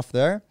broken off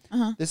there?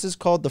 Uh-huh. This is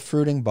called the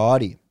fruiting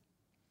body.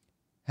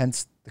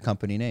 Hence the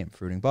company name,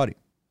 Fruiting Body.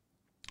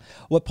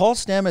 What Paul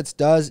Stamets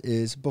does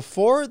is,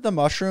 before the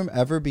mushroom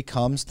ever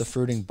becomes the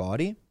fruiting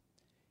body,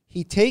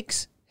 he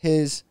takes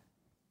his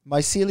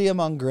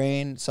mycelium en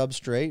grain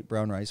substrate,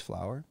 brown rice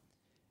flour.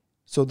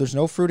 So there's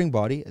no fruiting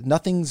body.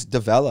 Nothing's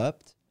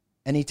developed.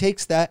 And he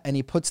takes that and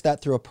he puts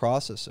that through a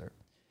processor.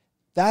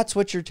 That's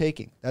what you're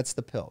taking. That's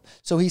the pill.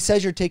 So he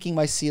says you're taking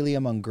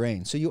mycelium on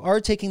grain. So you are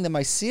taking the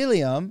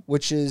mycelium,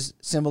 which is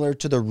similar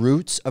to the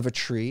roots of a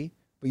tree,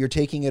 but you're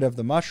taking it of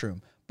the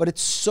mushroom. But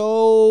it's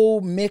so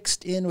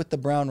mixed in with the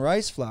brown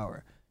rice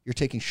flour, you're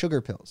taking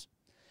sugar pills.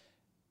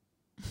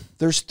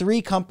 There's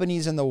 3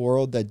 companies in the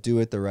world that do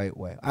it the right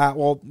way.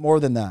 Well, more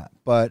than that.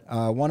 But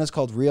one is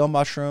called Real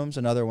Mushrooms.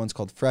 Another one's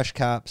called Fresh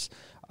Caps.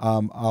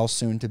 I'll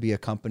soon to be a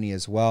company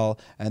as well.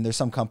 And there's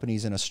some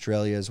companies in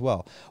Australia as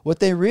well. What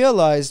they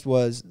realized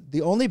was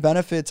the only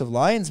benefits of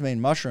lion's mane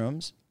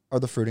mushrooms are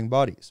the fruiting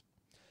bodies.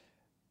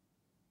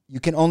 You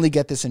can only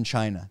get this in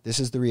China. This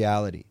is the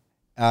reality.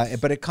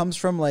 But it comes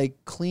from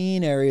like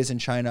clean areas in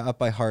China, up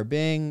by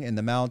Harbin, in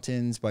the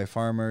mountains, by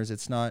farmers.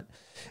 It's not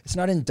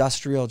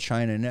industrial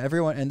China.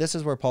 And this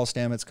is where Paul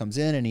Stamets comes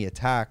in and he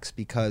attacks,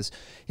 because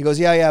he goes,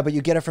 yeah, but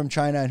you get it from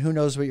China and who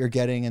knows what you're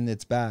getting and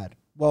it's bad.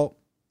 Well,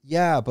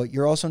 yeah, but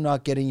you're also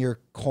not getting your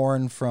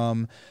corn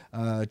from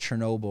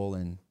Chernobyl.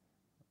 And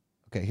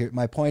okay, here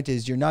my point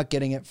is, you're not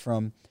getting it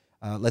from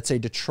let's say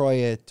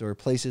Detroit or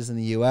places in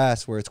the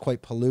US where it's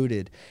quite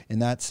polluted in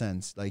that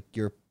sense. Like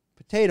your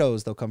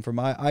potatoes, they'll come from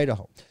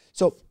Idaho.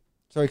 So,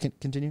 sorry,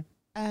 continue.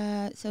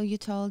 So you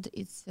told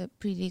it's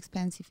pretty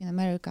expensive in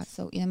America.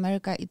 So in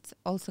America, it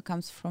also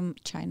comes from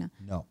China.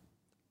 No,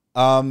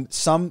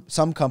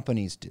 some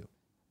companies do,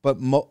 but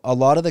a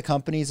lot of the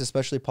companies,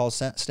 especially Paul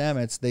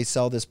Stamets, they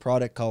sell this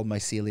product called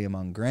mycelium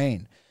on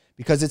grain,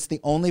 because it's the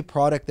only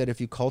product that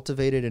if you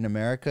cultivate it in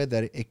America,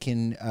 that it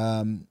can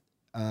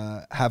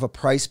have a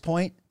price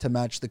point to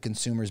match the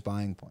consumer's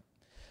buying point.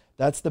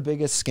 That's the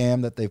biggest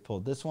scam that they've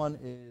pulled. This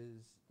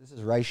is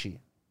reishi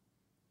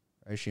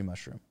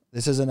mushroom.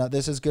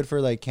 This is good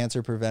for like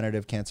cancer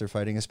preventative, cancer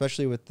fighting,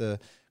 especially with the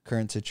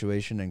current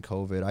situation and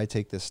COVID. I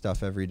take this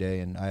stuff every day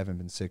and I haven't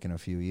been sick in a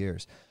few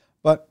years.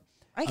 But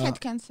I had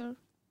cancer.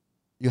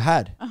 You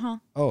had? Uh-huh.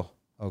 Oh,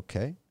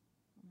 okay.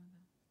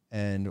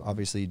 And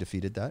obviously you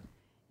defeated that?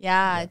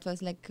 Yeah, it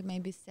was like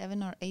maybe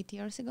 7 or 8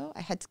 years ago.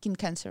 I had skin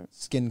cancer.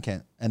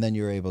 And then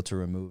you were able to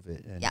remove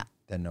it. And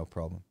then no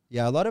problem.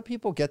 Yeah, a lot of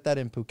people get that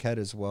in Phuket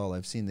as well.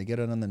 I've seen they get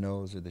it on the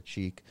nose or the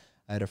cheek.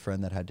 I had a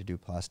friend that had to do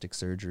plastic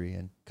surgery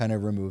and kind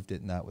of removed it,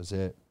 and that was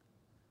it.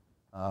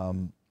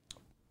 So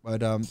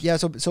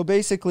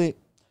basically,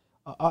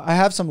 I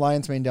have some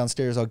lion's mane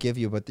downstairs I'll give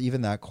you, but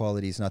even that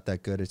quality is not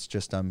that good. It's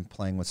just I'm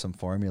playing with some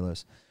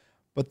formulas.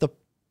 But the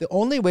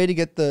only way to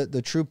get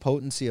the true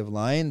potency of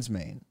lion's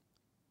mane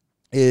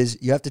is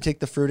you have to take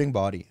the fruiting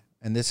body,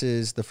 and this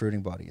is the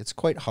fruiting body. It's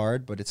quite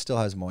hard, but it still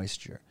has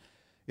moisture.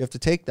 You have to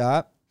take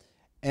that,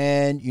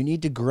 and you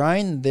need to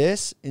grind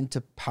this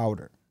into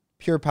powder.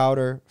 Pure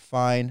powder,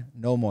 fine,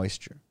 no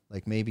moisture,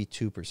 like maybe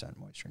 2%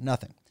 moisture,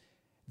 nothing.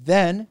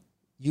 Then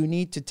you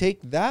need to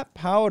take that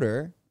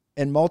powder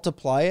and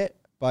multiply it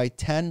by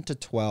 10 to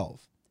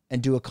 12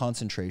 and do a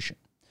concentration.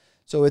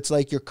 So it's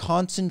like you're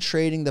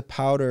concentrating the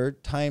powder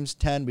times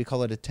 10. We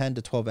call it a 10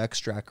 to 12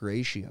 extract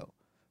ratio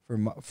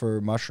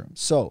for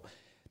mushrooms. So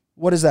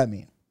what does that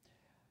mean?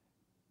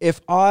 If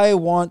I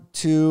want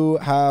to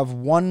have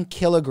 1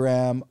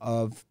 kilogram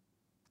of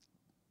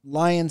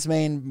lion's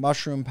mane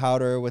mushroom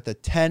powder with a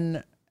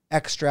 10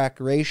 extract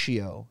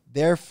ratio,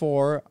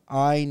 therefore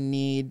I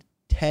need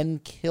 10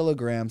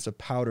 kilograms of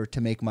powder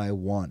to make my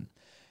 1.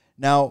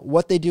 Now,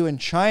 what they do in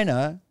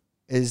China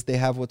is they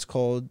have what's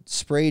called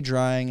spray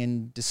drying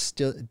and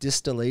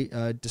distillery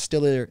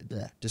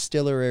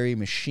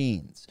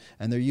machines,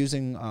 and they're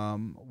using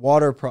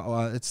water.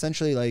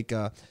 Essentially, like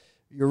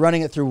you're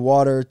running it through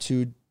water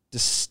to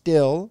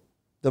distill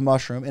the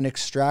mushroom and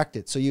extract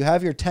it. So you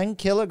have your 10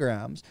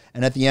 kilograms,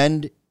 and at the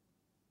end,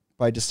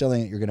 by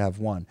distilling it, you're going to have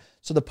 1.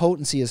 So the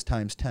potency is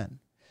times 10.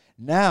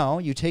 Now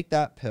you take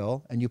that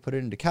pill and you put it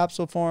into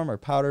capsule form or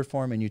powdered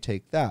form, and you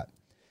take that.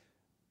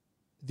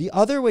 The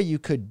other way you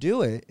could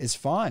do it is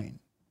fine.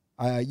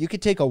 You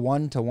could take a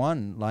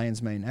 1-to-1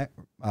 lion's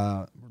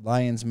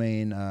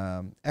mane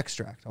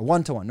extract, a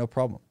 1-to-1, no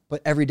problem.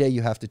 But every day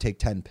you have to take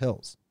 10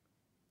 pills.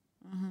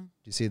 Mm-hmm. Do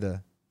you see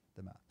the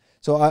math?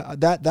 So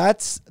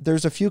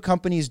there's a few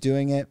companies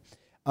doing it.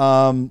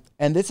 And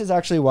this is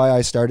actually why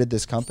I started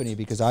this company,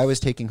 because I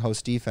was taking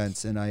host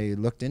defense and I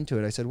looked into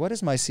it. I said, what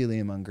is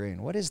mycelium on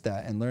grain? What is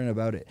that? And learn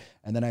about it.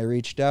 And then I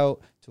reached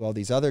out to all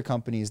these other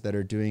companies that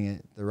are doing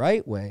it the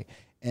right way.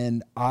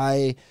 And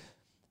I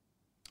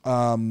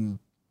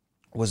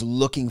was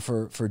looking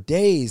for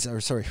days,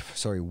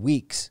 or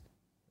weeks,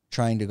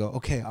 trying to go,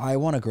 okay, I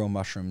want to grow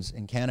mushrooms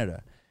in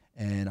Canada.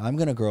 And I'm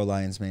going to grow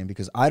lion's mane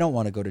because I don't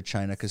want to go to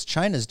China because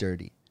China's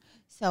dirty.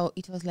 So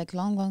it was like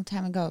long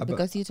time ago,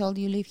 because you told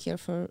you live here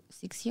for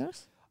 6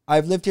 years?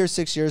 I've lived here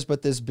 6 years,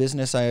 but this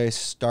business I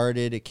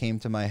started, it came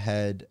to my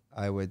head,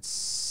 I would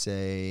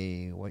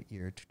say, what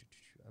year?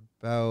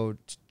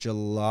 About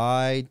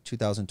July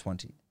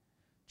 2020.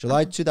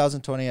 July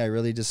 2020, I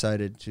really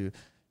decided to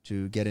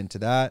get into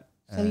that.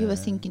 So you were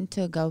thinking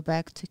to go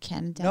back to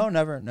Canada? No,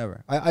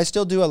 never. I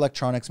still do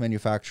electronics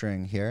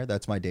manufacturing here.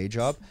 That's my day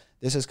job.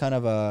 This is kind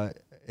of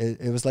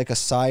it was like a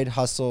side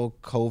hustle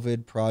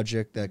COVID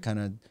project that kind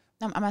of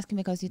I'm asking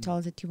because you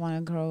told that you want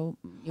to grow.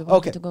 You Okay.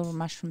 wanted to grow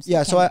mushrooms. in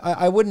Yeah, so Canada.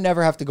 I would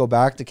never have to go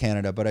back to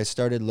Canada, but I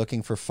started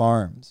looking for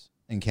farms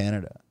in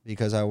Canada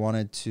because I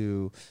wanted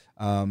to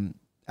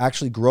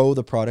actually grow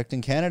the product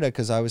in Canada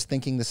because I was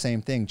thinking the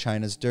same thing.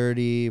 China's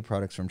dirty,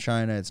 products from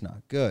China, it's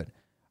not good.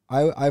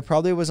 I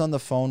probably was on the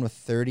phone with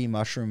 30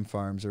 mushroom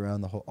farms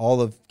around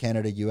all of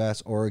Canada,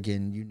 US,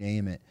 Oregon, you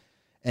name it.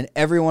 And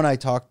everyone I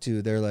talked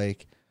to, they're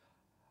like,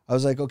 I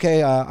was like,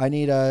 okay, I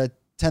need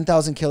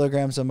 10,000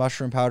 kilograms of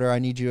mushroom powder. I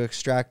need you to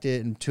extract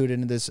it and put it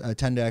into this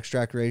 10 to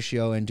extract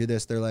ratio and do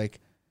this. They're like,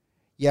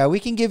 yeah, we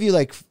can give you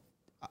like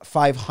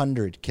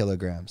 500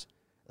 kilograms.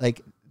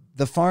 Like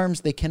the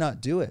farms, they cannot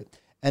do it.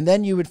 And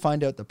then you would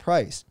find out the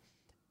price.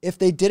 If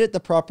they did it the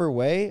proper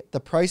way, the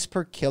price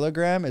per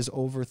kilogram is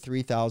over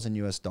 3,000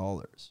 US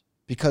dollars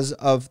because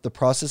of the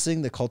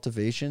processing, the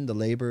cultivation, the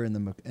labor, and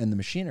the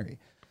machinery.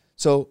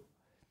 So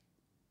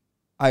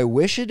I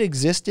wish it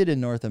existed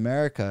in North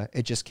America.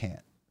 It just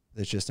can't.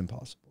 It's just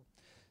impossible.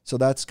 So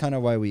that's kind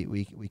of why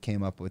we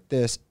came up with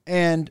this.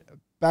 And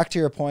back to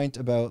your point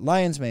about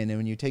lion's mane, and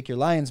when you take your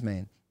lion's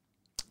mane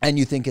and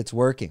you think it's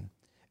working,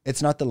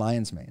 it's not the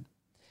lion's mane.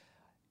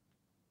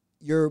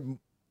 You're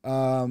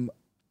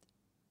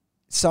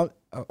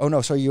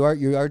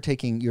you're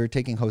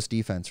taking host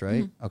defense,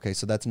 right? Mm-hmm. Okay,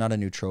 so that's not a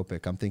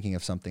nootropic. I'm thinking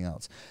of something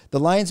else. The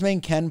lion's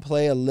mane can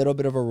play a little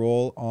bit of a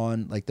role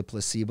on like the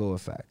placebo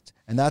effect.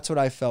 And that's what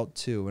I felt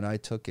too when I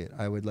took it.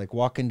 I would like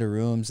walk into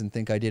rooms and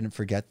think I didn't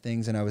forget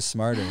things and I was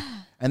smarter.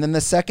 And then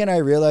the second I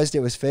realized it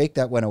was fake,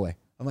 that went away.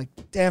 I'm like,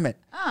 damn it.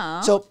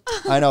 Aww. So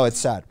I know it's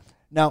sad.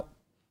 Now,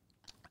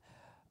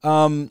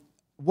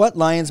 what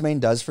lion's mane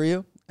does for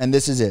you, and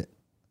this is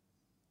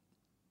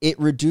it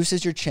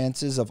reduces your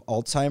chances of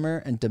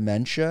Alzheimer and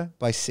dementia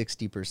by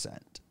 60%.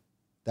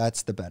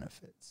 That's the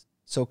benefits.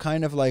 So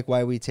kind of like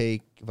why we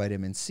take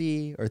vitamin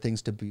C or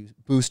things to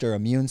boost our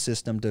immune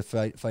system to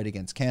fight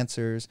against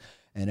cancers.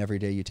 And every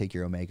day you take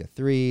your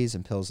omega-3s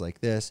and pills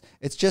like this.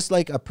 It's just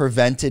like a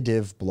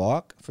preventative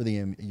block for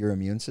your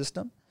immune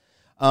system.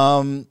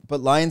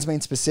 But lion's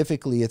mane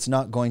specifically, it's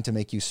not going to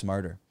make you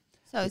smarter.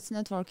 So it's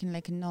not working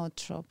like a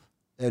nootropic.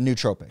 A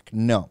nootropic,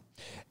 no.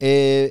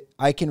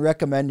 I can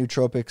recommend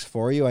nootropics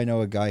for you. I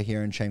know a guy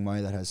here in Chiang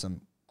Mai that has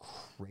some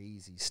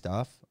crazy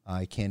stuff.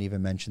 I can't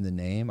even mention the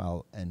name.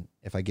 And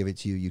if I give it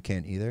to you, you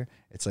can't either.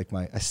 It's like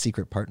a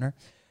secret partner.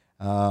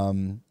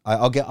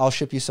 I'll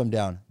ship you some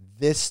down.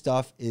 This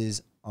stuff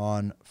is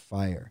on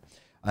fire.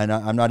 And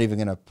I'm not even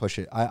going to push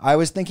it. I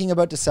was thinking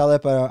about to sell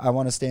it, but I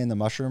want to stay in the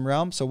mushroom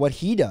realm. So what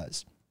he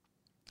does,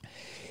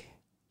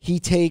 he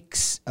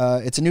takes,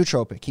 it's a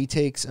nootropic. He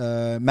takes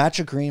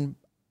matcha green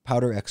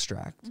powder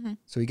extract. Mm-hmm.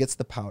 So he gets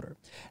the powder.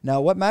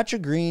 Now what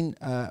matcha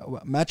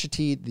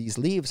tea, these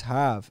leaves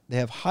they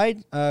have high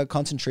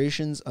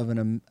concentrations of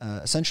an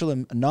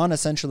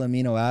non-essential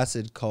amino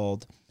acid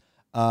called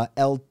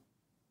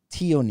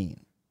L-theanine.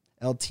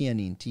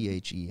 L-theanine,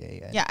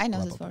 T-H-E-A-N. Yeah, I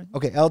know this word.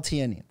 Okay,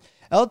 L-theanine.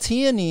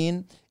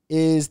 L-theanine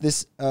is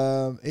this,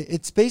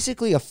 it's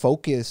basically a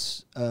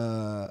focus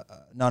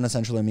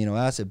non-essential amino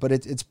acid, but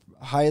it's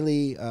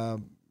highly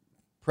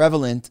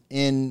prevalent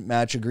in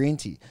matcha green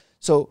tea.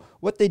 So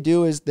what they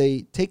do is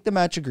they take the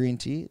matcha green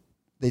tea,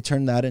 they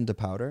turn that into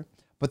powder,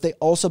 but they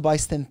also buy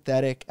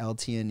synthetic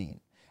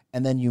L-theanine,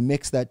 and then you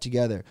mix that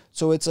together.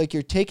 So it's like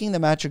you're taking the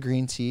matcha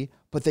green tea,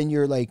 but then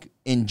you're like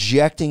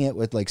injecting it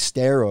with like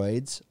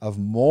steroids of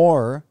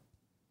more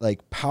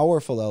like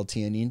powerful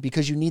L-theanine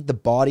because you need the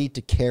body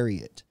to carry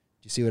it.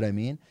 Do you see what I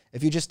mean?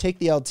 If you just take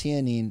the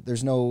L-theanine,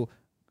 there's no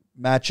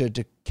matcha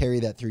to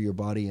carry that through your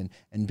body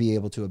and be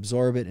able to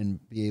absorb it and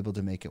be able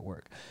to make it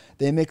work.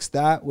 They mix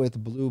that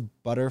with blue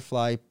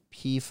butterfly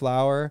pea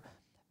flower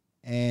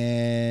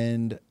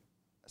and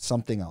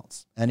something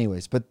else.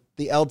 Anyways, but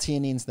the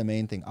L-theanine is the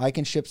main thing. I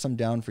can ship some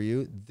down for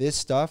you. This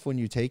stuff, when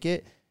you take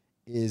it,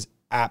 is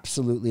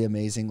absolutely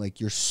amazing.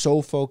 Like you're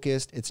so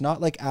focused. It's not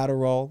like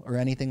Adderall or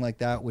anything like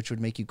that, which would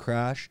make you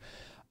crash.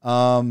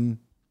 The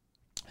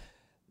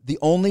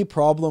only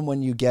problem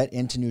when you get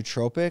into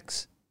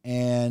nootropics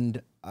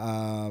and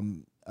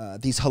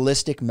these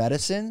holistic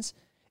medicines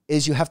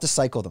is you have to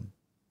cycle them,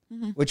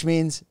 which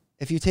means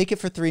if you take it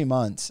for 3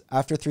 months,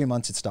 after 3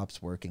 months, it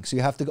stops working. So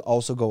you have to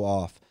also go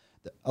off.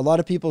 A lot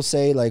of people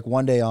say like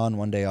 1 day on,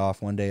 1 day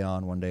off, 1 day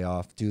on, 1 day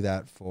off. Do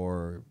that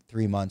for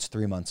 3 months,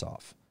 3 months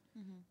off.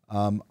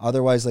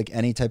 Otherwise, like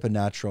any type of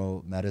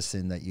natural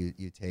medicine that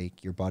you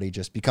take, your body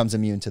just becomes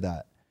immune to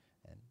that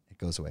and it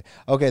goes away.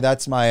 Okay,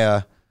 that's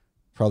my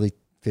probably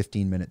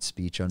 15-minute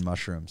speech on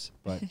mushrooms,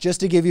 but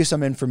just to give you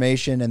some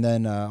information, and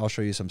then I'll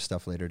show you some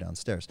stuff later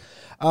downstairs.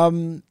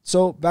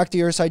 So back to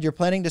your side, you're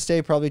planning to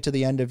stay probably to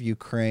the end of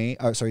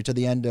to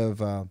the end of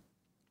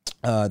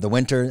the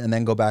winter, and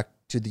then go back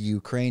to the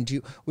Ukraine.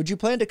 Would you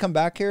plan to come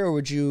back here, or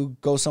would you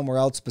go somewhere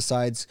else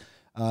besides,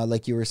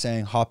 like you were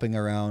saying, hopping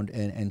around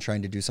and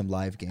trying to do some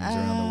live games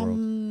around the world?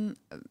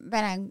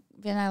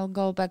 When I'll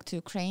go back to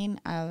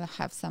Ukraine, I'll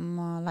have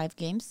some live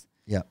games.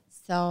 Yeah.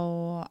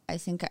 So I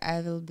think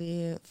I will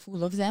be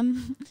full of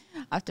them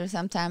after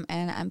some time,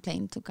 and I'm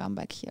planning to come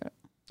back here.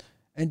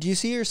 And do you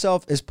see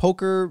yourself, is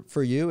poker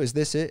for you? Is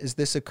this it? Is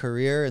this a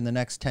career in the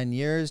next 10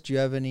 years? Do you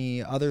have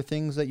any other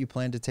things that you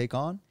plan to take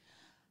on?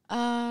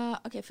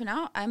 Okay, for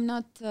now, I'm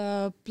not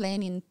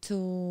planning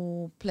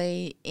to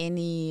play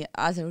any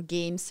other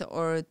games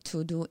or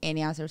to do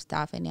any other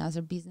stuff, any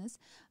other business.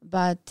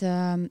 But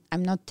I'm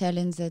not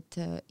telling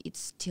that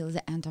it's till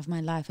the end of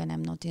my life and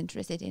I'm not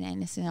interested in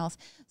anything else.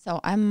 So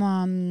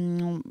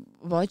I'm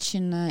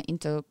watching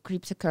into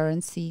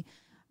cryptocurrency.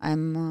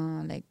 I'm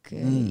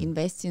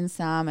investing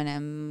some, and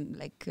I'm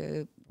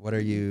What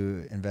are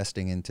you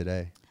investing in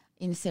today?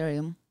 in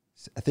Ethereum.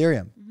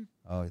 Ethereum. Mm-hmm.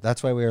 Oh,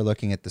 that's why we were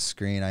looking at the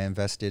screen. I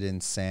invested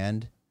in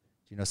Sand. Do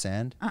you know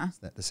Sand?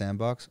 The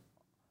Sandbox?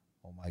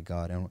 Oh my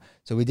God. And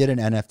so we did an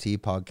NFT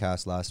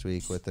podcast last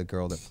week with a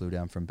girl that flew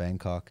down from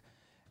Bangkok.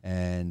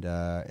 And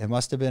it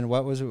must have been,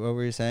 what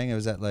were you saying? It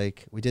was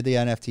we did the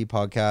NFT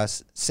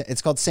podcast.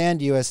 It's called Sand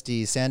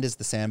USD. Sand is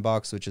the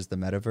sandbox, which is the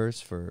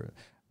metaverse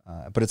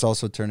but it's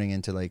also turning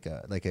into like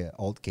a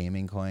alt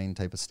gaming coin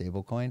type of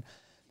stable coin.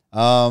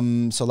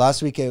 So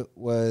last week it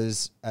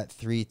was at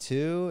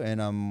 3.2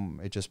 and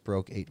it just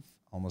broke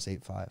almost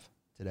 8.5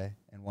 today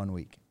in 1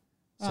 week.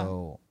 Wow.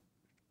 So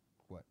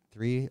what,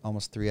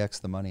 almost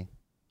 3x the money.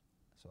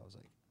 So I was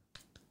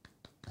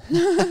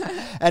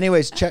like,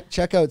 anyways,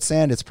 check out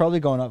Sand. It's probably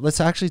going up.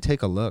 Let's actually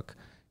take a look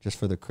just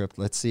for the crypt.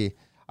 Let's see.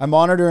 I'm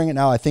monitoring it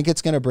now. I think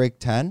it's going to break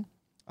 10.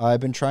 I've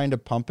been trying to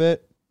pump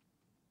it.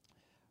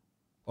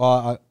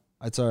 Well,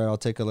 it's all right. I'll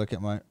take a look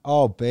at mine.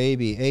 Oh,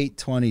 baby,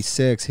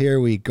 826. Here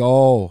we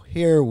go.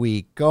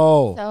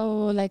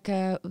 So like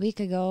a week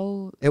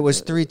ago, it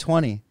was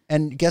 320.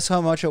 And guess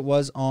how much it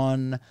was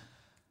on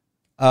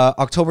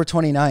October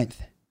 29th?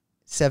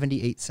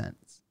 78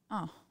 cents.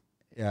 Oh.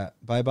 Yeah.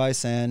 Bye-bye,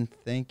 Sand.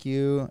 Thank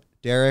you.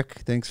 Derek,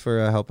 thanks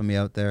for helping me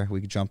out there.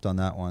 We jumped on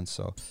that one.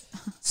 So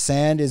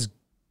Sand is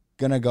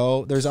going to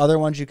go. There's other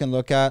ones you can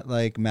look at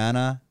like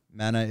Mana.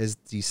 Mana is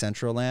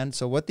Decentraland.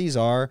 So what these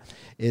are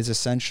is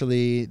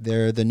essentially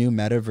they're the new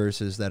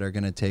metaverses that are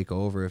going to take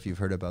over, if you've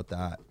heard about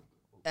that.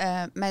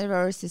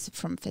 Metaverse is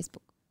from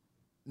Facebook.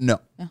 No.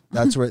 Yeah.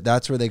 That's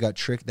where they got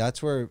tricked.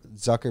 That's where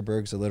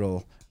Zuckerberg's a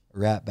little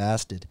rat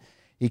bastard.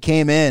 He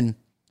came in,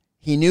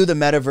 he knew the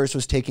metaverse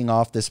was taking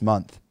off this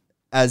month.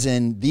 As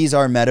in, these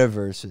are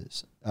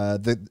metaverses.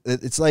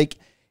 It's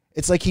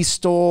like he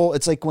stole,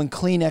 it's like when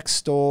Kleenex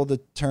stole the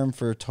term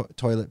for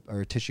toilet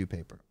or tissue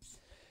paper.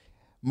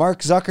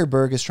 Mark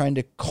Zuckerberg is trying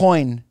to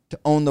coin to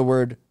own the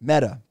word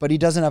meta, but he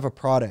doesn't have a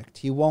product.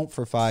 He won't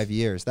for 5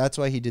 years. That's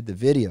why he did the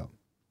video.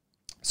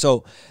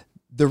 So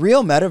the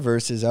real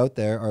metaverses out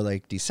there are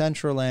like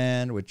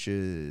Decentraland, which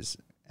is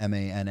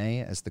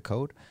MANA as the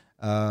code,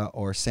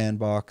 or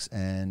Sandbox,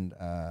 and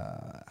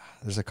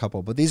there's a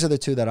couple. But these are the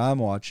two that I'm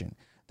watching.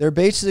 They're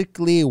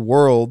basically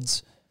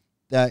worlds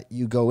that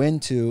you go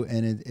into,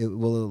 and it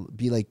will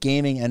be like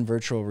gaming and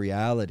virtual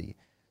reality.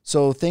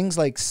 So things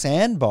like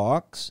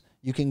Sandbox,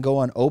 you can go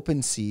on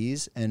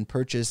OpenSeas and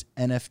purchase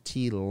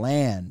NFT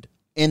land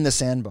in the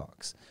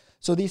Sandbox.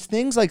 So these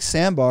things like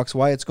Sandbox,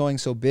 why it's going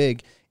so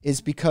big is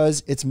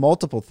because it's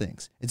multiple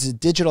things. It's a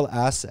digital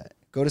asset.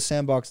 Go to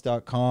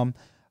sandbox.com.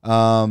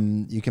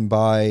 You can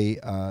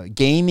buy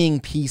gaming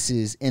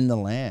pieces in the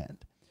land.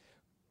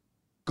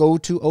 Go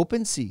to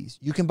OpenSeas.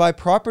 You can buy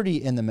property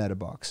in the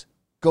MetaBox.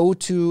 Go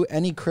to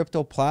any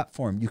crypto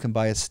platform. You can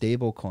buy a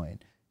stable coin.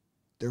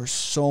 There's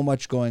so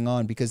much going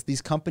on because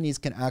these companies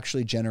can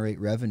actually generate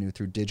revenue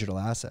through digital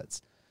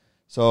assets.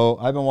 So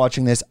I've been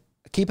watching this.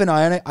 Keep an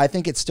eye on it. I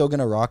think it's still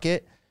going to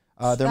rocket.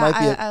 Might be.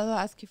 I'll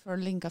ask you for a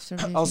link after.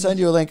 I'll send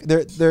you a link.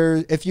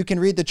 There. If you can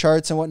read the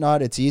charts and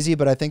whatnot, it's easy.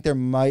 But I think there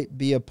might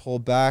be a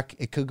pullback.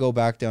 It could go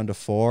back down to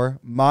 4.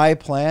 My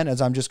plan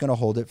is I'm just going to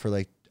hold it for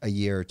like a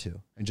year or two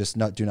and just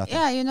not do nothing.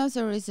 Yeah,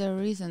 there is a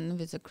reason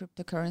with the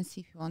cryptocurrency.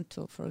 If you want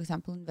to, for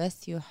example,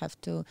 invest, you have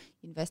to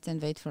invest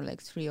and wait for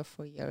like 3 or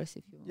 4 years.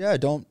 If you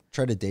don't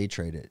try to day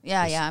trade it.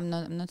 I'm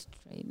not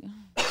trading.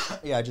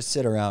 Yeah, just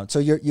sit around. So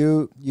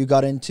you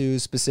got into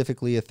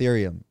specifically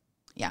Ethereum.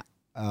 Yeah.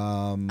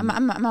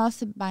 I'm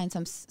also buying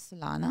some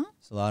Solana.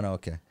 Solana,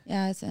 okay.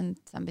 Yes, and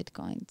some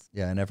Bitcoins.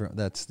 Yeah, and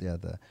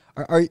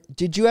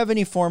did you have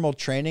any formal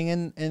training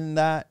in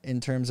that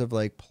in terms of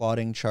like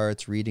plotting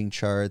charts, reading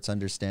charts,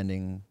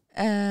 understanding?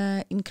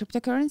 In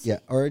cryptocurrency? Yeah,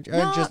 or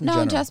just in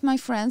general? No, just my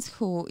friends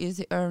who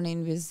is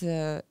earning with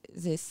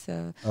this.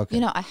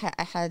 Okay.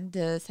 I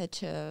had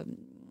such a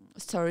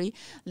story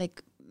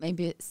like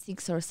maybe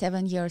 6 or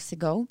 7 years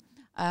ago.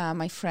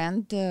 My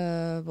friend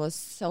was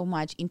so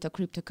much into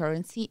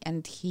cryptocurrency,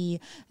 and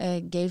he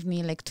gave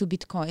me like 2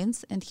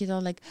 Bitcoins, and he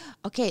thought like,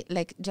 okay,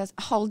 like just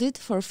hold it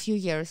for a few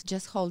years,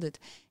 just hold it.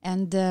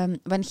 And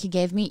when he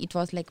gave me, it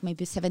was like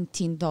maybe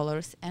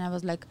 $17, and I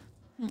was like,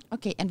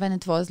 okay. And when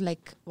it was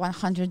like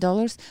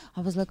 $100,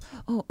 I was like,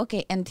 oh,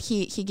 okay. And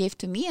he gave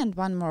to me and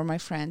one more my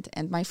friend,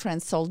 and my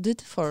friend sold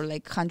it for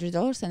like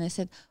 $100, and I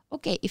said,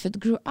 okay, if it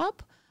grew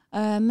up,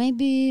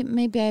 Maybe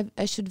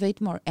I should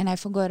wait more, and I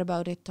forgot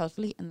about it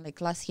totally. And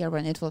like last year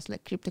when it was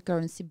like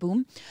cryptocurrency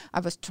boom, I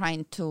was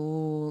trying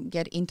to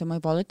get into my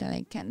wallet, and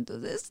I can't do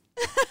this.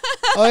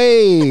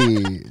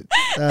 Hey,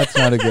 that's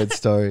not a good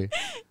story.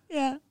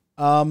 Yeah.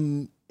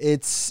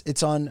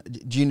 It's on.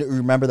 Do you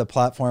remember the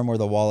platform where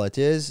the wallet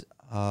is?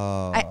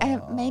 I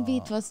maybe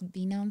it was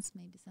Binance,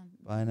 maybe something.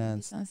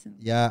 Binance. Something.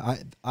 Yeah,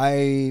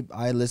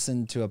 I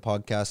listened to a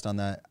podcast on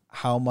that.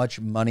 How much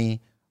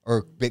money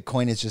or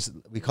Bitcoin is just,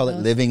 we call it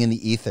living in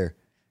the ether,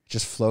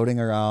 just floating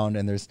around.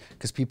 And there's,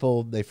 because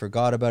people, they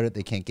forgot about it,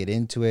 they can't get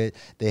into it.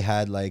 They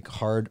had like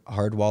hard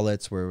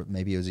wallets where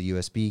maybe it was a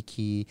USB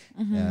key,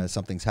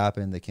 something's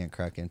happened, they can't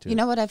crack into it. You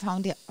know what I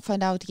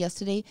found out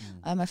yesterday?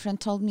 My friend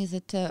told me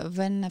that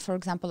when, for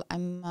example,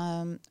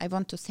 I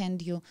want to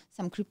send you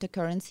some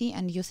cryptocurrency,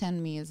 and you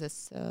send me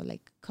this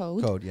like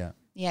code. Yeah.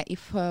 Yeah,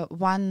 if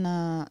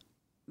one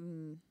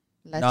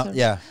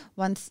letter,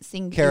 one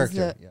thing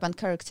character, is one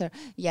character,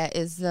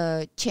 is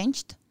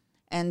changed,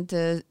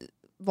 and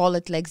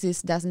wallet like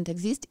this doesn't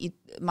exist,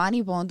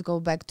 money won't go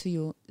back to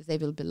you. They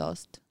will be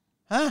lost.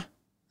 Huh?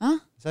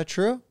 Is that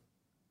true?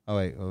 Oh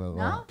wait.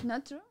 No,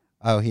 not true.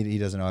 Oh, he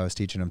doesn't know. I was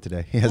teaching him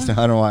today. He has no, I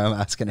don't know why I'm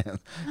asking him.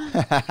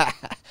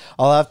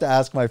 I'll have to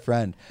ask my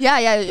friend. Yeah.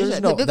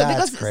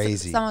 That's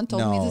crazy. Someone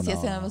told me this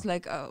yesterday, and I was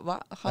like,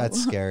 what? How?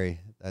 That's scary.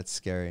 That's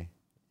scary.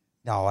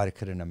 No, I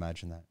couldn't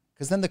imagine that.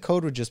 Because then the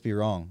code would just be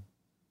wrong.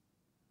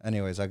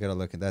 Anyways, I gotta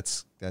look at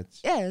that's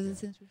That's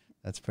interesting.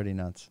 That's pretty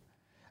nuts.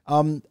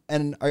 And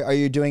are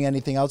you doing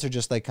anything else, or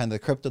just like kind of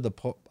the crypto,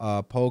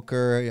 the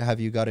poker? Have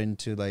you got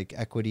into like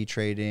equity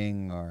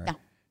trading or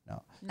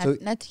no?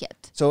 Not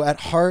yet. So at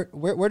heart,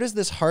 where does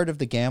this heart of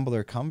the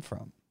gambler come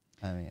from?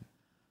 I mean,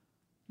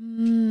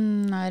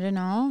 I don't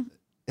know.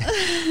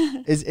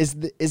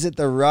 is it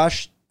the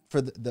rush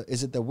for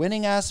is it the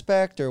winning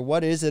aspect, or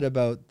what is it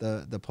about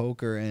the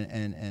poker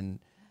and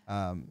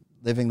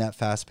living that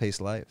fast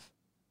paced life?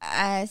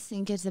 I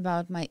think it's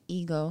about my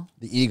ego.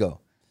 The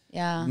ego.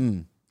 Yeah.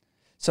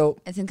 So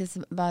I think it's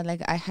about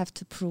like I have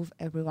to prove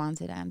everyone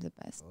that I'm the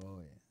best. Oh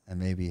yeah. And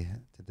maybe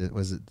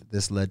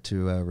this led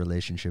to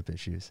relationship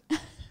issues.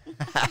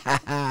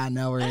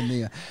 Now we're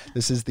in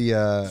this is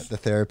the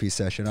therapy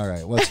session. All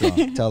right, what's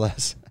wrong? Tell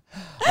us.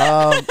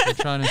 I'm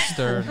trying to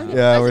stir it up.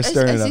 Yeah, we're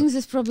stirring it up. I think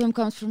this problem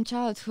comes from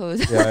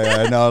childhood.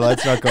 Yeah. No,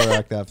 let's not go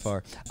back that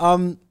far.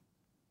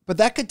 But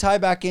that could tie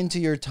back into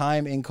your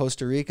time in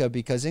Costa Rica,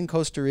 because in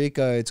Costa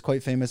Rica, it's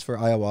quite famous for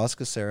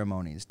ayahuasca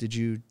ceremonies. Did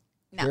you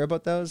hear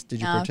about those? Did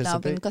you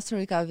participate? No, in Costa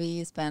Rica,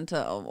 we spent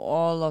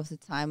all of the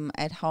time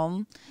at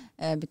home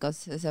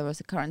because there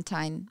was a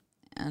quarantine,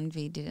 and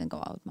we didn't go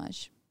out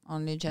much,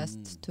 only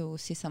just to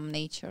see some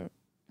nature.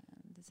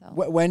 So.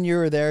 When you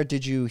were there,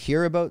 did you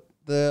hear about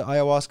the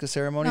ayahuasca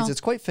ceremonies? No.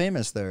 It's quite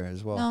famous there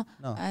as well.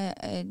 No.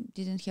 I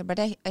didn't hear, but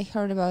I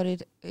heard about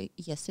it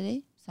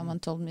yesterday. Someone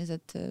told me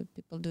that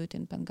people do it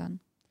in Pangan.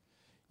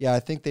 Yeah, I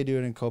think they do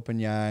it in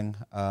Copenhagen.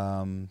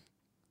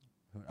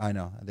 I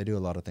know they do a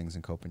lot of things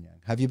in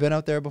Copenhagen. Have you been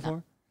out there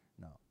before?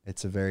 No.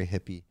 It's a very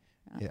hippie.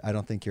 I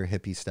don't think you're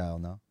hippie style,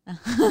 no.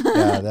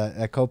 Yeah,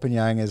 that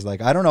Copenhagen is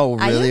like, I don't know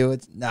really.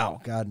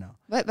 No, God no.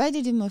 Why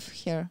did you move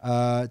here?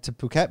 To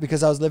Phuket,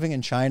 because I was living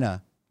in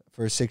China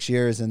for 6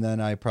 years, and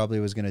then I probably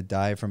was going to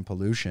die from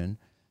pollution.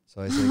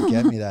 So I said,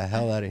 get me the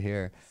hell out of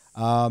here.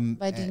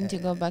 Why didn't you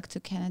go back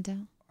to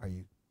Canada? Are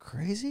you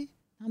crazy?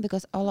 No,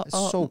 because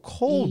it's so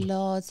cold.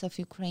 Lots of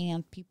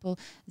Ukrainian people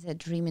that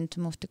dreaming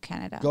to move to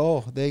Canada.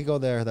 They go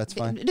there. That's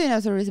fine. Do you know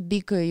there is a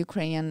big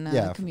Ukrainian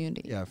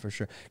community? Yeah, for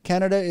sure.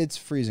 Canada, it's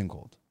freezing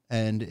cold,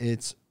 and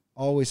it's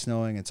always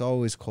snowing. It's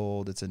always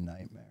cold. It's a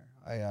nightmare.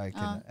 I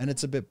can, and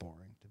it's a bit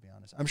boring, to be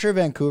honest. I'm sure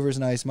Vancouver's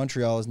nice,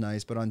 Montreal is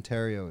nice, but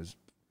Ontario is,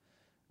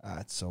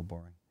 it's so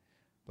boring.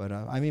 But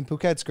I mean,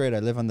 Phuket's great. I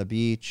live on the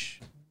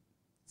beach.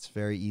 It's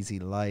very easy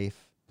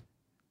life.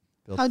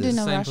 How do you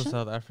know Same Russian? for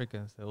South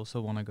Africans. They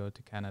also want to go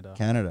to Canada.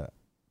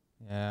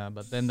 Yeah,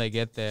 but then they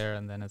get there,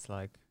 and then it's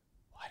like,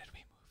 why did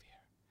we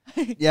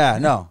move here? Yeah,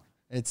 no.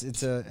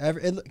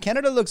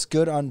 Canada looks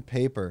good on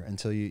paper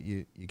until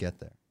you get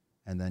there,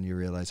 and then you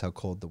realize how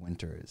cold the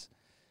winter is.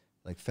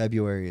 Like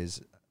February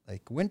is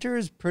like winter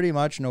is pretty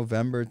much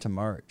November to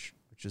March,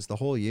 which is the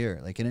whole year.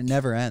 Like, and it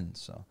never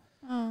ends. So,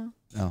 no,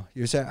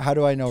 you're saying, how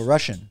do I know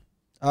Russian?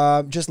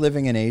 Just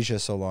living in Asia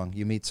so long,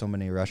 you meet so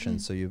many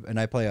Russians. So and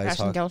I play ice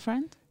Russian hockey.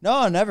 Girlfriend?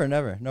 No, never,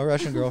 no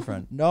Russian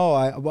girlfriend.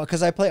 No,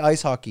 because I play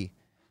ice hockey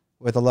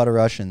with a lot of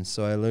Russians,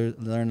 so I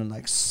learn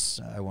like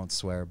I won't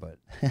swear, but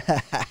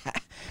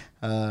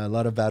a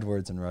lot of bad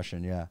words in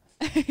Russian. Yeah,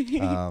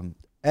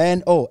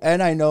 and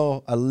I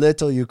know a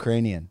little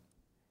Ukrainian.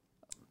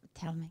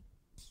 Tell me.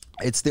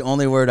 It's the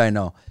only word I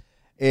know.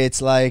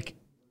 It's like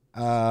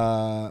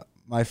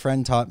my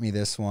friend taught me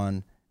this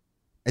one.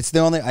 It's the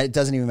only, it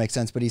doesn't even make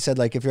sense, but he said,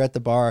 like, if you're at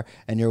the bar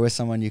and you're with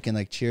someone, you can,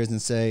 like, cheers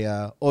and say,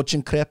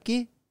 Очень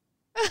крепкий.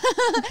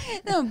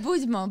 No,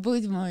 budmo.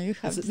 You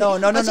have no.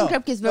 Очень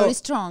крепкий is very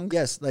strong.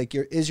 Yes, like,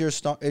 is your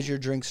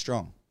drink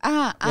strong?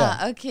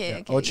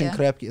 Okay. Очень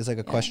крепкий is like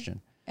a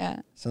question.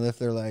 Yeah. So if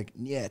they're like,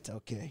 нет,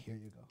 okay, here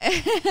you go.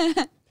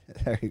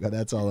 There you go.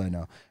 That's all I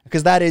know.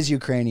 Because that is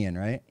Ukrainian,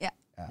 right? Yeah.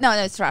 No,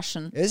 it's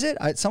Russian. Is it?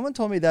 Someone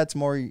told me that's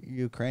more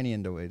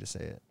Ukrainian the way to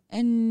say it.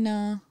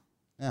 And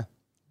Yeah.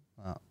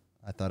 Well,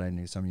 I thought I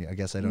knew some. I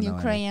guess I don't know.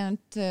 Ukrainian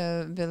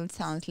will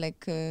sound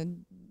like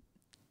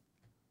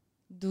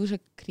дуже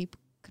креп.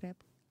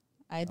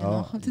 I don't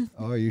know how to.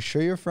 Oh, are you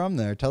sure you're from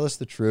there? Tell us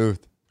the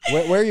truth.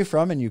 Where are you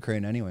from in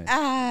Ukraine anyway?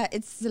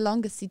 It's the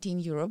longest city in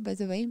Europe, by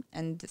the way,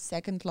 and the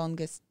second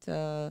longest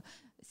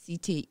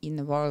city in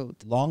the world.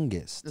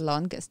 Longest.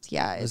 Longest,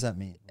 yeah. What does that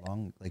mean?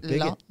 Long, like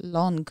big?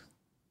 Long.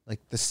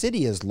 Like the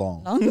city is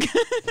long. Long.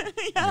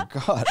 Yeah. Oh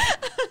God.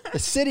 The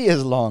city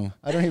is long.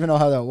 I don't even know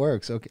how that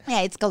works. Okay.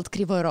 Yeah, it's called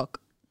Kryvyi Rog.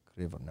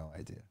 No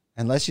idea.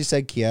 Unless you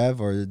said Kiev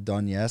or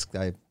Donetsk,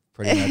 I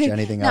pretty much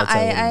anything else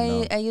I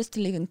wouldn't know. I used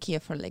to live in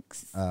Kiev for like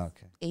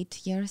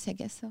 8 years, I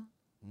guess so.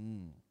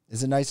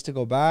 Is it nice to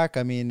go back?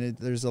 I mean,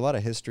 there's a lot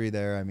of history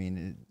there. I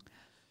mean,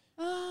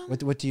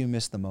 what do you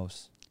miss the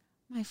most?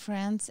 My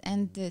friends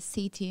and the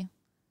city.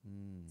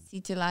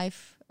 City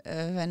life.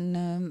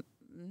 When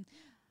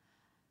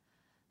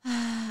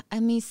I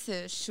miss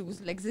shoes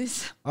like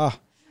this.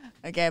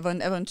 Okay, I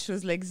want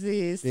shoes like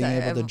this. Being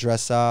able to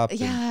dress up.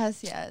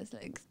 Yes.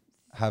 Like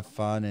have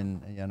fun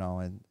and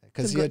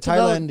because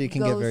Thailand you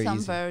can get very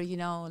somewhere, easy.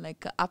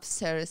 Like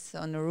upstairs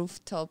on a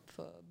rooftop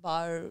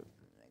bar.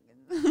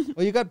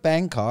 Well, you got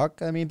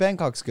Bangkok. I mean,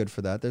 Bangkok's good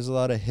for that. There's a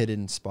lot of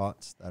hidden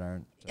spots that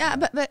aren't. Yeah,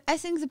 but I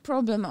think the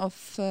problem of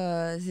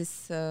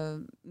this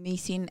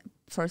missing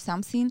for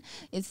something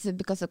is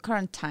because of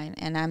quarantine,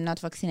 and I'm not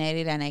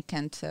vaccinated, and I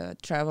can't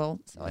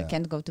travel, so I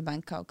can't go to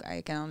Bangkok.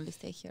 I can only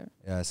stay here.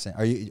 Yeah.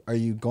 Are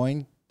you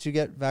going to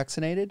get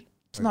vaccinated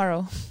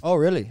tomorrow? Oh,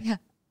 really? Yeah.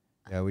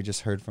 Yeah, we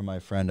just heard from my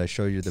friend. I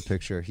showed you the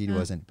picture. He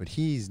wasn't, but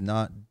he's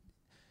not.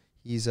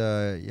 He's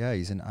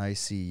he's in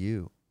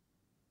ICU.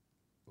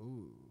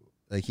 Ooh.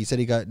 Like he said,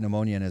 he got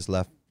pneumonia in his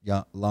left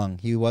lung.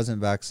 He wasn't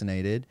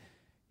vaccinated.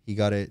 He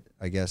got it,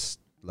 I guess,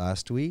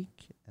 last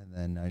week, and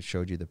then I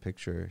showed you the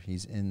picture.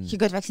 He's in. He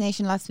got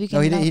vaccination last week.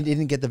 No, he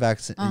didn't get the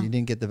vaccine. He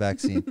didn't get the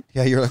vaccine.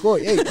 Yeah, you're like, oh,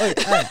 hey,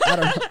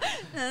 I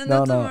don't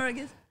know. Tomorrow, I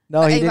guess.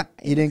 No, he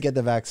didn't get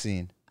the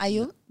vaccine. Are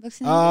you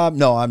vaccinated?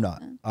 No, I'm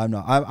not.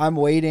 I'm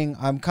waiting.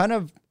 I'm kind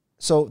of.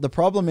 So the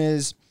problem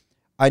is,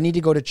 I need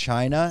to go to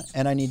China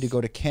and I need to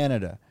go to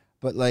Canada,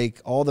 but like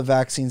all the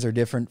vaccines are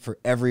different for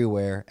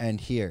everywhere and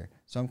here.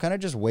 So I'm kind of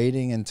just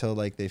waiting until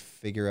like they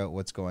figure out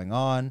what's going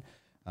on.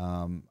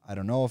 I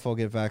don't know if I'll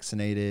get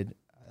vaccinated.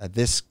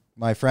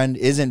 My friend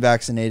isn't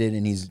vaccinated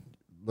and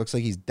looks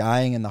like he's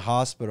dying in the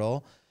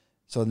hospital.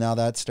 So now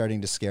that's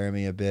starting to scare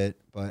me a bit.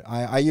 But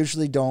I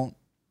usually don't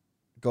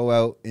go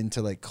out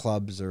into like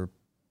clubs or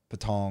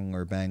Patong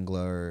or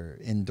Bangla or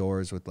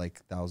indoors with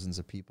like thousands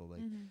of people.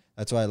 Like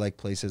that's why I like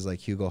places like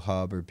Hugo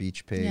Hub or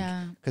Beach Pig.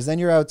 Because then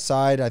you're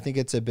outside. I think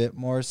it's a bit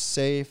more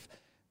safe.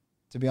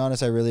 To be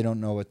honest, I really don't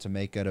know what to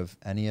make out of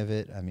any of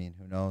it. I mean,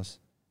 who knows?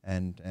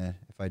 And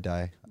if I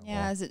die,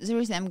 the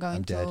reason I'm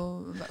going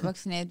to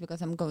vaccinate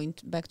because I'm going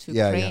back to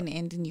Ukraine,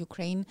 and in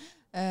Ukraine,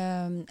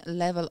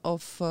 level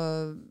of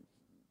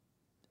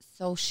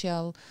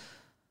social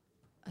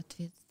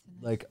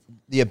like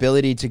the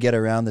ability to get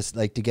around this,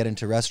 like to get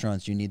into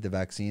restaurants, you need the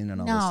vaccine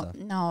and all this stuff.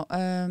 No.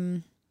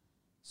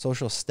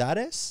 Social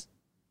status,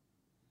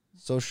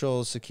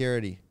 social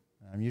security.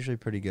 I'm usually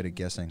pretty good at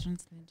guessing.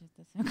 Translate just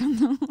a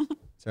second.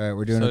 Sorry,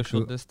 we're doing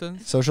social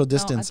distance. Social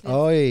distance.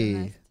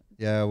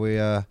 Yeah, we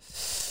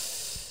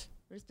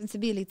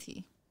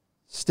responsibility.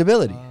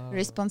 Stability.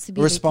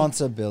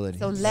 Responsibility.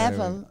 So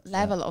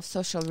level of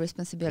social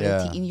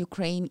responsibility in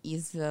Ukraine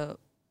is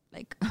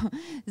like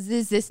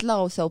this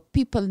low. So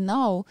people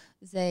know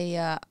they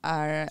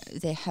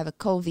have a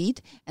COVID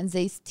and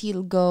they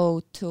still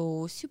go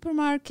to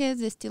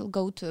supermarkets, they still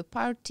go to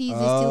parties,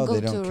 they still go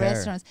to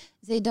restaurants.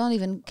 They don't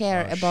even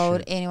care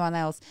about anyone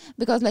else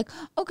because like,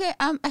 okay,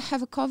 I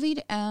have a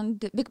COVID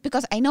and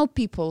because I know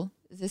people.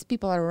 These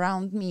people are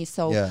around me.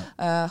 So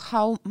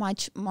how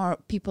much more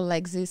people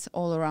like this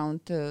all around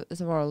the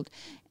world?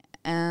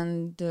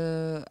 And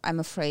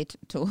I'm afraid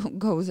to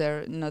go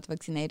there not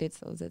vaccinated.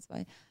 So that's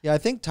why. Yeah, I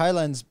think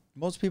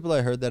most people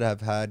I heard that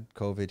have had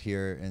COVID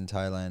here in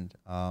Thailand,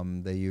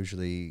 they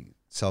usually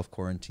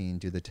self-quarantine,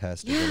 do the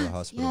test, or go to the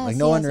hospital. Like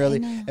no one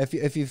really,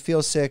 if you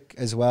feel sick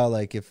as well,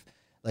 like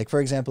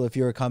for example, if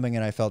you were coming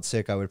and I felt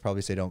sick, I would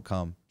probably say don't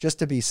come just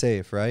to be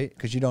safe, right?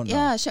 Because you don't know.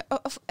 Yeah, sure.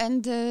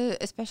 And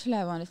especially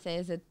I want to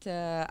say that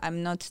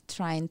I'm not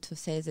trying to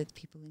say that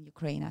people in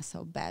Ukraine are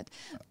so bad.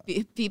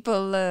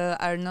 People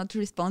are not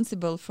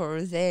responsible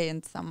for their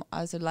and some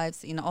other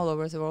lives in all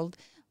over the world.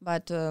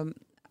 But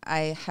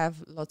I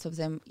have lots of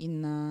them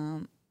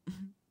in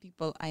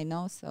people I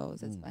know, so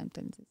that's why I'm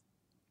telling this.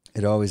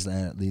 It always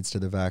leads to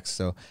the vax.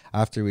 So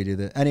after we do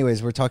that,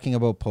 anyways, we're talking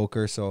about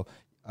poker. So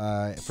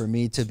for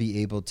me to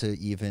be able to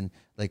even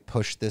like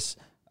push this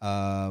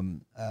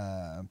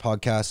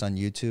podcast on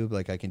YouTube,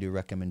 like I can do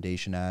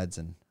recommendation ads,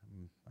 and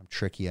I'm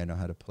tricky. I know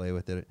how to play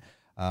with it.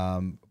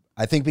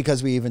 I think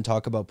because we even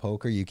talk about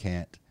poker, you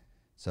can't.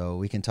 So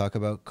we can talk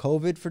about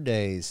COVID for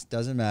days.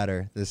 Doesn't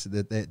matter.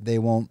 They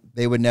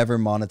would never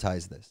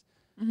monetize this.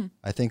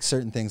 I think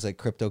certain things like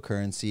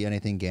cryptocurrency,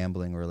 anything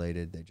gambling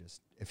related, they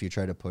just, if you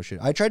try to push it.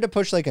 I tried to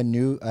push like I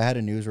had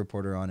a news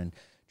reporter on and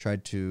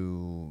tried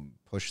to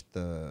push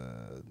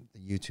the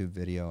YouTube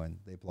video and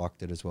they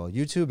blocked it as well.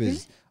 YouTube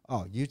is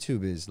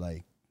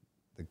like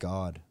the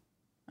god.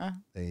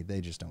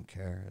 They just don't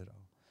care at all.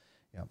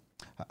 Yeah.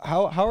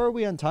 How are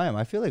we on time?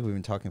 I feel like we've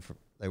been talking for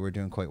like we're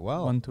doing quite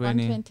well.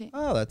 120.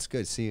 Oh, that's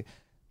good. See,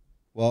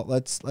 well,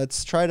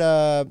 let's try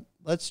to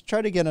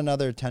get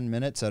another 10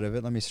 minutes out of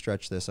it. Let me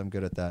stretch this. I'm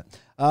good at that.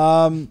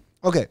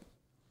 Okay.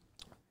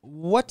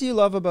 What do you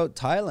love about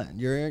Thailand?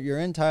 You're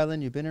in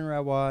Thailand. You've been in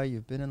Rawai.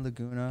 You've been in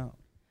Laguna.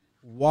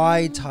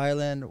 Why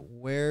Thailand?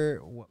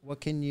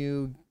 What can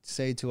you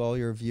say to all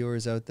your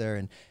viewers out there?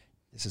 And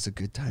this is a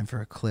good time for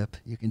a clip.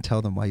 You can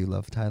tell them why you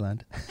love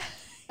Thailand.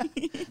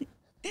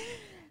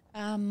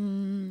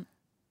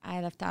 I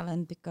love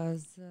Thailand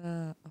because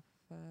of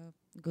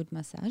good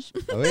massage.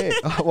 Oh, wait.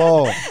 Oh,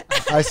 whoa.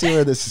 I see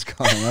where this is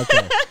going.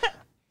 Okay.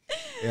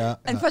 Yeah.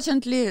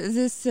 Unfortunately,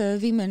 this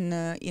women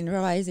in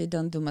Rawai, they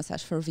don't do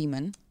massage for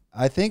women.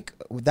 I think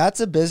that's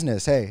a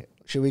business. Hey,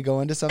 should we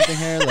go into something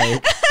here?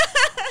 Like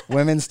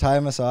women's Thai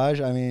massage?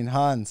 I mean,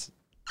 Hans,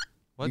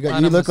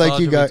 you look like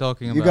you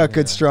got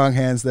good strong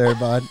hands there,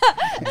 bud.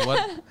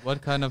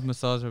 What kind of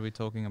massage are we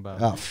talking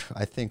about? Oh,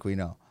 I think we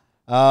know.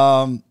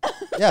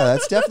 Yeah,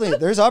 that's definitely,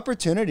 there's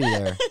opportunity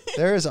there.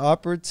 There is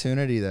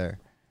opportunity there.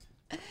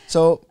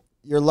 So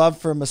your love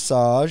for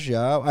massage,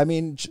 yeah. I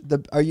mean,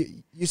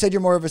 you said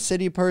you're more of a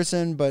city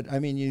person, but I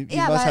mean, you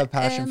must have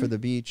passion for the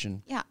beach.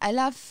 And yeah, I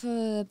love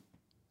the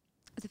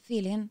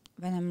feeling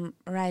when I'm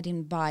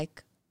riding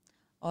bike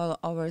all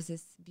over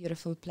these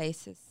beautiful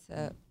places.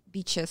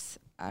 Beaches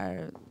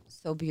are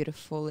so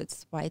beautiful.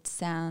 It's white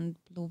sand,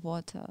 blue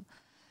water.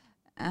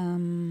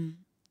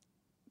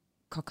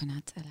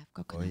 Coconuts. I love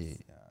coconuts. Oh, yeah.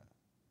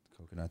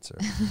 Coconuts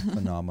are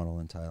phenomenal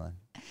in Thailand.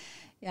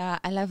 Yeah,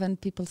 I love when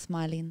people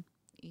smiling.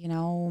 You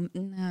know,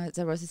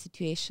 there was a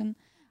situation.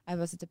 I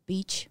was at the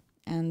beach,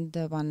 and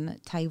one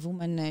Thai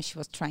woman, she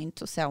was trying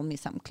to sell me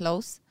some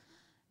clothes,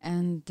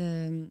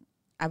 and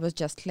I was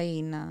just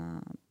laying.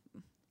 And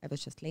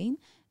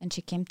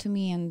she came to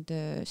me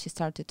and she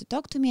started to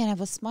talk to me, and I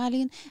was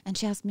smiling, and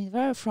she asked me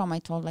where I'm from. I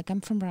told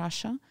I'm from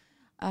Russia.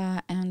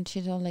 And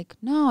she told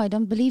no, I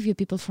don't believe you.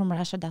 People from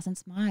Russia doesn't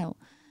smile.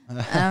 And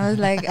I was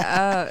like,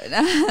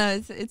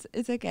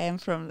 it's okay. I'm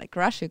from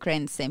Russia,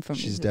 Ukraine, same for me.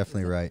 She's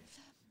definitely right.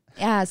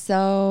 Yeah.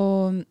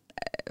 So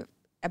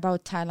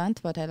about Thailand,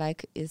 what I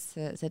like is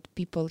that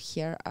people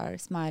here are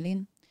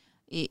smiling,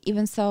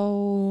 even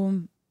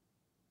so.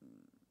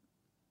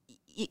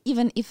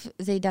 Even if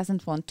they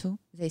doesn't want to,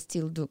 they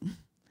still do.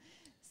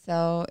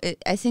 So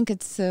I think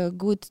it's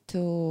good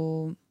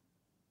to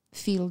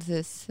feel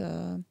this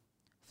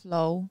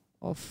flow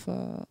of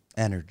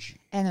energy.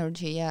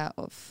 Energy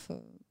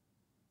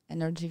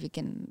we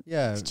can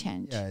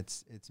exchange. Yeah,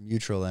 it's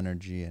mutual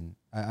energy, and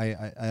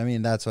I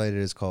mean that's why it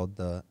is called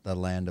the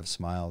land of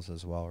smiles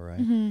as well, right?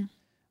 Mm-hmm.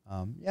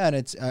 Yeah, and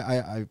it's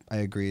I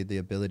agree, the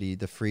ability,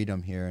 the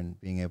freedom here, and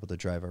being able to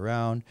drive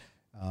around.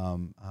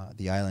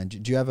 The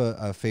island. Do you have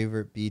a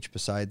favorite beach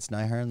besides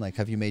Naiharn? Like,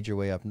 have you made your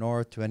way up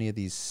north to any of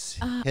these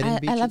hidden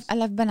beaches? I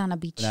love Banana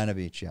Beach. Banana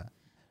Beach, yeah.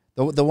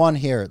 The one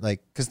here,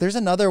 like, because there's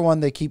another one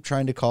they keep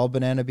trying to call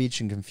Banana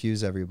Beach and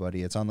confuse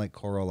everybody. It's on like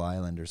Coral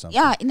Island or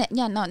something.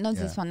 Not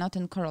this one, not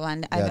in Coral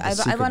Island.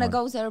 I want to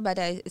go there, but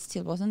I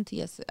still wasn't.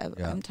 Yes,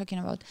 I'm talking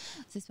about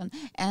this one.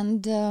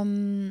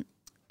 And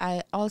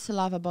I also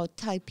love about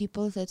Thai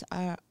people that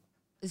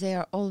they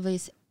are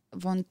always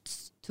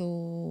want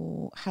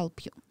to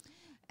help you.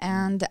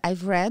 And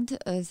I've read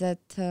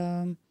that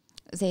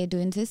they are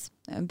doing this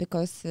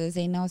because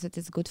they know that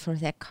it's good for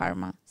their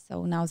karma.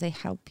 So now they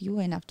help you,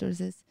 and after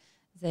this,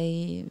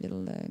 they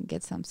will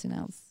get something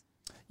else.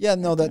 Yeah,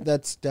 no,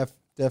 that's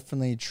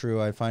definitely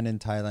true. I find in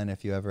Thailand,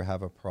 if you ever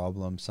have a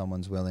problem,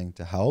 someone's willing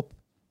to help,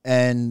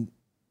 and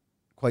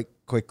quite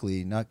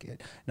quickly. Not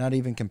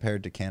even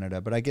compared to Canada,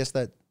 but I guess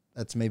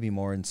that's maybe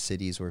more in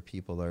cities where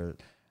people are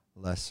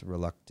less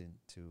reluctant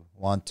to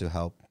want to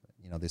help.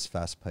 You know, this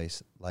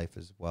fast-paced life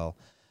as well.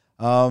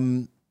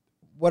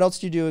 What else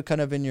do you do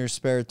kind of in your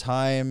spare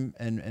time?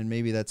 And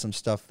maybe that's some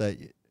stuff that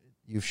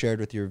you've shared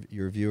with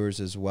your viewers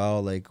as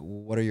well. Like,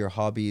 what are your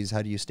hobbies?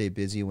 How do you stay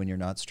busy when you're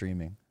not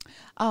streaming?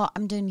 Oh,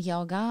 I'm doing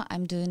yoga.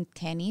 I'm doing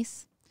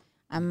tennis.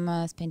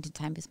 I'm spending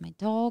time with my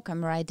dog.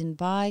 I'm riding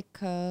bike,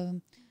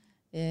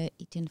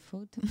 eating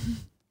food.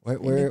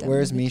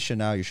 Where's Misha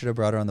now? You should have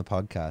brought her on the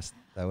podcast.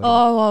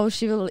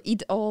 She will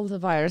eat all the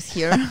virus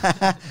here.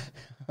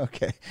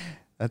 Okay.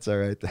 That's all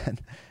right then.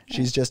 Yeah.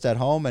 She's just at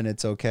home and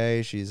it's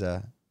okay. She's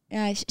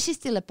she's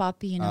still a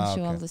puppy, you know. She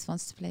always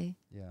wants to play.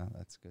 Yeah,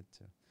 that's good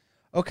too.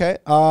 Okay,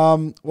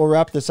 we'll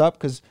wrap this up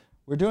because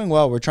we're doing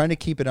well. We're trying to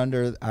keep it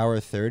under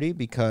hour 30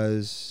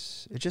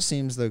 because it just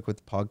seems like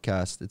with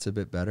podcasts it's a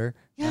bit better.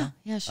 Yeah,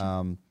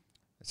 sure.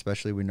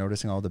 Especially we're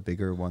noticing all the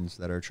bigger ones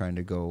that are trying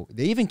to go.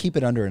 They even keep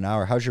it under an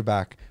hour. How's your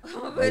back?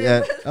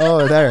 Yeah.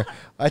 Oh, there.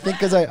 I think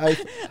because I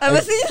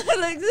was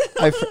like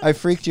this. I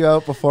freaked you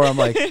out before. I'm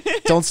like,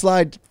 don't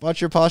slide.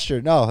 Watch your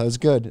posture. No, it was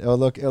good. It'll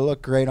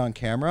look great on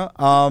camera.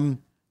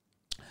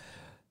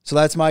 So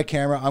that's my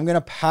camera. I'm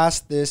gonna pass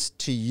this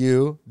to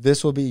you.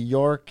 This will be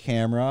your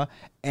camera,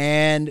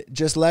 and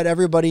just let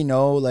everybody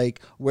know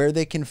like where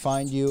they can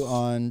find you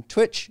on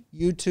Twitch,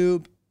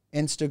 YouTube,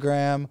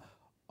 Instagram,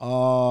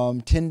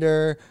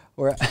 Tinder,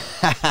 or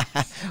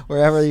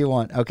wherever you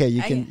want. Okay,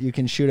 you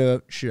can shoot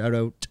out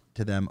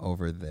to them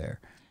over there.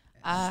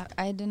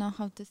 I don't know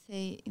how to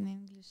say in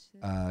English.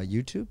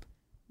 YouTube.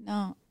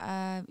 No.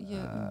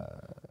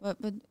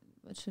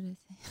 What should I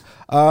say?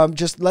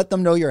 Just let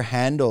them know your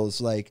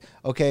handles. Like,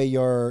 okay,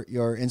 your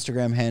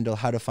Instagram handle,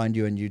 how to find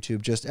you on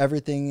YouTube. Just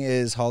everything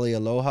is Holly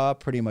Aloha,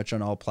 pretty much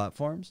on all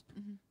platforms.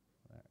 Mm-hmm.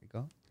 There you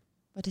go.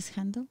 What is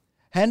handle?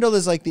 Handle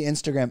is like the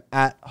Instagram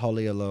at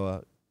Holly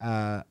Aloha.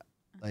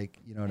 Like,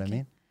 you know what I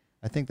mean?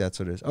 I think that's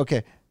what it is.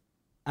 Okay,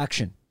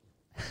 action.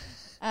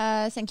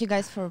 Thank you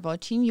guys for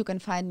watching. You can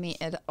find me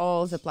at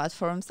all the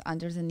platforms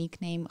under the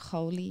nickname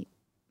Holly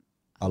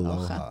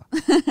Aloha.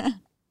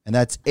 And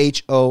that's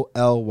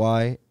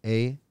HOLYALOHA.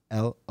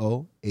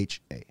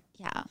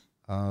 Yeah.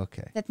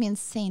 Okay. That means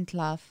saint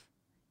love.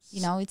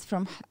 You know, it's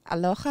from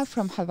aloha,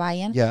 from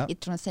Hawaiian. Yeah. It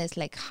translates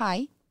like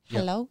hi,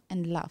 hello,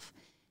 and love.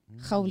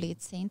 Holy,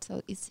 it's saint,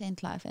 so it's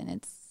saint love, and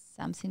it's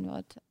something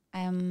what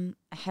I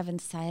have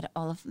inside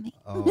all of me.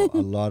 Oh, a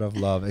lot of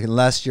love.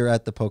 Unless you're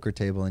at the poker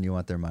table and you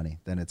want their money,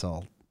 then it's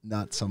all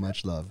not so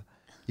much love.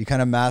 You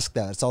kind of mask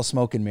that. It's all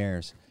smoke and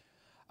mirrors.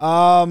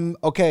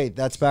 Okay,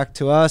 that's back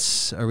to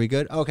us. Are we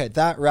good? Okay,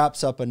 that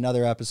wraps up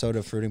another episode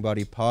of Fruiting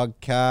Body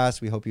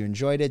Podcast. We hope you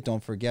enjoyed it.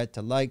 Don't forget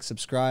to like,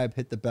 subscribe,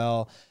 hit the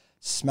bell,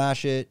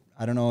 smash it.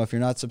 I don't know if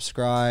you're not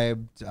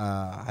subscribed.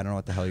 I don't know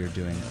what the hell you're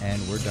doing. And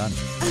we're done.